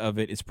idea of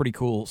it. It's pretty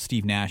cool.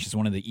 Steve Nash is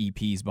one of the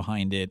EPs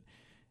behind it.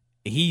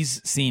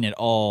 He's seen it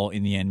all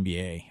in the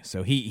NBA,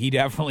 so he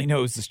definitely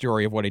knows the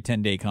story of what a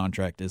 10-day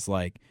contract is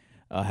like,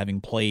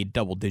 having played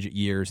double-digit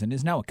years and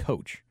is now a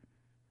coach.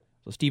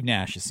 So Steve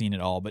Nash has seen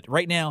it all. But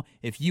right now,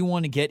 if you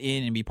want to get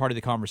in and be part of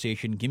the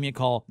conversation, give me a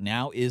call.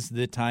 Now is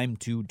the time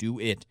to do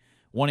it.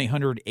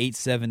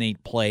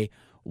 1-800-878-PLAY,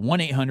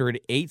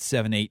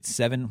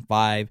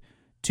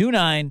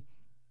 1-800-878-7529,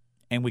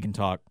 and we can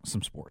talk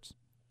some sports.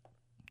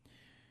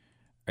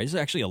 There's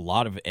actually a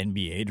lot of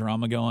NBA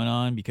drama going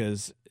on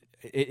because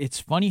it's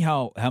funny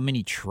how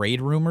many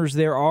trade rumors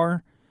there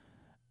are.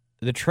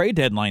 The trade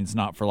deadline's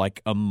not for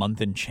like a month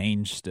and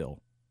change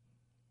still.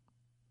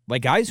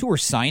 Like, guys who were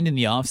signed in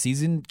the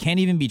offseason can't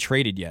even be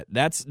traded yet.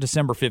 That's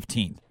December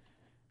 15th.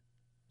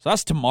 So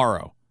that's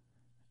tomorrow.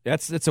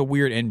 That's a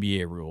weird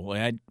NBA rule.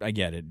 I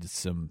get it. It's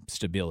some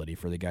stability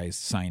for the guys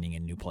signing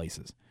in new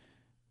places.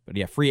 But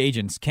yeah, free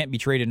agents can't be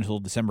traded until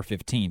December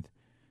 15th,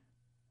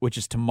 which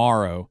is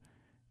tomorrow.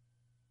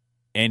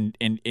 And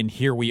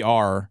here we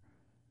are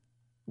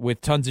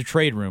with tons of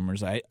trade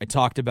rumors. I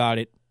talked about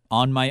it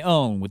on my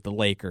own with the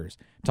Lakers.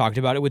 Talked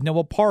about it with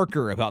Noah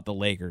Parker about the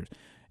Lakers.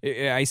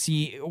 I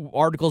see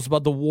articles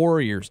about the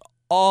Warriors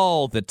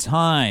all the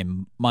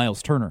time.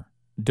 Miles Turner,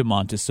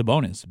 Domantas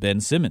Sabonis, Ben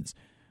Simmons.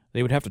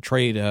 They would have to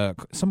trade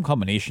some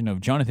combination of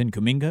Jonathan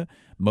Kuminga,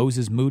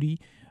 Moses Moody,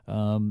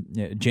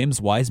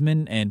 James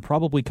Wiseman, and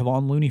probably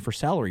Kevon Looney for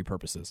salary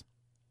purposes.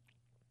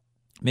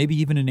 Maybe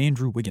even an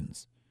Andrew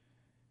Wiggins.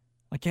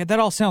 Like, yeah, that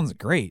all sounds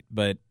great,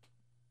 but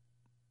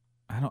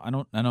I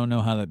don't know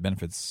how that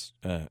benefits.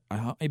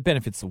 It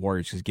benefits the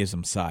Warriors because it gives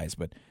them size,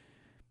 but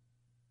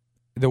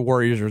the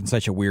Warriors are in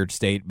such a weird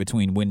state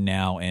between win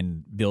now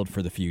and build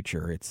for the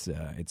future. It's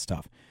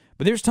tough.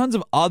 But there's tons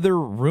of other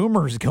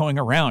rumors going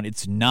around.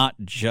 It's not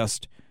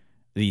just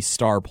these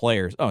star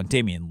players. Oh, and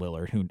Damian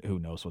Lillard, who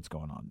knows what's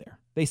going on there.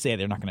 They say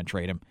they're not going to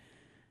trade him.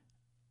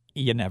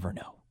 You never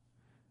know.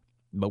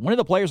 But one of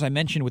the players I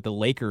mentioned with the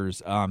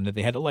Lakers that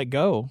they had to let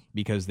go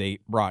because they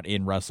brought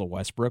in Russell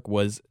Westbrook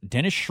was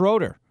Dennis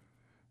Schroeder.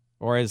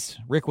 Or as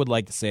Rick would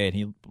like to say it,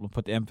 he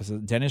put the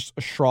emphasis, Dennis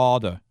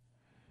Schroeder.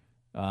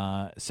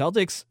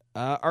 Celtics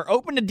are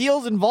open to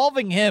deals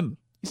involving him.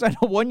 He signed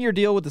a 1-year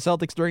deal with the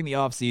Celtics during the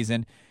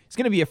offseason. He's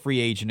going to be a free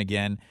agent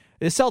again.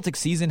 The Celtics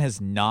season has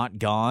not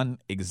gone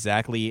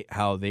exactly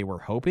how they were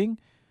hoping.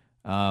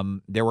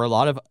 There were a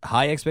lot of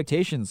high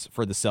expectations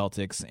for the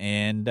Celtics,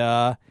 and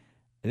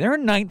they're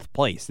in 9th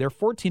place. They're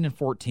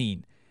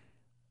 14-14,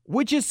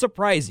 which is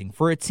surprising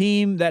for a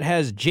team that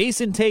has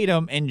Jason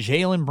Tatum and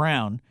Jaylen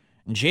Brown.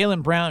 And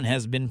Jaylen Brown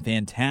has been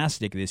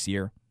fantastic this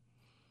year.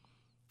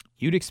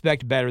 You'd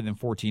expect better than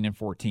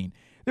 14-14.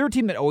 They're a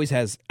team that always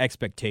has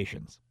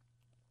expectations.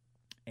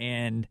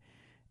 And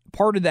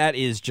part of that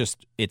is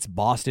just it's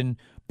Boston.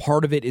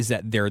 Part of it is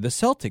that they're the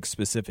Celtics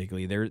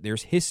specifically.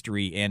 There's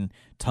history and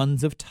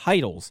tons of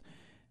titles.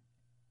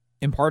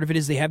 And part of it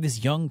is they have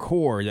this young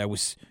core that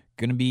was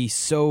going to be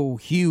so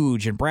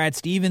huge. And Brad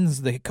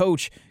Stevens, the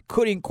coach,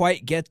 couldn't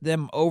quite get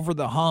them over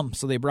the hump.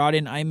 So they brought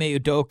in Ime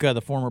Udoka,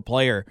 the former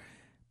player.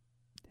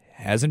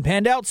 Hasn't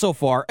panned out so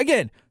far.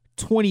 Again,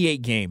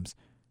 28 games.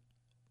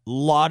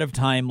 Lot of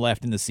time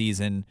left in the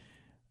season.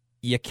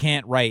 You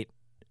can't write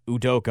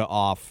Udoka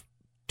off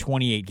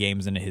 28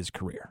 games into his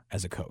career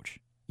as a coach.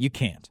 You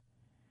can't.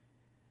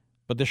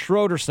 But the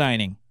Schroeder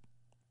signing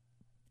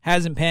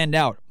hasn't panned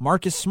out.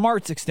 Marcus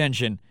Smart's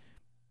extension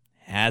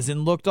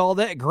hasn't looked all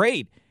that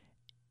great.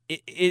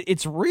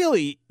 It's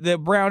really the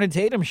Brown and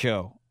Tatum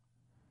show.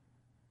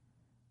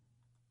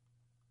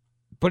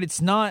 But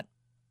it's not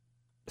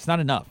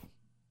enough.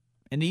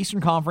 In the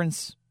Eastern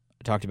Conference,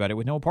 I talked about it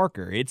with Noah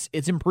Parker. It's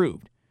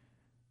improved.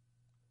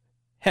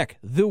 Heck,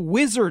 the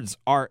Wizards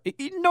are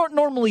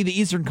normally the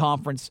Eastern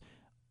Conference.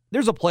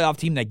 There's a playoff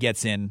team that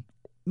gets in,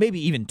 maybe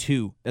even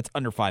two, that's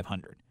under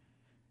 500.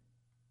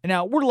 And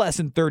now we're less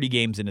than 30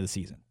 games into the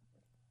season.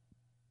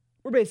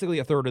 We're basically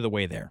a third of the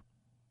way there.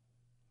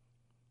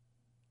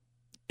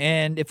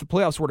 And if the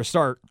playoffs were to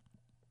start,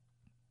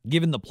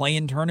 given the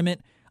play-in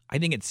tournament, I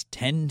think it's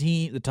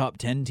the top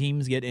 10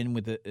 teams get in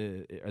with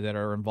that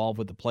are involved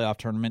with the playoff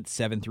tournament,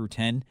 7 through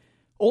 10.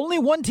 Only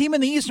one team in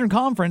the Eastern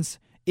Conference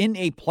in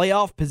a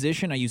playoff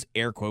position, I use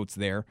air quotes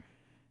there,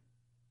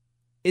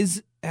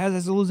 has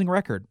a losing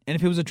record. And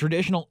if it was a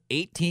traditional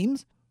 8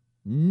 teams,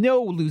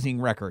 no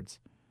losing records.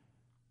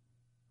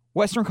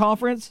 Western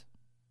Conference,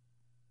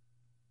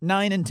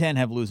 9 and 10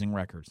 have losing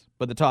records,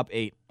 but the top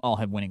 8 all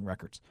have winning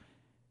records.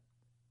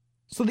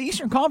 So the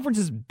Eastern Conference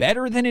is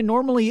better than it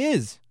normally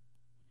is.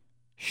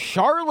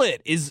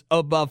 Charlotte is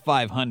above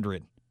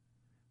 500.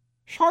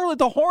 Charlotte,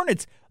 the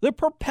Hornets, the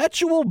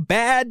perpetual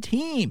bad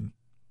team.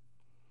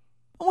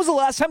 When was the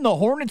last time the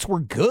Hornets were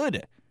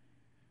good?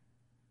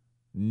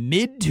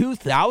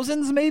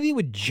 Mid-2000s maybe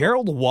with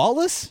Gerald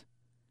Wallace?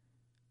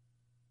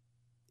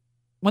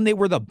 When they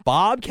were the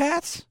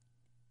Bobcats?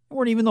 They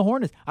weren't even the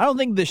Hornets. I don't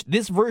think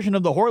this version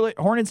of the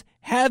Hornets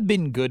have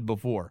been good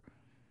before.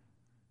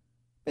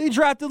 They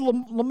drafted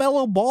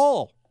LaMelo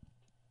Ball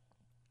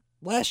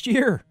last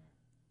year.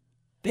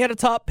 They had a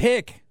top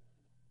pick.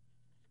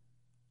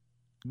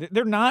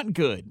 They're not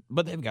good,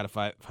 but they've got a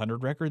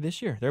 500 record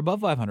this year. They're above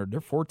 500. They're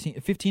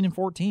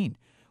 15-14.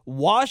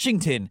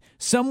 Washington,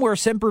 somewhere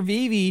Semper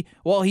Vivi,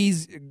 while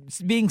he's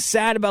being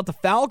sad about the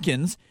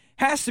Falcons,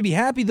 has to be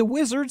happy the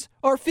Wizards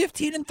are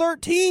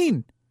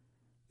 15-13.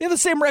 They have the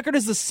same record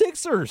as the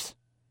Sixers.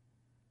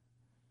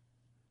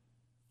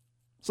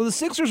 So the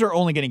Sixers are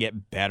only going to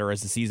get better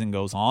as the season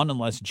goes on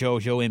unless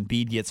JoJo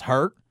Embiid gets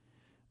hurt.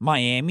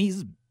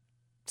 Miami's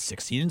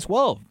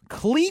 16-12.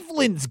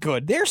 Cleveland's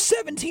good. They're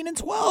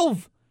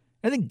 17-12.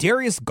 I think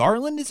Darius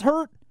Garland is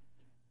hurt,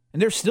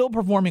 and they're still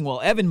performing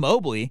well. Evan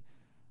Mobley,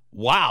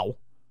 wow.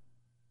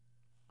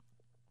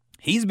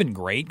 He's been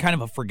great, kind of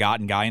a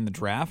forgotten guy in the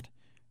draft.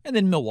 And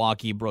then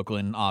Milwaukee,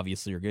 Brooklyn,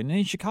 obviously are good. And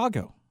then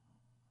Chicago,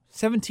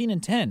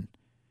 17-10.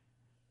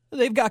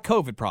 They've got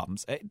COVID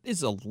problems. This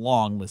is a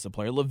long list of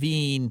players.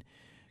 Levine,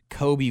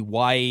 Kobe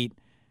White.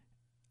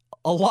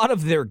 A lot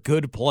of their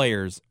good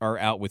players are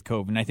out with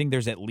COVID, and I think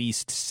there's at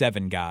least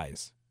 7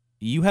 guys.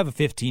 You have a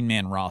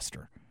 15-man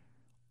roster.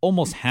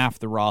 Almost half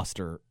the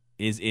roster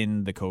is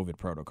in the COVID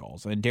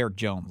protocols, and Derek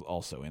Jones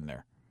also in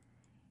there.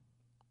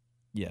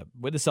 Yeah,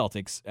 with the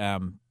Celtics,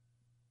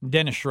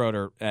 Dennis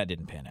Schroeder, that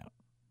didn't pan out.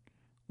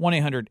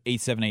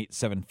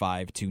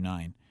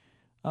 1-800-878-7529.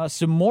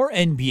 Some more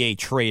NBA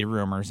trade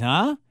rumors,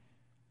 huh?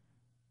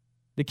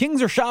 The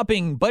Kings are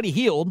shopping Buddy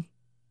Hield,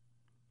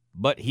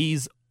 but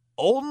he's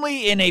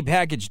only in a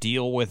package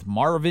deal with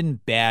Marvin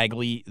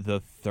Bagley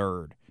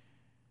III.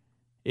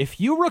 If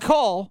you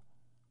recall,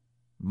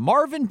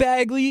 Marvin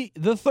Bagley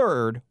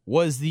III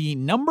was the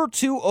number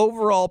 2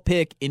 overall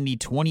pick in the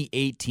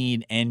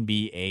 2018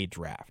 NBA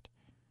draft.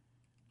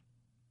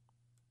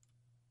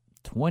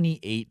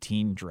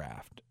 2018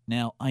 draft.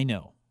 Now, I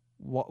know.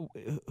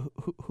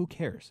 Who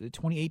cares?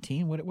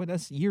 2018? What?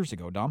 That's years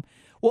ago, Dom.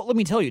 Well, let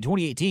me tell you,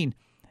 2018,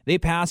 they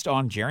passed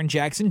on Jaren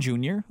Jackson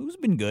Jr., who's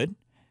been good.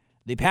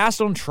 They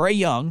passed on Trae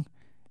Young,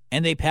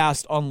 and they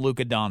passed on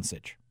Luka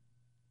Doncic.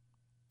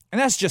 And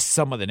that's just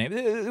some of the names.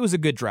 It was a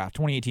good draft.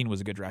 2018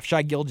 was a good draft.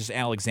 Shai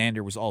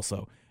Gilgeous-Alexander was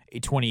also a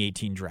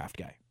 2018 draft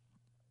guy.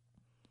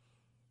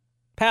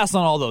 Passed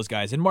on all those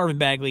guys. And Marvin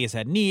Bagley has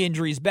had knee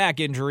injuries, back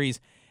injuries,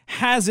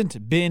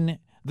 hasn't been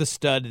the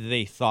stud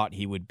they thought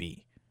he would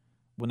be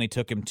when they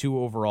took him 2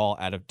 overall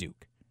out of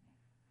Duke.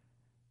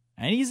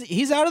 And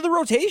he's out of the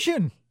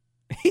rotation.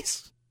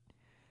 He's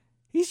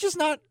just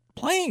not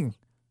playing.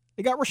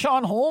 They got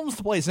Rashawn Holmes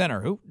to play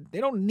center. They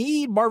don't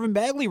need Marvin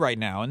Bagley right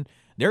now, and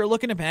they're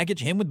looking to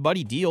package him with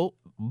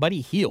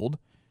Buddy Hield.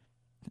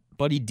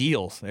 Buddy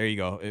Deals. There you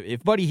go.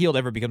 If Buddy Hield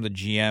ever becomes a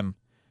GM,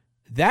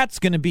 that's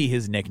going to be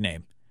his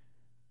nickname.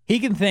 He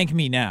can thank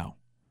me now.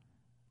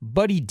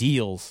 Buddy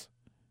Deals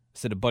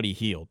instead of Buddy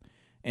Hield.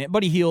 And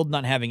Buddy Hield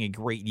not having a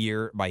great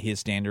year by his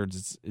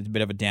standards. It's a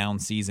bit of a down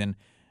season.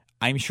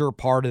 I'm sure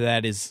part of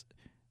that is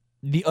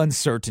the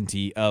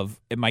uncertainty of,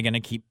 am I going to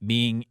keep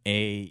being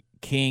a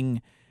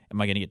King? Am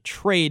I going to get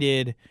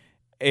traded?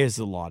 There's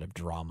a lot of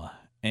drama.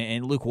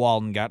 And Luke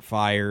Walton got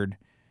fired.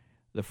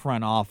 The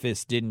front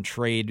office didn't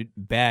trade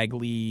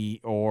Bagley,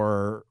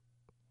 or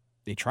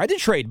they tried to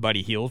trade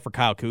Buddy Hield for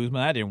Kyle Kuzma.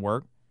 That didn't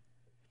work.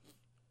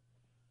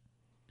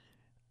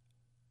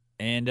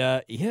 And,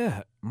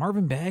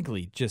 Marvin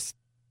Bagley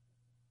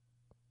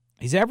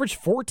he's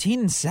averaged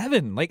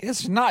 14-7. Like,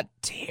 that's not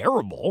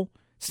terrible.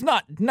 It's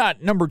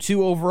not number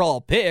 2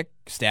 overall pick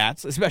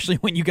stats, especially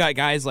when you got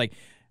guys like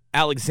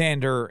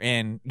Alexander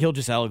and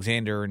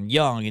Gilgeous-Alexander and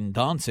Young and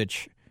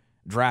Doncic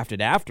drafted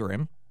after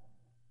him.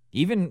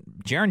 Even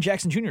Jaren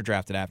Jackson Jr.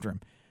 drafted after him.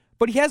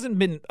 But he hasn't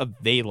been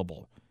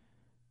available.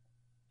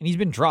 And he's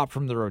been dropped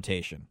from the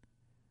rotation.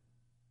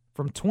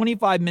 From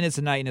 25 minutes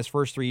a night in his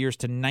first 3 years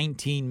to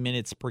 19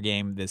 minutes per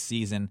game this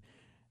season.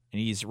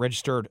 And he's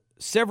registered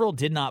several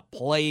did not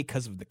play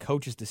because of the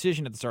coach's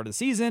decision at the start of the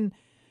season.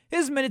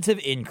 His minutes have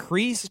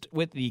increased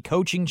with the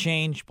coaching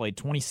change. Played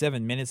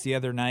 27 minutes the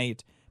other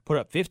night. Put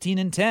up 15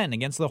 and 10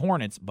 against the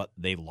Hornets, but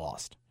they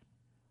lost.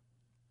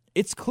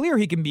 It's clear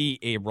he can be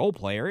a role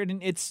player,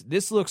 and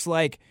this looks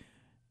like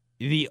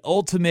the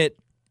ultimate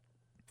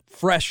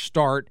fresh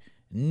start,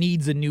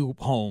 needs a new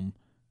home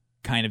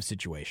kind of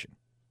situation.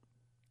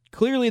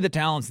 Clearly the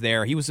talent's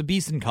there. He was a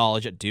beast in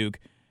college at Duke.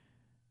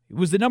 He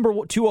was the number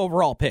 2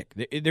 overall pick.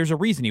 There's a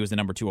reason he was the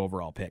number 2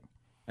 overall pick.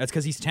 That's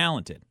because he's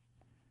talented.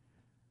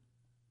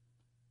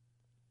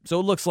 So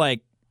it looks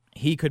like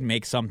he could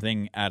make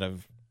something out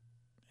of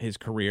his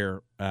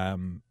career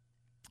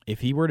if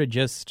he were to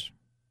just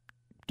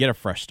get a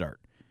fresh start.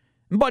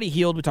 And Buddy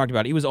Hield, we talked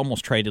about, he was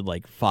almost traded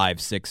like 5,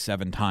 6,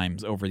 7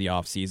 times over the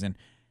offseason.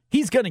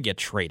 He's going to get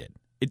traded.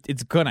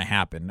 It's going to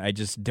happen. I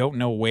just don't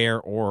know where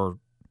or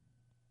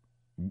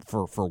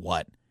for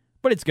what,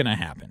 but it's going to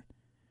happen.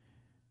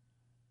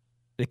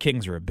 The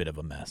Kings are a bit of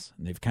a mess.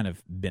 They've kind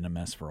of been a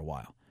mess for a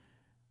while.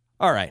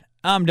 All right,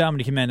 I'm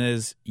Dominic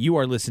Jimenez. You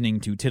are listening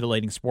to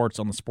Titillating Sports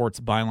on the Sports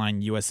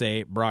Byline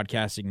USA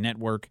Broadcasting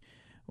Network.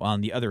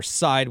 On the other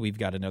side, we've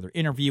got another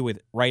interview with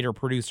writer,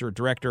 producer,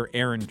 director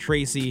Aaron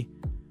Tracy,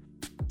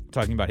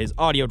 talking about his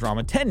audio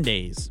drama 10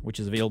 Days, which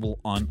is available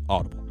on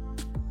Audible.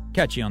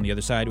 Catch you on the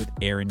other side with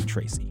Aaron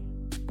Tracy.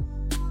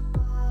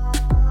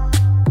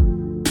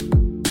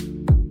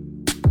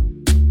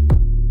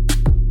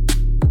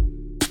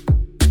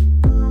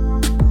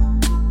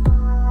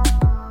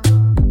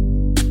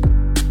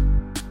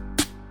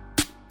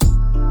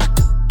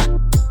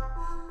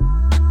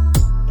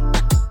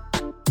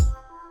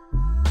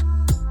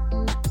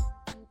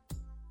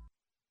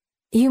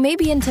 You may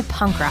be into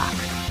punk rock,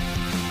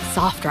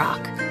 soft rock,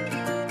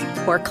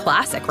 or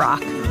classic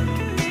rock,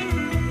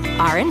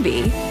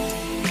 R&B,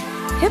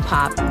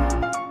 hip-hop,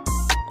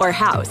 or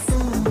house,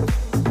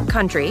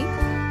 country,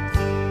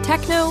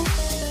 techno,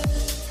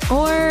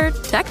 or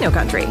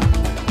techno-country.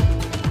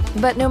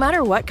 But no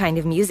matter what kind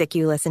of music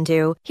you listen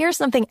to, here's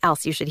something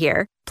else you should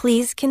hear.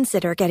 Please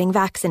consider getting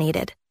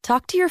vaccinated.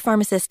 Talk to your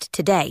pharmacist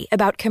today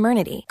about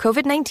Comirnaty,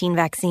 COVID-19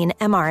 vaccine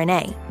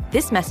mRNA.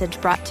 This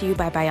message brought to you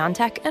by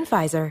BioNTech and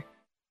Pfizer.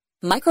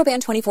 Microban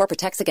 24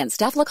 protects against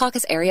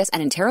Staphylococcus aureus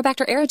and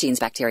Enterobacter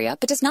aerogenes bacteria,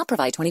 but does not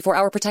provide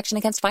 24-hour protection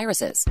against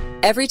viruses.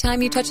 Every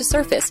time you touch a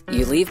surface,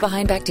 you leave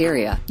behind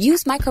bacteria.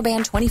 Use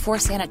Microban 24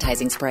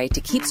 sanitizing spray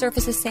to keep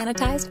surfaces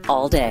sanitized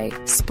all day.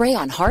 Spray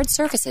on hard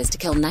surfaces to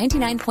kill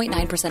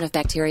 99.9% of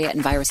bacteria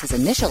and viruses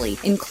initially,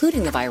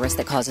 including the virus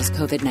that causes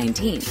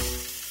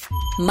COVID-19.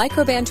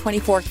 Microban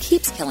 24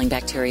 keeps killing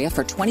bacteria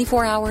for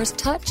 24 hours,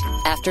 touch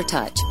after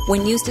touch.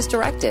 When used as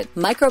directed,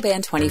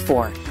 Microban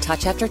 24,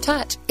 touch after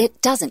touch,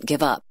 it doesn't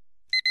give up.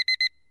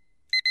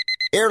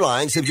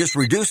 Airlines have just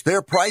reduced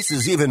their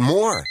prices even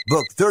more.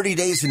 Book 30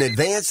 days in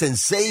advance and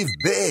save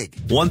big.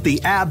 Want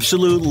the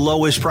absolute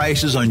lowest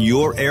prices on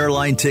your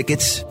airline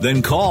tickets?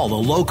 Then call the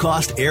Low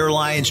Cost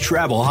Airlines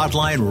Travel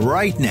Hotline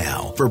right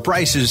now for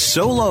prices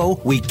so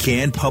low we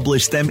can't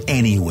publish them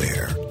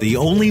anywhere. The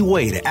only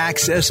way to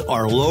access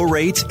our low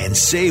rates and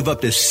save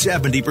up to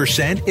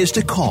 70% is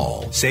to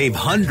call. Save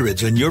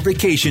hundreds on your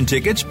vacation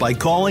tickets by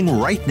calling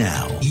right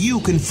now.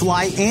 You can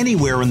fly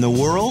anywhere in the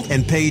world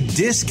and pay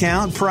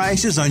discount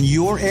prices on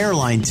your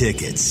airline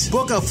tickets.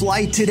 Book a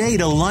flight today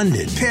to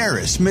London,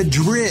 Paris,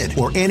 Madrid,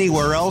 or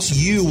anywhere else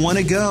you want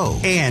to go.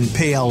 And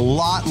pay a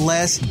lot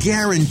less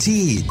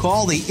guaranteed.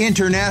 Call the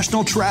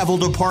International Travel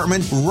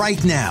Department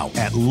right now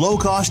at Low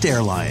Cost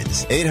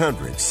Airlines.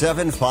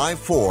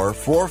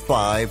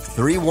 800-754-4500.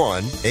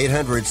 4531.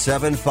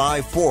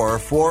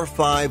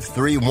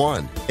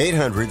 800-754-4531.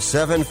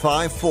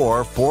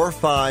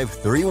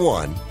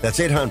 800-754-4531. That's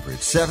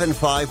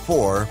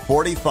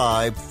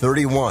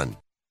 800-754-4531.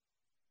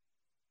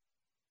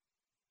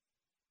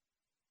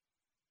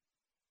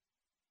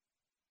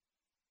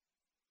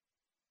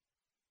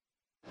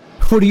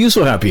 What are you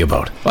so happy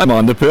about? I'm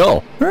on the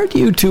pill. Aren't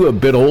you two a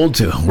bit old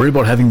to worry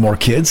about having more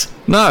kids?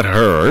 Not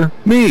her.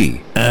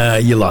 Me.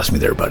 You lost me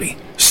there, buddy.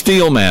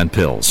 Steelman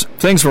pills.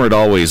 Things weren't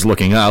always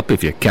looking up,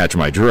 if you catch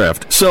my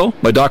drift. So,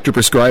 my doctor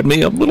prescribed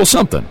me a little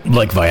something.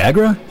 Like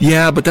Viagra?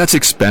 Yeah, but that's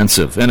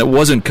expensive, and it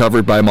wasn't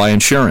covered by my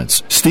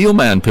insurance.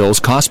 Steelman pills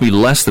cost me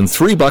less than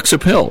 $3 a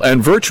pill,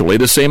 and virtually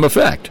the same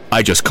effect.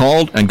 I just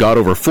called and got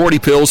over 40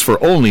 pills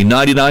for only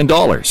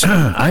 $99.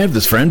 I have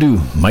this friend who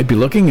might be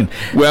looking and...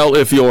 Well,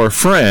 if your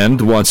friend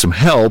wants some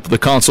help, the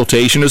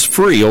consultation is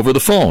free over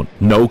the phone.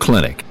 No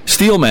clinic.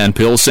 Steelman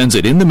Pills sends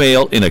it in the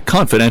mail in a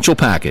confidential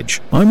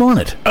package. I'm on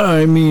it.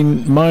 I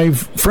mean, my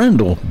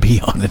friend will be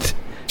on it.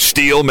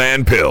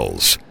 Steelman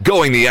Pills,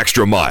 going the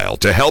extra mile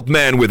to help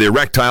men with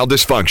erectile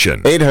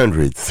dysfunction.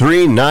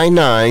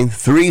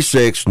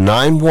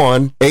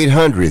 800-399-3691.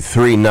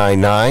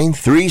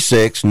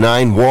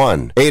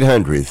 800-399-3691.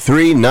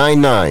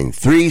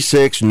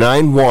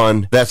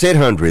 800-399-3691. That's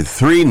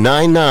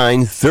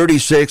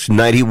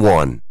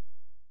 800-399-3691.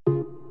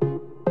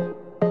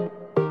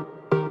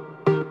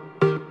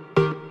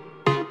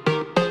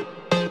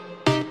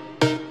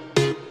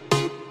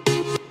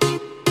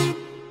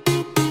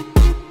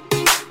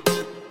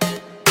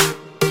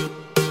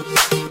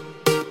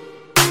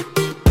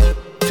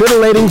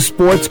 Titillating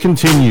Sports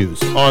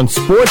continues on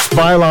Sports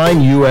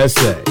Byline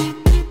USA.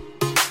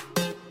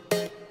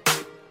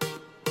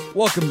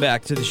 Welcome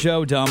back to the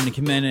show. Dominic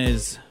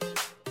Jimenez.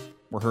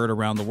 We're heard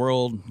around the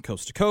world,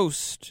 coast to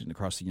coast, and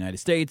across the United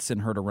States,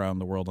 and heard around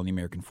the world on the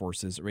American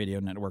Forces Radio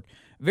Network.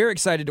 Very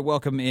excited to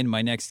welcome in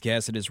my next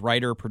guest. It is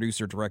writer,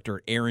 producer,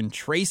 director Aaron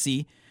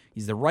Tracy.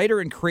 He's the writer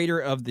and creator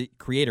of the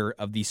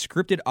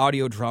scripted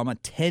audio drama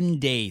 10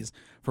 Days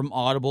from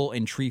Audible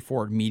and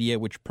Treefort Media,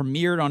 which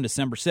premiered on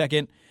December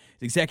 2nd.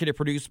 Executive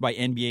produced by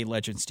NBA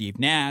legend Steve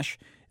Nash.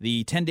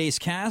 The 10 Days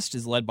cast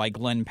is led by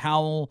Glenn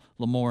Powell,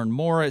 Lamorne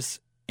Morris,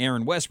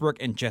 Aaron Westbrook,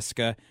 and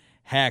Jessica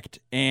Hecht.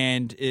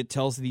 And it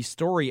tells the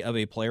story of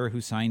a player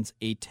who signs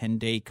a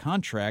 10-day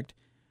contract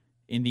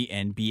in the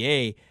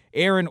NBA.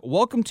 Aaron,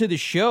 welcome to the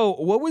show.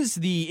 What was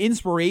the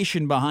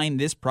inspiration behind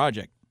this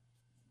project?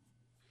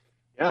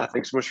 Yeah,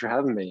 thanks so much for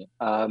having me.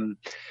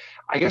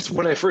 I guess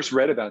when I first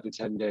read about the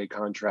 10-day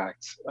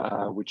contract,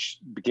 which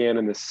began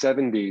in the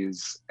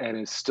 70s and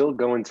is still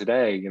going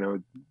today,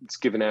 it's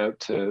given out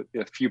to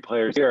a few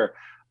players here,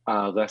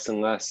 less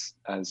and less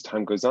as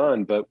time goes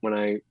on. But when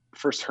I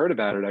first heard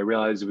about it, I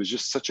realized it was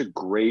just such a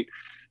great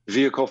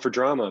vehicle for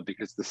drama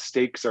because the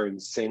stakes are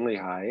insanely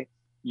high.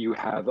 You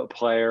have a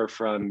player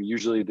from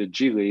usually the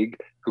G League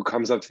who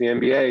comes up to the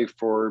NBA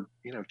for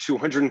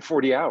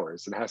 240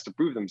 hours and has to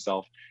prove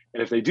themselves.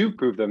 And if they do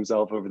prove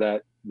themselves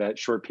over that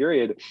short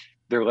period,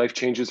 their life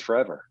changes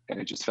forever. And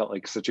it just felt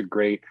like such a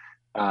great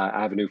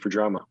avenue for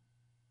drama.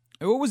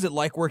 What was it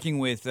like working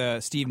with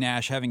Steve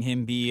Nash, having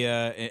him be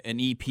an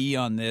EP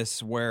on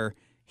this, where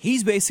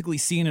he's basically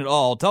seen it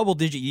all,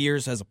 double-digit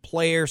years as a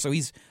player, so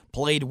he's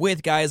played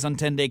with guys on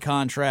 10-day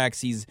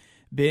contracts. He's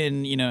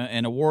been,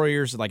 in a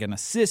Warriors like an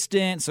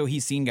assistant, so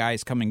he's seen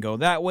guys come and go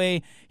that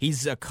way.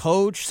 He's a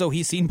coach, so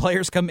he's seen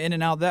players come in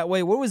and out that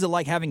way. What was it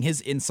like having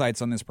his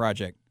insights on this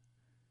project?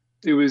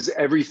 It was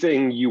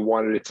everything you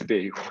wanted it to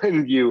be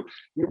when you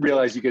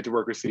realize you get to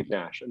work with Steve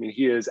Nash. I mean,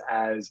 he is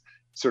as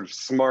sort of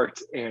smart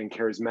and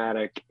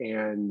charismatic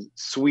and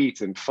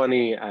sweet and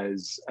funny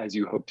as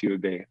you hoped he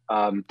would be.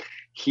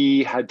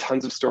 He had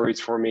tons of stories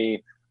for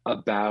me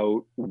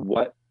about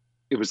what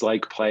it was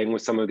like playing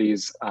with some of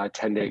these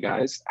 10-day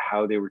guys,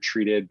 how they were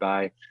treated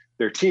by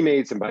their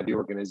teammates and by the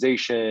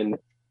organization,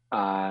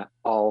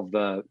 all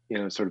the,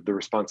 sort of the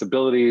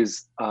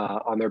responsibilities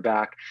on their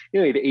back. He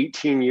had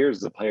 18 years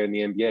as a player in the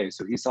NBA,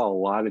 so he saw a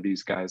lot of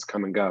these guys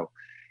come and go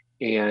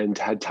and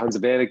had tons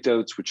of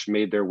anecdotes which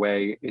made their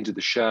way into the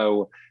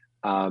show.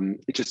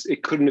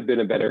 It couldn't have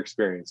been a better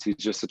experience. He's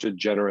just such a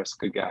generous,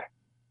 good guy.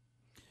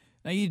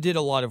 Now, you did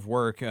a lot of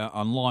work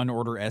on Law &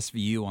 Order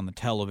SVU on the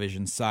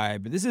television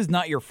side, but this is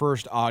not your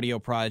first audio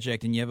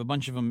project, and you have a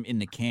bunch of them in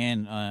the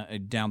can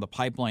down the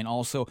pipeline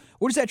also.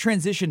 What has that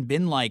transition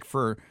been like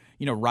for,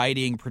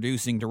 writing,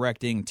 producing,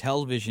 directing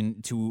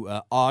television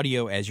to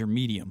audio as your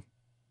medium?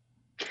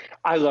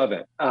 I love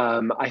it.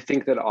 I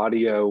think that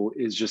audio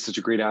is just such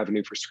a great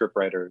avenue for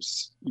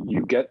scriptwriters.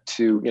 You get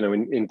to,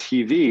 in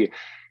TV,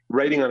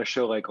 writing on a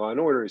show like Law &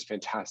 Order is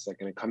fantastic,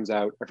 and it comes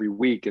out every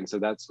week. And so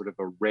that's sort of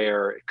a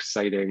rare,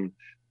 exciting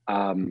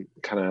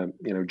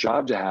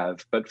job to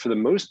have. But for the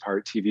most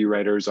part, TV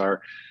writers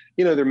are,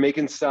 they're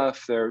making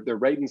stuff, they're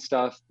writing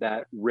stuff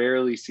that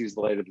rarely sees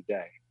the light of the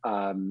day.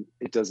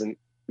 It doesn't,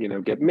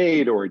 get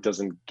made, or it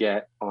doesn't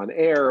get on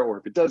air, or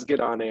if it does get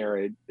on air,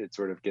 it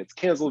sort of gets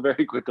canceled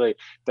very quickly.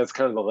 That's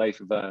kind of the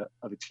life of a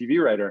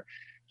TV writer.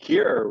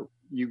 Here,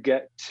 you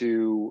get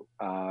to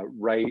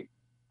write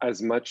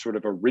as much sort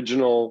of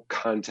original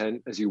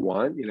content as you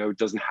want. You know, it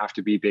doesn't have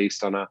to be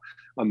based on a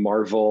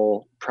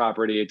Marvel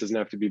property. It doesn't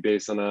have to be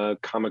based on a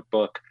comic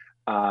book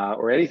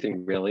or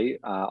anything really.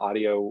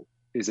 Audio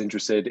is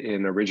interested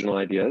in original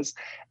ideas.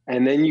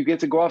 And then you get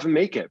to go off and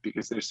make it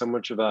because there's so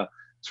much of a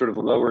sort of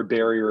lower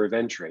barrier of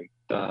entry.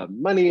 The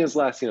money is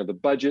less, you know, the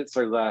budgets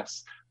are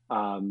less,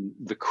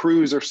 the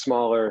crews are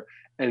smaller.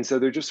 And so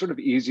they're just sort of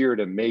easier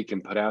to make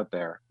and put out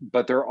there.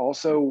 But they're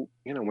also,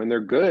 you know, when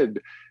they're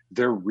good,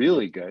 they're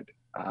really good.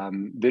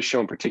 This show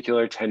in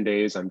particular, 10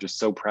 Days, I'm just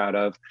so proud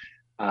of.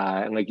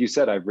 And like you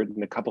said, I've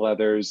written a couple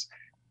others,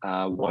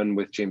 one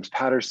with James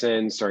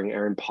Patterson starring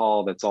Aaron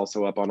Paul that's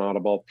also up on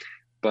Audible.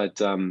 But,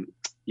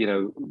 you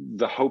know,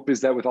 the hope is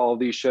that with all of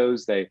these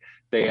shows, they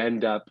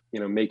end up, you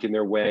know, making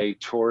their way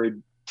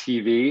toward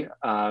TV.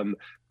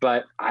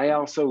 But I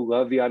also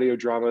love the audio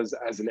dramas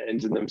as an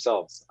end in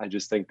themselves. I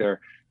just think they're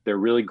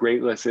really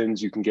great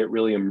listens. You can get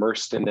really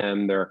immersed in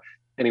them. They're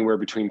anywhere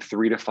between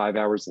 3 to 5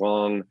 hours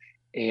long.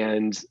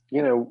 And,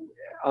 you know,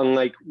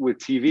 unlike with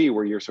TV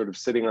where you're sort of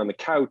sitting on the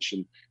couch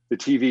and the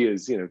TV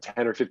is, you know,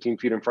 10 or 15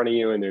 feet in front of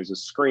you and there's a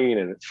screen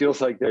and it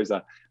feels like there's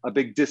a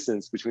big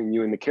distance between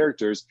you and the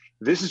characters.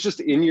 This is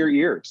just in your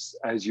ears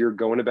as you're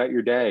going about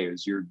your day,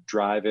 as you're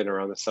driving or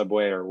on the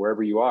subway or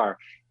wherever you are.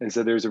 And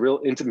so there's a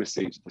real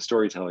intimacy to the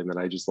storytelling that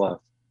I just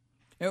love.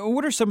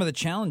 What are some of the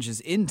challenges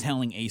in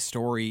telling a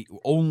story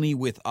only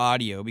with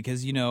audio?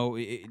 Because, you know,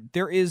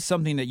 there is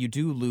something that you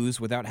do lose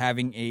without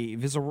having a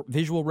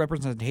visual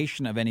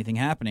representation of anything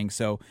happening.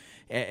 So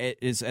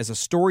as a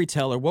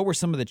storyteller, what were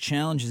some of the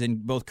challenges in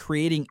both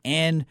creating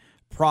and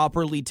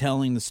properly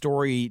telling the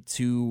story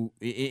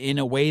in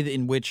a way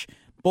in which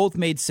both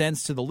made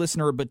sense to the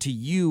listener, but to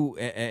you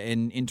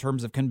in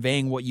terms of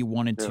conveying what you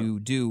wanted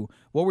to do?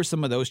 What were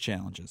some of those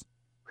challenges?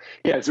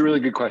 Yeah, it's a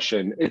really good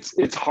question.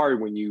 It's hard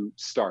when you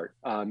start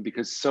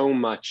because so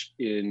much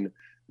in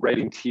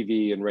writing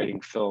TV and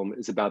writing film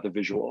is about the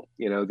visual.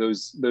 You know,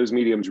 those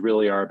mediums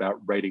really are about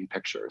writing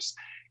pictures.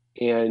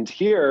 And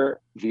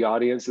here, the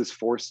audience is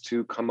forced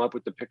to come up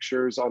with the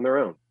pictures on their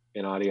own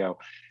in audio.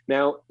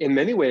 Now, in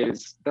many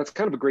ways, that's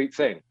kind of a great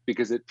thing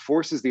because it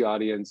forces the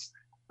audience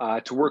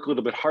to work a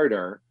little bit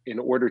harder in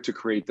order to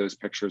create those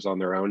pictures on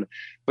their own.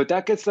 But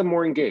that gets them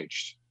more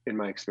engaged, in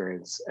my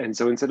experience. And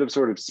so instead of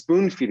sort of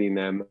spoon feeding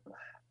them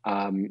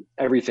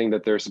everything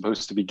that they're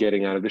supposed to be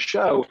getting out of the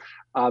show,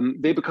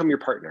 they become your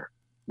partner,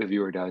 the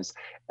viewer does.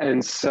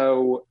 And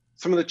so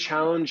some of the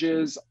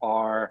challenges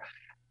are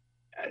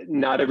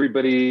not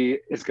everybody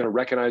is going to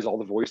recognize all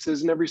the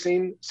voices in every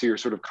scene. So you're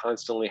sort of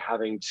constantly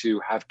having to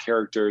have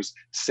characters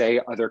say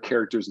other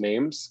characters'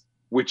 names,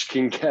 which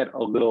can get a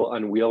little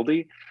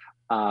unwieldy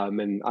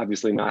and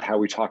obviously not how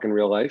we talk in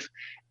real life.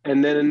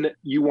 And then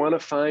you want to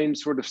find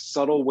sort of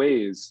subtle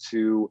ways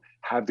to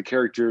have the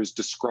characters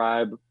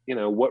describe, you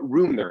know, what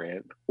room they're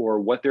in or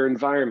what their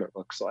environment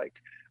looks like,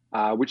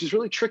 which is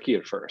really tricky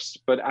at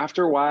first. But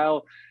after a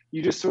while,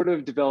 you just sort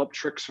of develop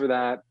tricks for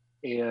that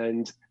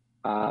and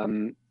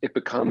it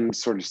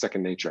becomes sort of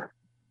second nature.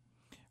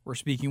 We're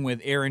speaking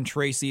with Aaron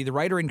Tracy, the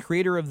writer and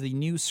creator of the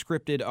new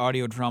scripted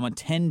audio drama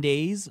 10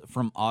 Days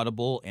from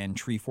Audible and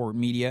Treefort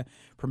Media.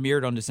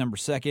 Premiered on December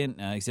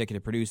 2nd,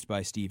 executive produced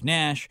by Steve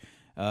Nash.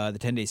 The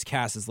 10 Days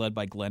cast is led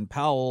by Glenn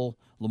Powell,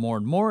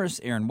 Lamorne Morris,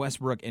 Aaron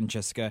Westbrook, and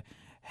Jessica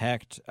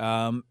Hecht.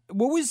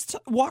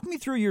 Walk me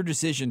through your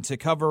decision to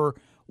cover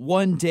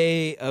one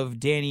day of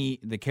Danny,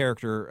 the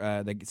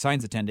character that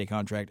signs the 10-day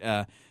contract,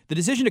 the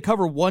decision to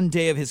cover one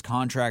day of his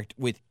contract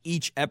with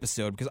each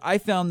episode, because I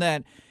found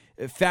that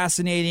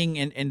fascinating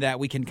and that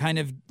we can kind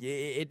of,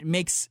 it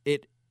makes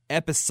it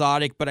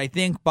episodic, but I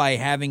think by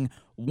having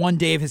one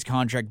day of his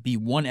contract be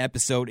one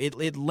episode,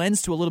 it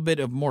lends to a little bit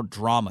of more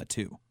drama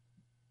too.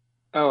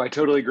 Oh, I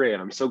totally agree.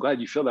 And I'm so glad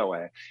you feel that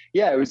way.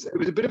 Yeah, it was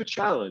a bit of a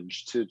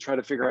challenge to try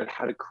to figure out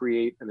how to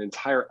create an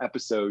entire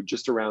episode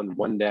just around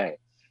one day.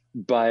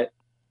 But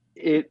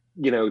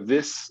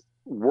this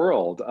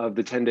world of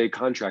the 10-day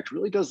contract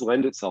really does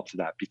lend itself to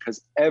that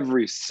because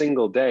every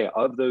single day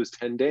of those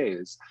 10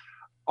 days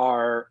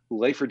are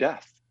life or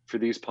death for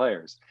these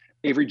players.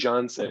 Avery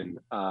Johnson,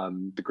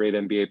 the great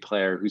NBA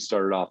player who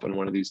started off on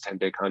one of these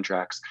 10-day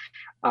contracts,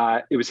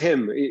 it was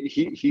him.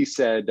 He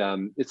said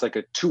it's like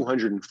a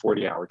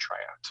 240-hour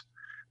tryout,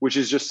 which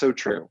is just so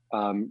true.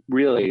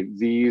 Really,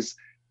 these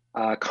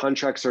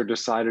contracts are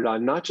decided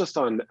on not just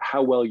on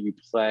how well you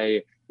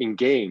play in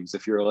games,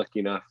 if you're lucky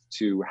enough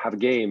to have a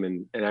game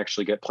and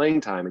actually get playing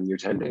time in your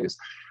 10 days,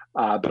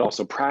 but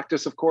also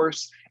practice, of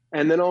course,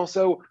 and then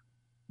also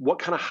what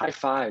kind of high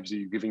fives are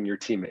you giving your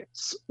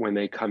teammates when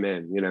they come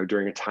in,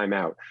 during a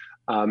timeout?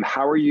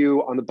 How are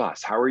you on the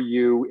bus? How are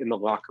you in the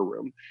locker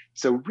room?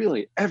 So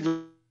really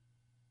every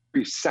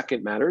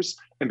second matters.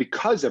 And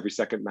because every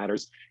second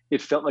matters,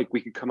 it felt like we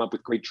could come up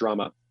with great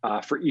drama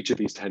for each of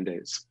these 10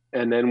 days.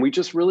 And then we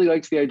just really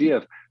liked the idea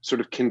of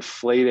sort of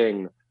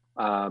conflating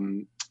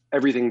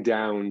everything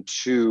down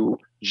to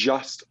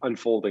just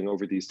unfolding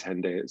over these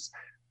 10 days.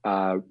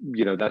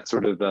 That's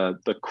sort of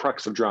the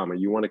crux of drama.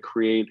 You want to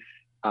create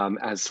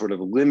as sort of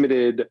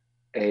limited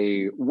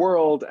a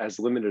world, as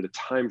limited a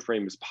time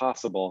frame as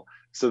possible,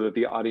 so that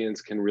the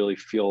audience can really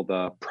feel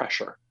the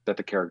pressure that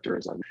the character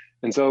is under.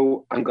 And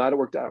so I'm glad it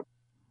worked out.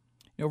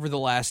 Over the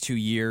last 2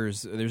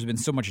 years, there's been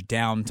so much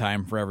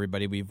downtime for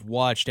everybody. We've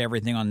watched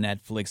everything on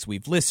Netflix.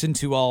 We've listened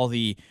to all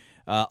the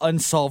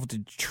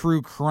unsolved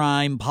true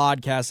crime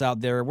podcasts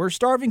out there. We're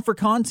starving for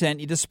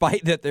content,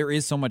 despite that there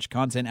is so much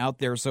content out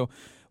there. So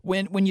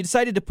when you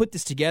decided to put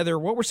this together,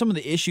 what were some of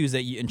the issues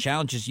and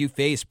challenges you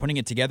faced putting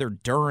it together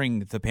during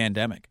the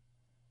pandemic?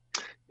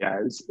 Yeah,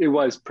 it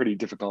was pretty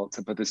difficult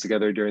to put this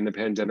together during the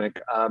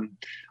pandemic.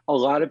 A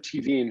lot of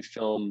TV and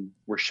film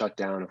were shut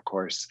down, of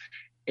course.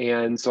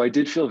 And so I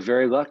did feel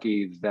very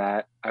lucky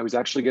that I was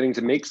actually getting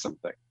to make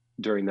something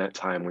during that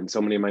time when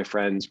so many of my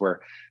friends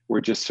were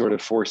just sort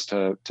of forced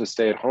to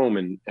stay at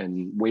home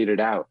and wait it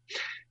out.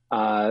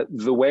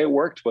 The way it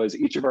worked was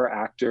each of our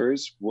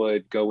actors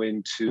would go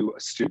into a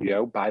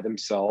studio by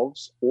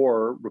themselves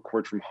or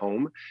record from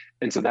home.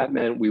 And so that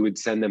meant we would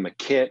send them a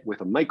kit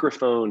with a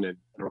microphone and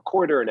a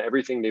recorder and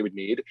everything they would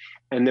need.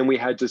 And then we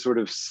had to sort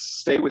of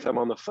stay with them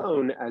on the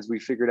phone as we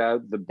figured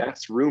out the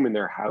best room in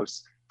their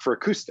house for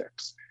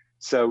acoustics.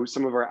 So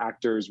some of our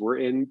actors were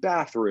in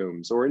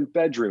bathrooms or in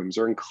bedrooms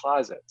or in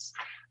closets.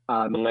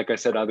 And like I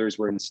said, others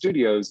were in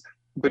studios,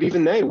 but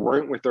even they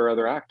weren't with their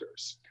other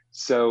actors.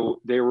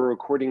 So they were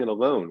recording it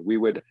alone. We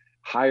would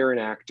hire an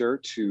actor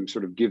to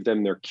sort of give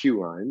them their cue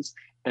lines,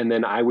 and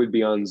then I would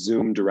be on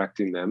Zoom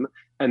directing them.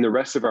 And the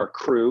rest of our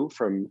crew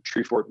from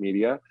Treefort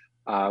Media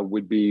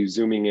would be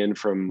Zooming in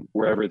from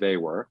wherever they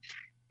were.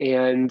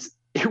 And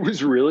it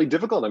was really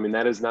difficult. I mean,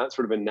 that is not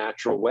sort of a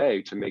natural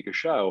way to make a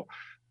show,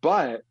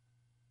 but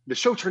the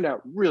show turned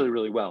out really,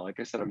 really well. Like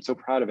I said, I'm so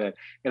proud of it.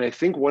 And I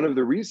think one of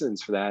the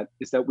reasons for that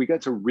is that we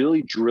got to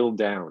really drill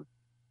down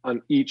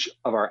on each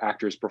of our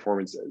actors'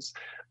 performances.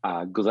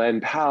 Glenn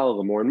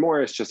Powell, Lamorne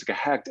Morris, Jessica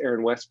Hecht,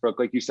 Aaron Westbrook,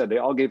 like you said, they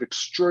all gave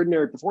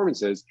extraordinary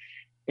performances.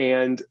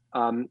 And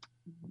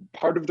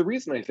part of the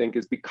reason, I think,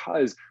 is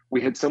because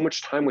we had so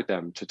much time with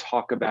them to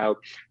talk about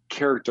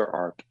character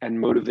arc and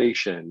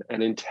motivation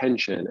and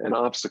intention and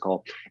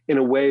obstacle in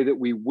a way that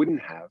we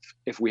wouldn't have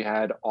if we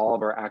had all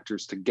of our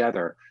actors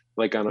together,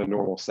 like on a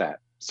normal set.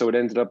 So it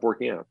ended up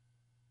working out.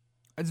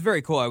 It's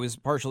very cool. I was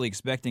partially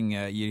expecting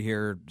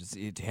hear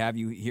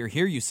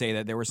you say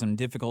that there were some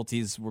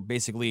difficulties. We're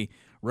basically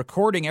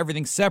recording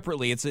everything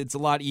separately. It's a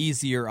lot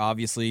easier,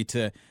 obviously,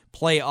 to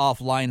play off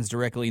lines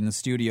directly in the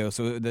studio.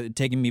 So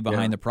taking me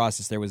behind the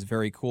process there was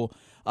very cool.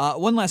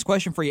 One last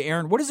question for you,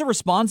 Aaron. What has the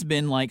response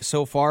been like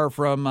so far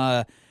from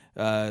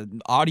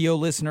audio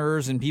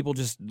listeners and people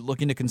just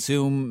looking to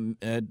consume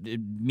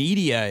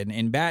media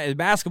and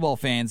basketball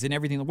fans and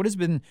everything? What has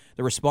been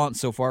the response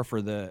so far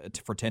for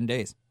 10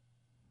 days?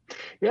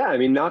 Yeah, I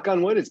mean, knock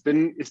on wood, it's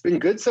been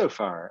good so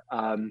far.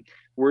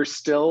 We're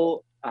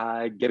still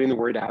getting the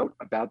word out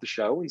about the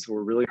show, and so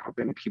we're really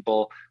hoping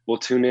people will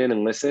tune in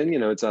and listen. You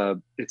know, it's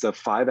a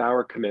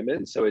 5-hour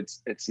commitment, so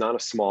it's not a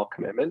small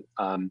commitment.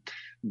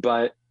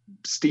 But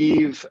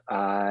Steve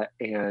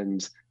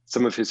and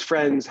some of his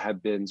friends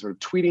have been sort of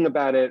tweeting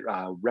about it.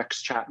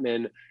 Rex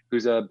Chapman,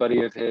 who's a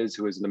buddy of his,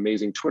 who has an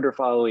amazing Twitter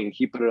following,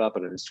 he put it up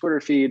on his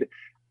Twitter feed.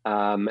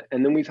 And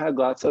then we've had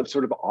lots of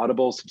sort of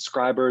Audible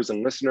subscribers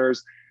and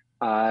listeners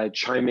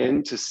chime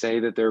in to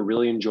say that they're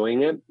really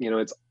enjoying it. You know,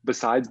 it's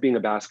besides being a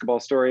basketball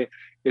story,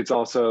 it's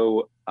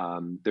also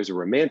there's a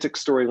romantic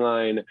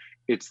storyline.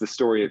 It's the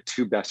story of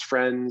two best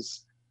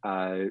friends,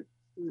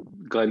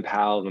 Glenn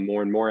Powell and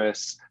Lamorne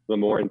Morris.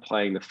 Lamorne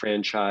playing the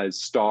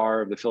franchise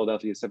star of the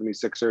Philadelphia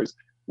 76ers,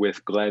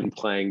 with Glenn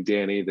playing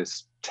Danny,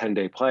 this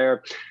 10-day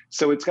player.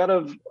 So it's got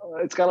a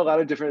lot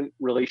of different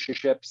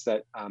relationships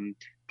that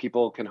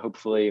people can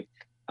hopefully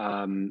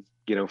find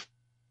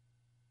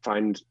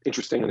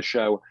interesting in the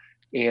show.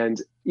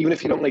 And even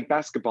if you don't like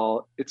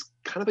basketball, it's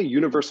kind of a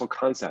universal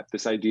concept,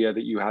 this idea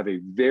that you have a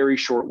very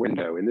short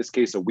window, in this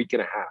case, a week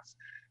and a half,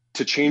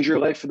 to change your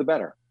life for the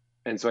better.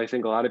 And so I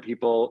think a lot of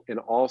people in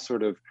all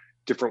sort of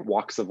different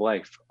walks of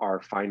life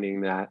are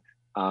finding that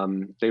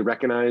they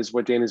recognize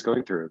what Danny's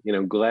going through. You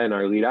know, Glenn,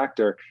 our lead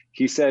actor,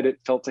 he said it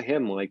felt to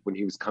him like when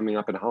he was coming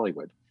up in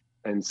Hollywood.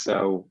 And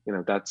so, you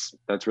know, that's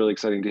really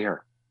exciting to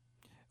hear.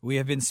 We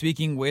have been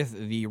speaking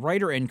with the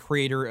writer and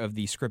creator of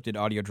the scripted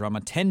audio drama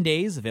 10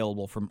 Days,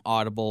 available from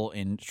Audible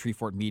and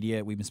Treefort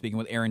Media. We've been speaking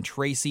with Aaron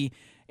Tracy.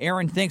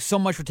 Aaron, thanks so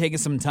much for taking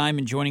some time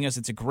and joining us.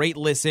 It's a great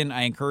listen.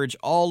 I encourage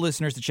all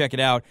listeners to check it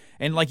out.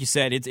 And like you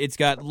said, it's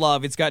got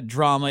love, it's got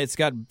drama, it's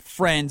got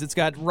friends, it's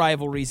got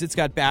rivalries, it's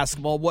got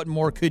basketball. What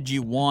more could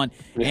you want?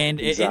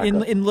 And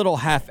exactly. in little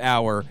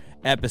half-hour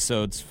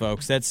episodes,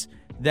 folks. That's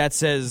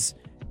as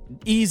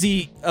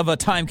easy of a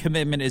time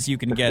commitment as you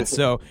can get.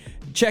 So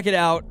check it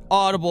out.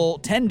 Audible,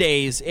 10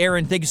 Days.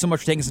 Aaron, thank you so much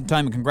for taking some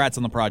time, and congrats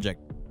on the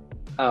project.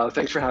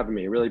 Thanks for having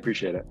me. Really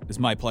appreciate it. It's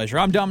my pleasure.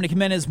 I'm Dominic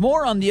Jimenez.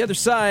 More on the other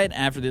side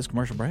after this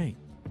commercial break.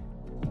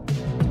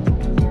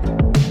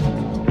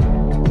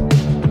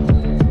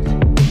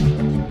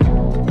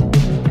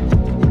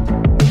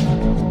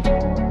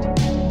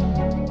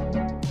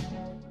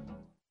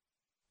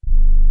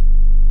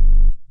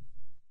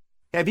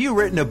 Have you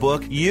written a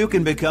book? You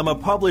can become a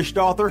published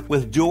author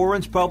with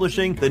Dorrance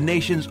Publishing, the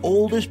nation's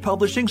oldest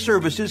publishing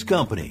services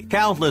company.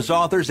 Countless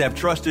authors have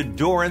trusted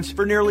Dorrance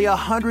for nearly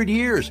 100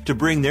 years to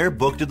bring their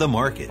book to the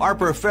market. Our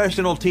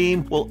professional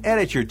team will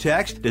edit your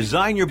text,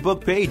 design your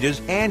book pages,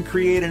 and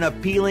create an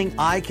appealing,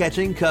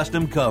 eye-catching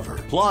custom cover.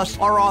 Plus,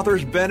 our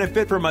authors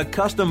benefit from a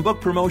custom book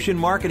promotion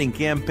marketing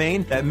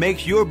campaign that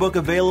makes your book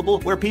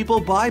available where people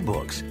buy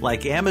books,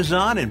 like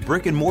Amazon and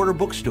brick-and-mortar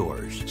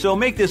bookstores. So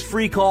make this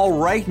free call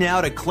right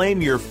now to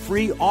claim your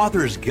free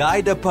author's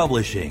guide to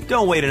publishing.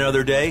 Don't wait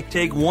another day.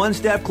 Take one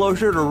step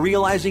closer to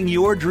realizing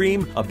your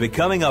dream of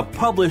becoming a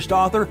published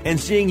author and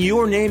seeing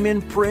your name in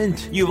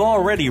print. You've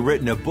already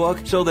written a book,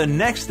 so the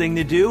next thing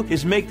to do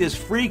is make this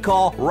free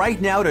call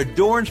right now to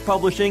Dorrance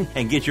Publishing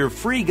and get your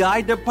free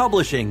guide to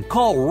publishing.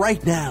 Call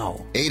right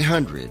now.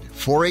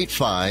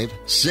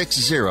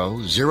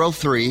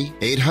 800-485-6003.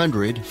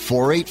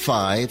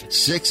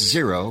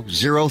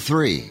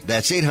 800-485-6003.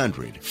 That's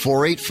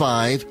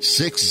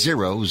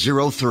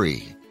 800-485-6003.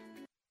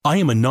 I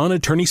am a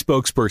non-attorney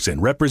spokesperson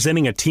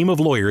representing a team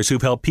of lawyers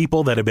who've helped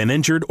people that have been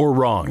injured or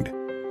wronged.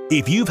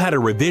 If you've had a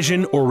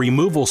revision or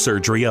removal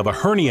surgery of a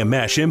hernia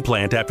mesh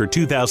implant after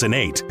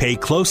 2008, pay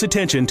close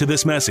attention to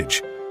this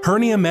message.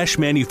 Hernia mesh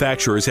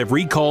manufacturers have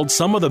recalled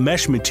some of the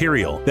mesh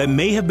material that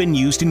may have been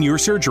used in your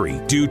surgery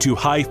due to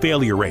high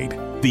failure rate.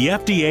 The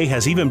FDA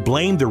has even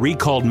blamed the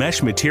recalled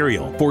mesh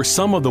material for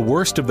some of the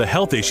worst of the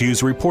health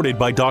issues reported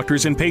by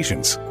doctors and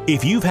patients.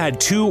 If you've had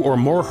 2 or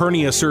more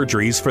hernia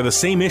surgeries for the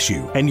same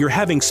issue and you're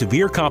having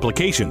severe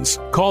complications,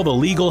 call the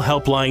legal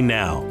helpline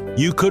now.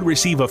 You could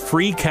receive a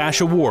free cash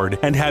award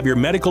and have your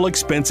medical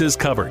expenses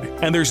covered.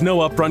 And there's no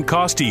upfront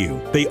cost to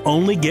you. They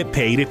only get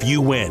paid if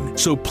you win.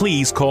 So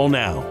please call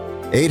now.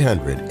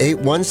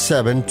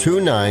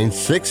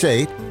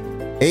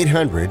 800-817-2968.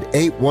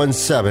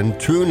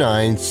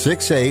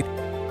 800-817-2968.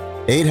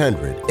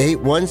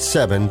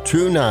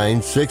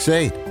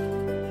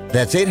 800-817-2968.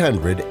 That's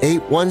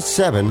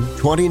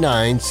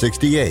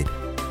 800-817-2968.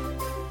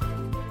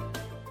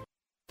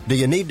 Do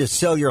you need to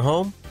sell your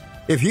home?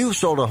 If you've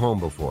sold a home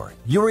before,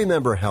 you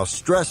remember how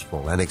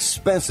stressful and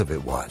expensive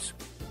it was.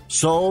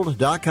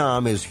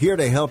 Sold.com is here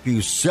to help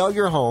you sell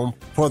your home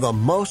for the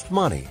most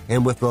money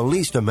and with the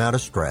least amount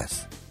of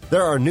stress.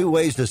 There are new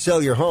ways to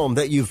sell your home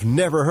that you've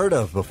never heard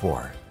of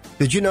before.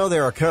 Did you know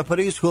there are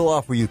companies who'll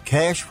offer you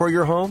cash for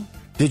your home?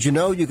 Did you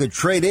know you could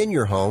trade in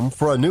your home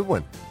for a new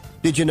one?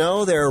 Did you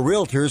know there are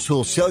realtors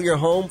who'll sell your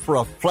home for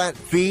a flat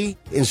fee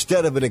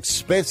instead of an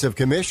expensive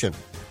commission?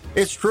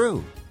 It's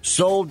true.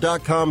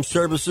 Sold.com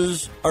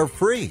services are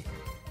free.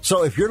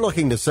 So if you're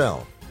looking to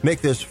sell,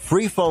 make this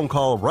free phone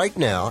call right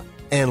now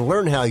and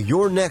learn how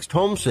your next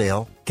home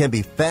sale can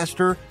be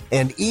faster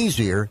and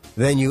easier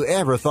than you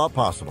ever thought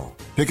possible.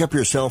 Pick up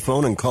your cell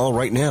phone and call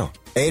right now.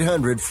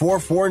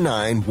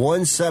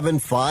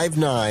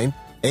 800-449-1759.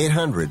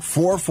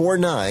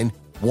 800-449-1759.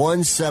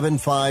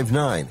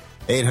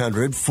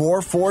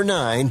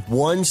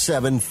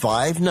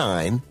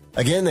 800-449-1759.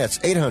 Again, that's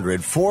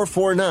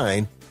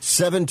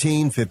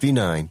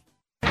 800-449-1759.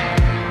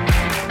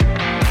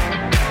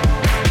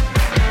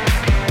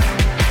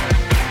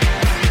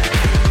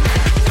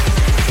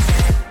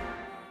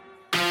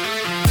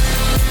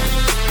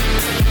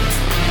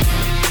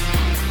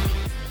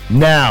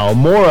 Now,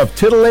 more of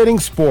Titillating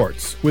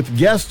Sports with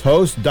guest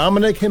host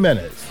Dominic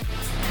Jimenez.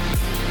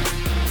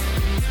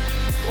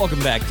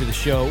 Welcome back to the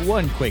show.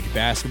 One quick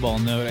basketball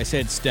note. I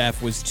said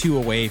Steph was 2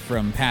 away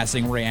from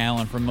passing Ray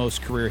Allen for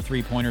most career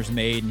three-pointers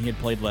made, and he had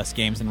played less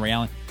games than Ray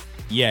Allen.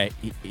 Yeah,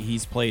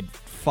 he's played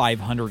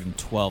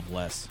 512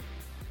 less.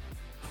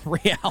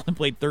 Ray Allen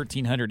played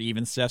 1,300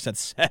 even. Steph's at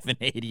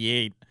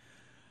 788.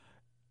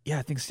 Yeah,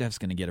 I think Steph's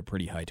going to get a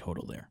pretty high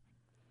total there.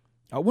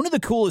 One of the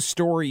coolest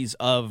stories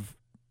of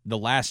the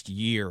last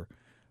year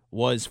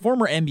was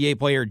former NBA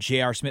player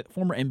J.R. Smith,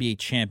 former NBA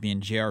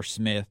champion J.R.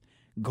 Smith,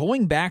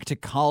 going back to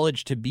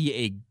college to be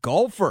a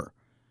golfer.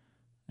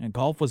 And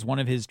golf was one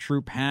of his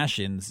true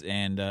passions,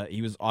 and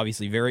he was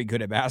obviously very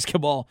good at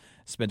basketball,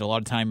 spent a lot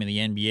of time in the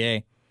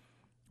NBA.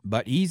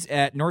 But he's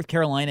at North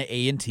Carolina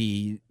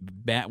A&T,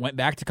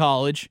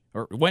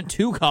 went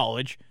to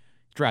college,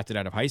 drafted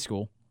out of high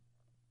school.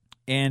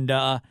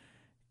 And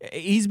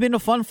he's been a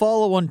fun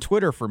follow on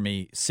Twitter for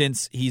me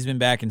since he's been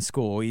back in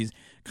school. He's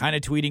kind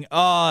of tweeting,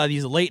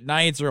 these late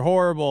nights are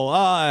horrible.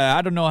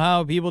 I don't know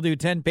how people do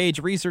 10-page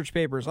research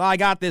papers. I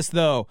got this,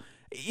 though.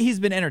 He's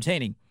been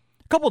entertaining.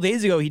 A couple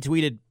days ago, he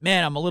tweeted,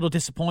 man, I'm a little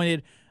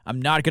disappointed.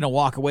 I'm not going to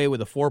walk away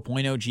with a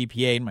 4.0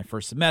 GPA in my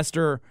first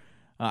semester.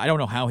 I don't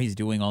know how he's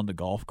doing on the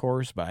golf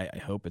course, but I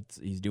hope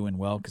he's doing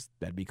well because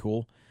that'd be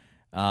cool.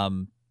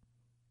 But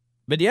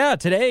yeah,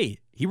 today,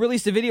 he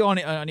released a video on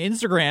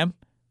Instagram.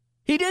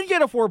 He did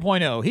get a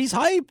 4.0. He's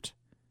hyped.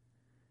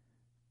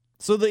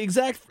 So the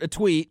exact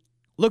tweet,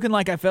 looking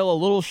like I fell a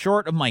little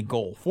short of my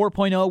goal.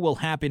 4.0 will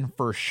happen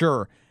for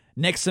sure.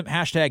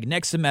 Hashtag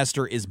next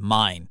semester is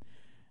mine.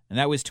 And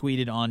that was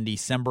tweeted on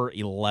December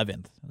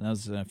 11th. That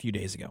was a few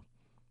days ago.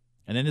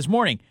 And then this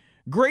morning,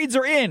 grades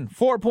are in,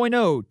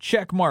 4.0,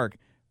 check mark,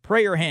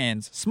 prayer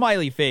hands,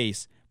 smiley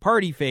face,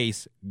 party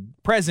face,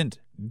 present,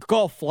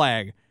 golf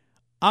flag.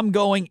 I'm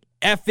going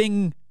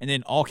effing, and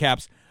then all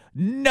caps,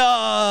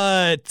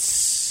 nuts.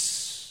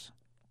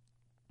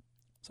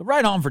 So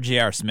right on for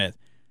J.R. Smith.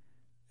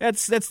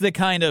 That's the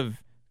kind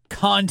of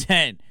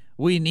content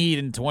we need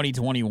in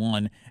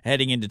 2021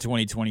 heading into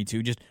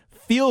 2022. Just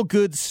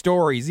feel-good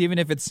stories, even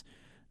if it's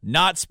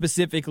not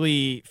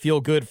specifically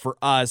feel-good for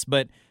us,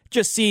 but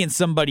just seeing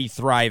somebody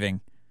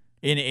thriving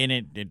in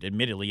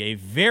admittedly, a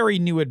very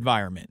new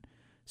environment.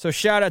 So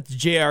shout out to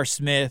J.R.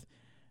 Smith,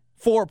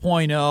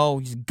 4.0.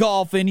 He's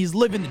golfing. He's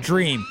living the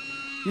dream.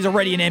 He's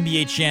already an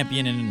NBA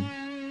champion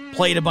and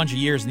played a bunch of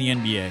years in the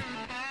NBA.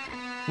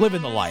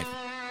 Living the life.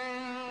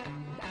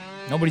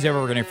 Nobody's ever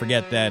going to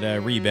forget that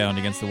rebound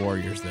against the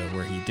Warriors, though,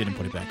 where he didn't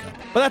put it back up.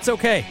 But that's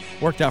okay.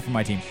 Worked out for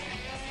my team.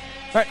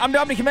 All right, I'm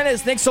Dominic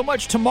Jimenez. Thanks so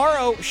much.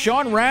 Tomorrow,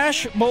 Sean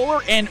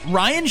Moeller and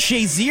Ryan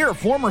Shazier,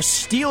 former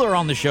Steeler,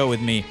 on the show with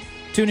me.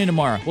 Tune in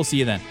tomorrow. We'll see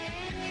you then.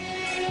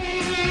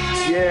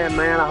 Yeah,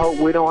 man, I hope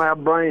we don't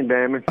have brain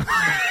damage.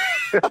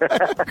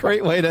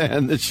 Great way to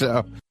end the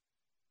show.